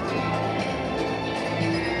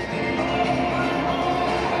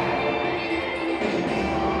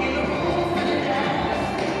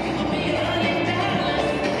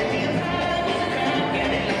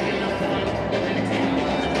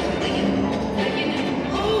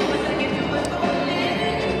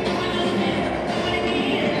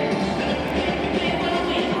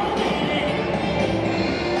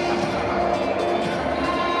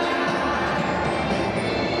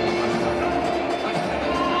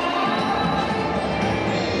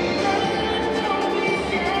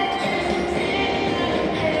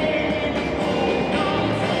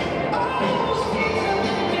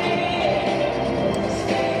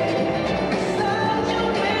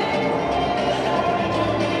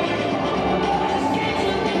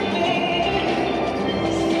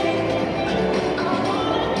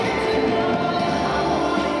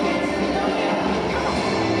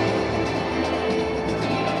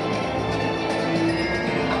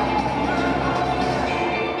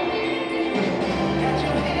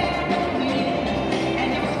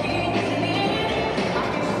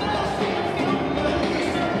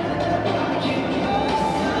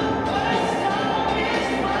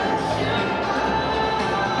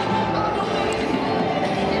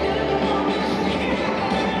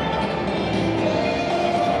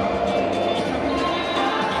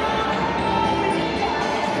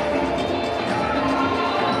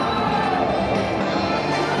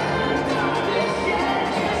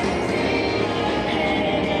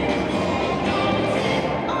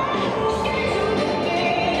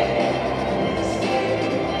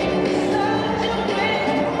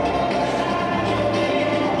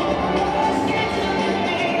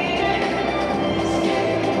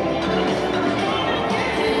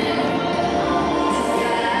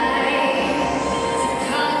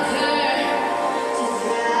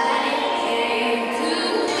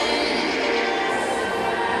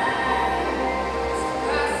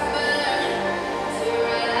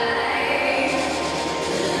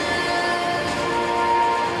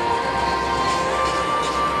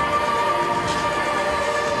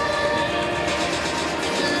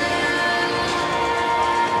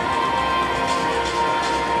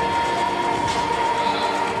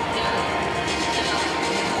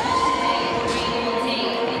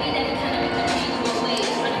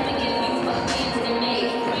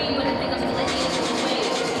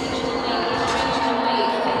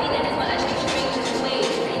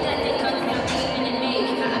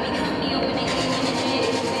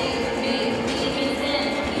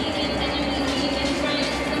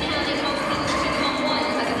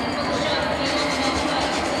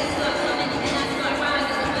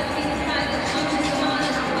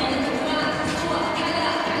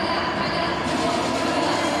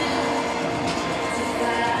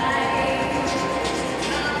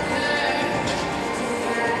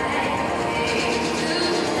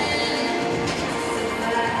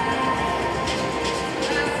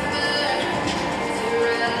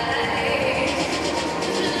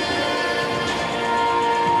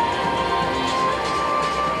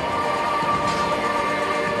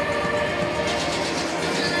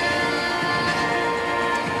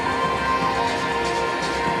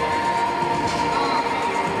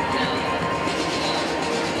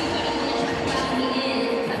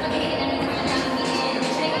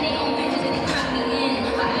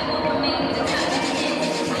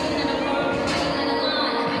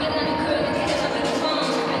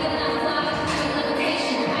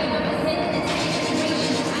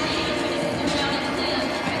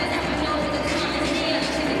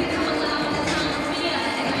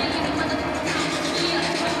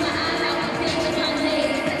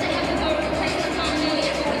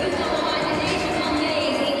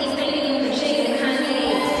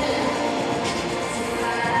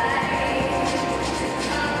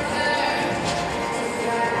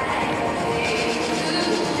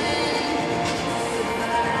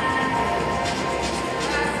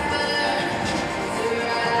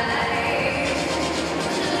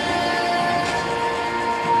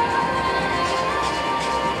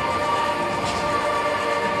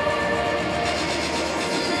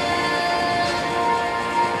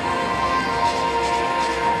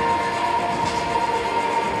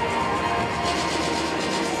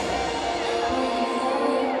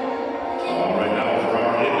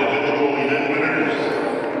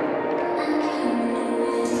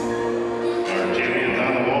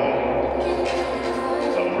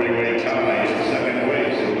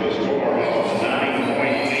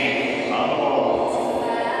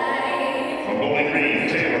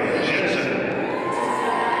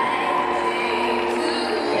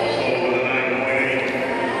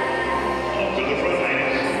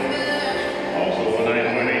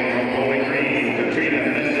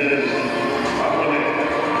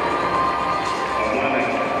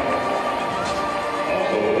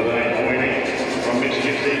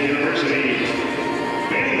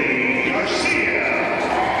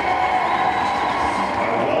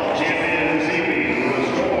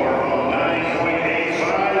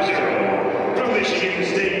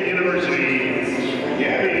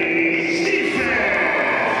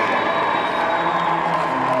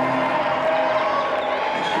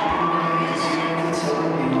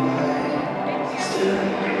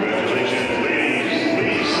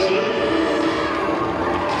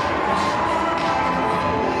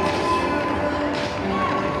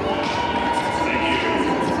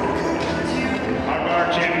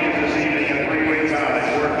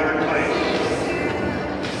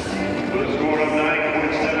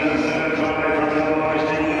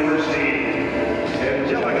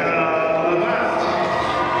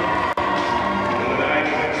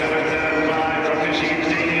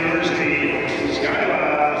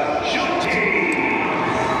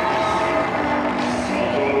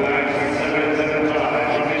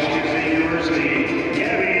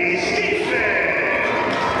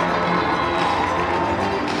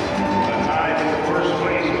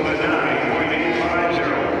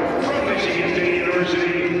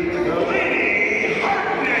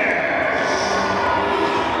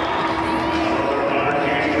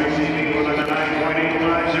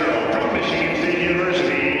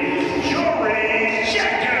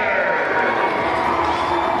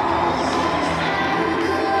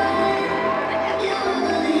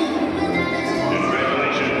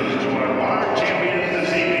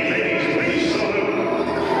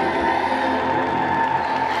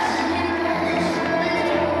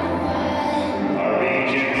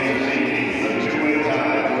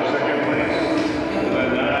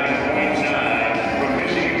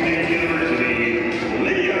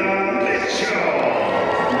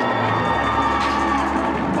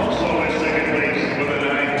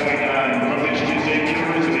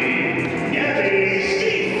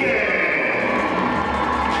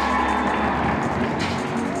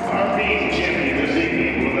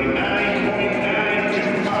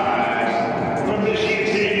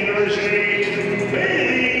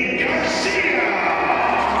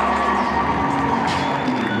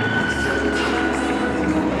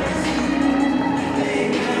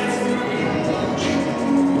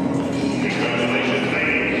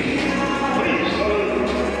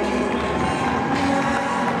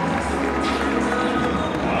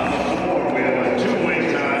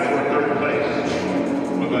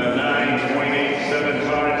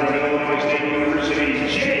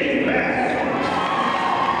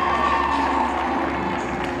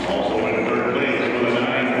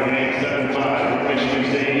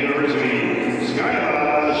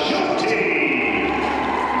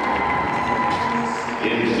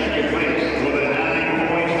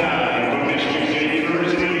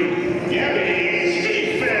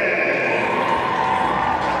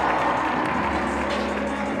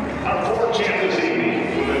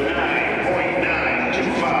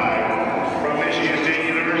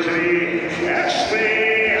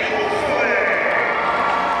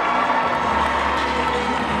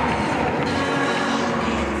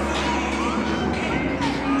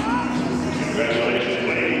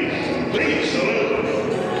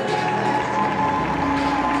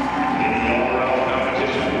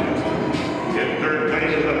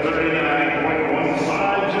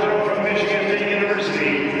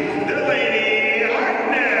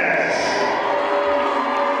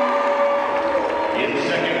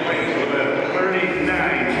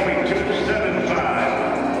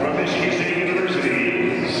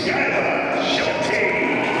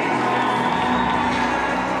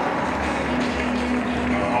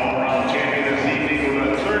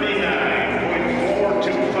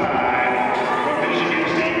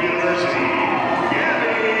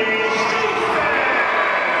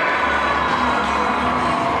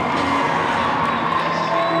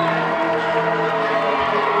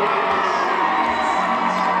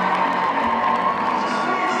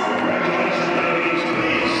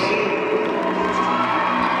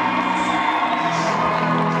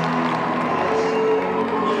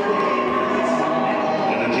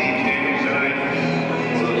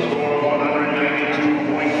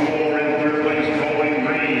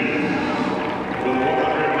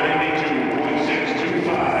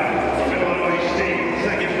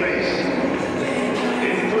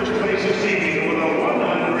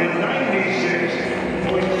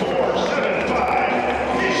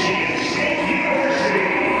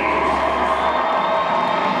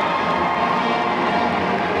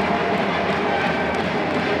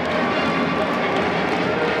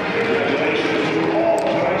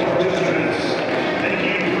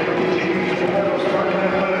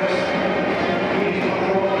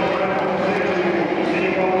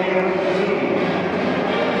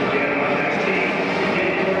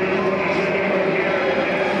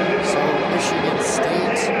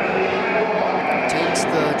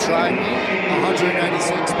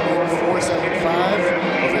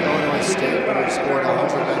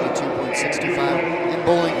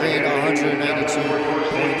 Bowling Green 192.4.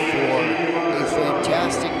 A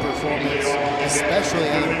fantastic performance, especially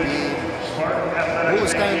on beam. What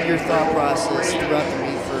was kind of your thought process throughout the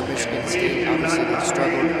meet for Michigan State? Obviously, they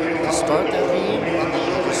struggled to start that beam, and then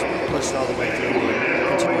they just pushed all the way through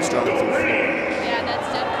and continued struggling through the floor. Yeah, that's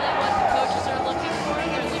definitely what the coaches are looking for.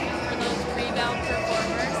 They're looking for those rebound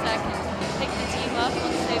performers that can pick the team up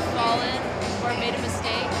once they've fallen or made a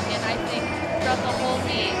mistake. And I think throughout the whole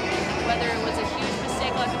meet, whether it was a huge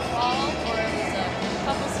mistake like a fall or it was a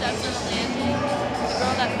couple steps on the landing, the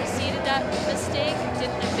girl that preceded that mistake did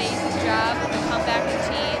an amazing job with a comeback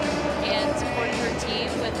routine and supported her team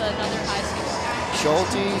with another high score.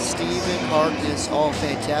 Schulte, Steven, Harkness, all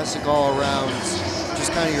fantastic all arounds.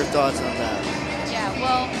 Just kind of your thoughts on that. Yeah,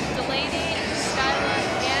 well, Delaney, Skyla,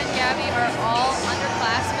 and Gabby are all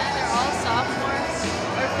underclassmen. They're all sophomores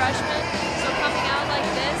or freshmen. So coming out like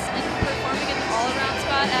this and performing in the all-around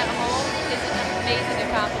spot at home is an amazing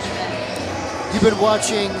accomplishment. You've been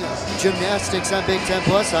watching gymnastics on Big Ten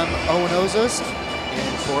Plus. I'm Owen Ozust,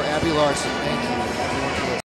 and for Abby Larson, thank you.